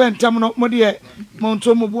amopon ko pentem no mo de mo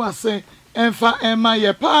nto mo bu ase emfa ema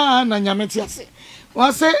ye pa na nyame ti ase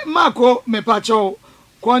wa se mako me pacho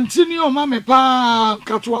continue mama pa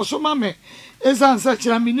katwa so mama esa nsa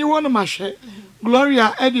kira mi ni wono mahwe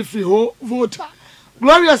Gloria edifi ho voter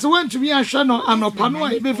Gloria se went to be a shano anopa no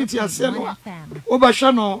e be fiti ase no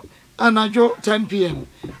obahwe no anajo 10 p.m.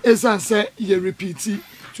 esa nsa ye repeat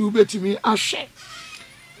to betimi ahwe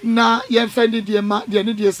na ye fendi de ma de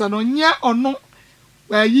ne de sa no nya ono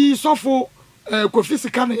yi sofo Kofi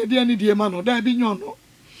sika na ye de ne de ma no da bi nyono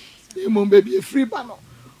e mo be free ba no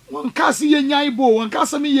one kasi ye nyaibo one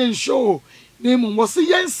kasa mi ye show name was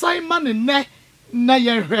ye nsan ma ne na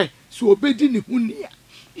ye hwe so obedi ne hunia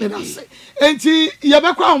me na say enti ye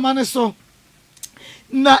be kwa homa ne so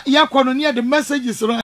na ye kono ne the messages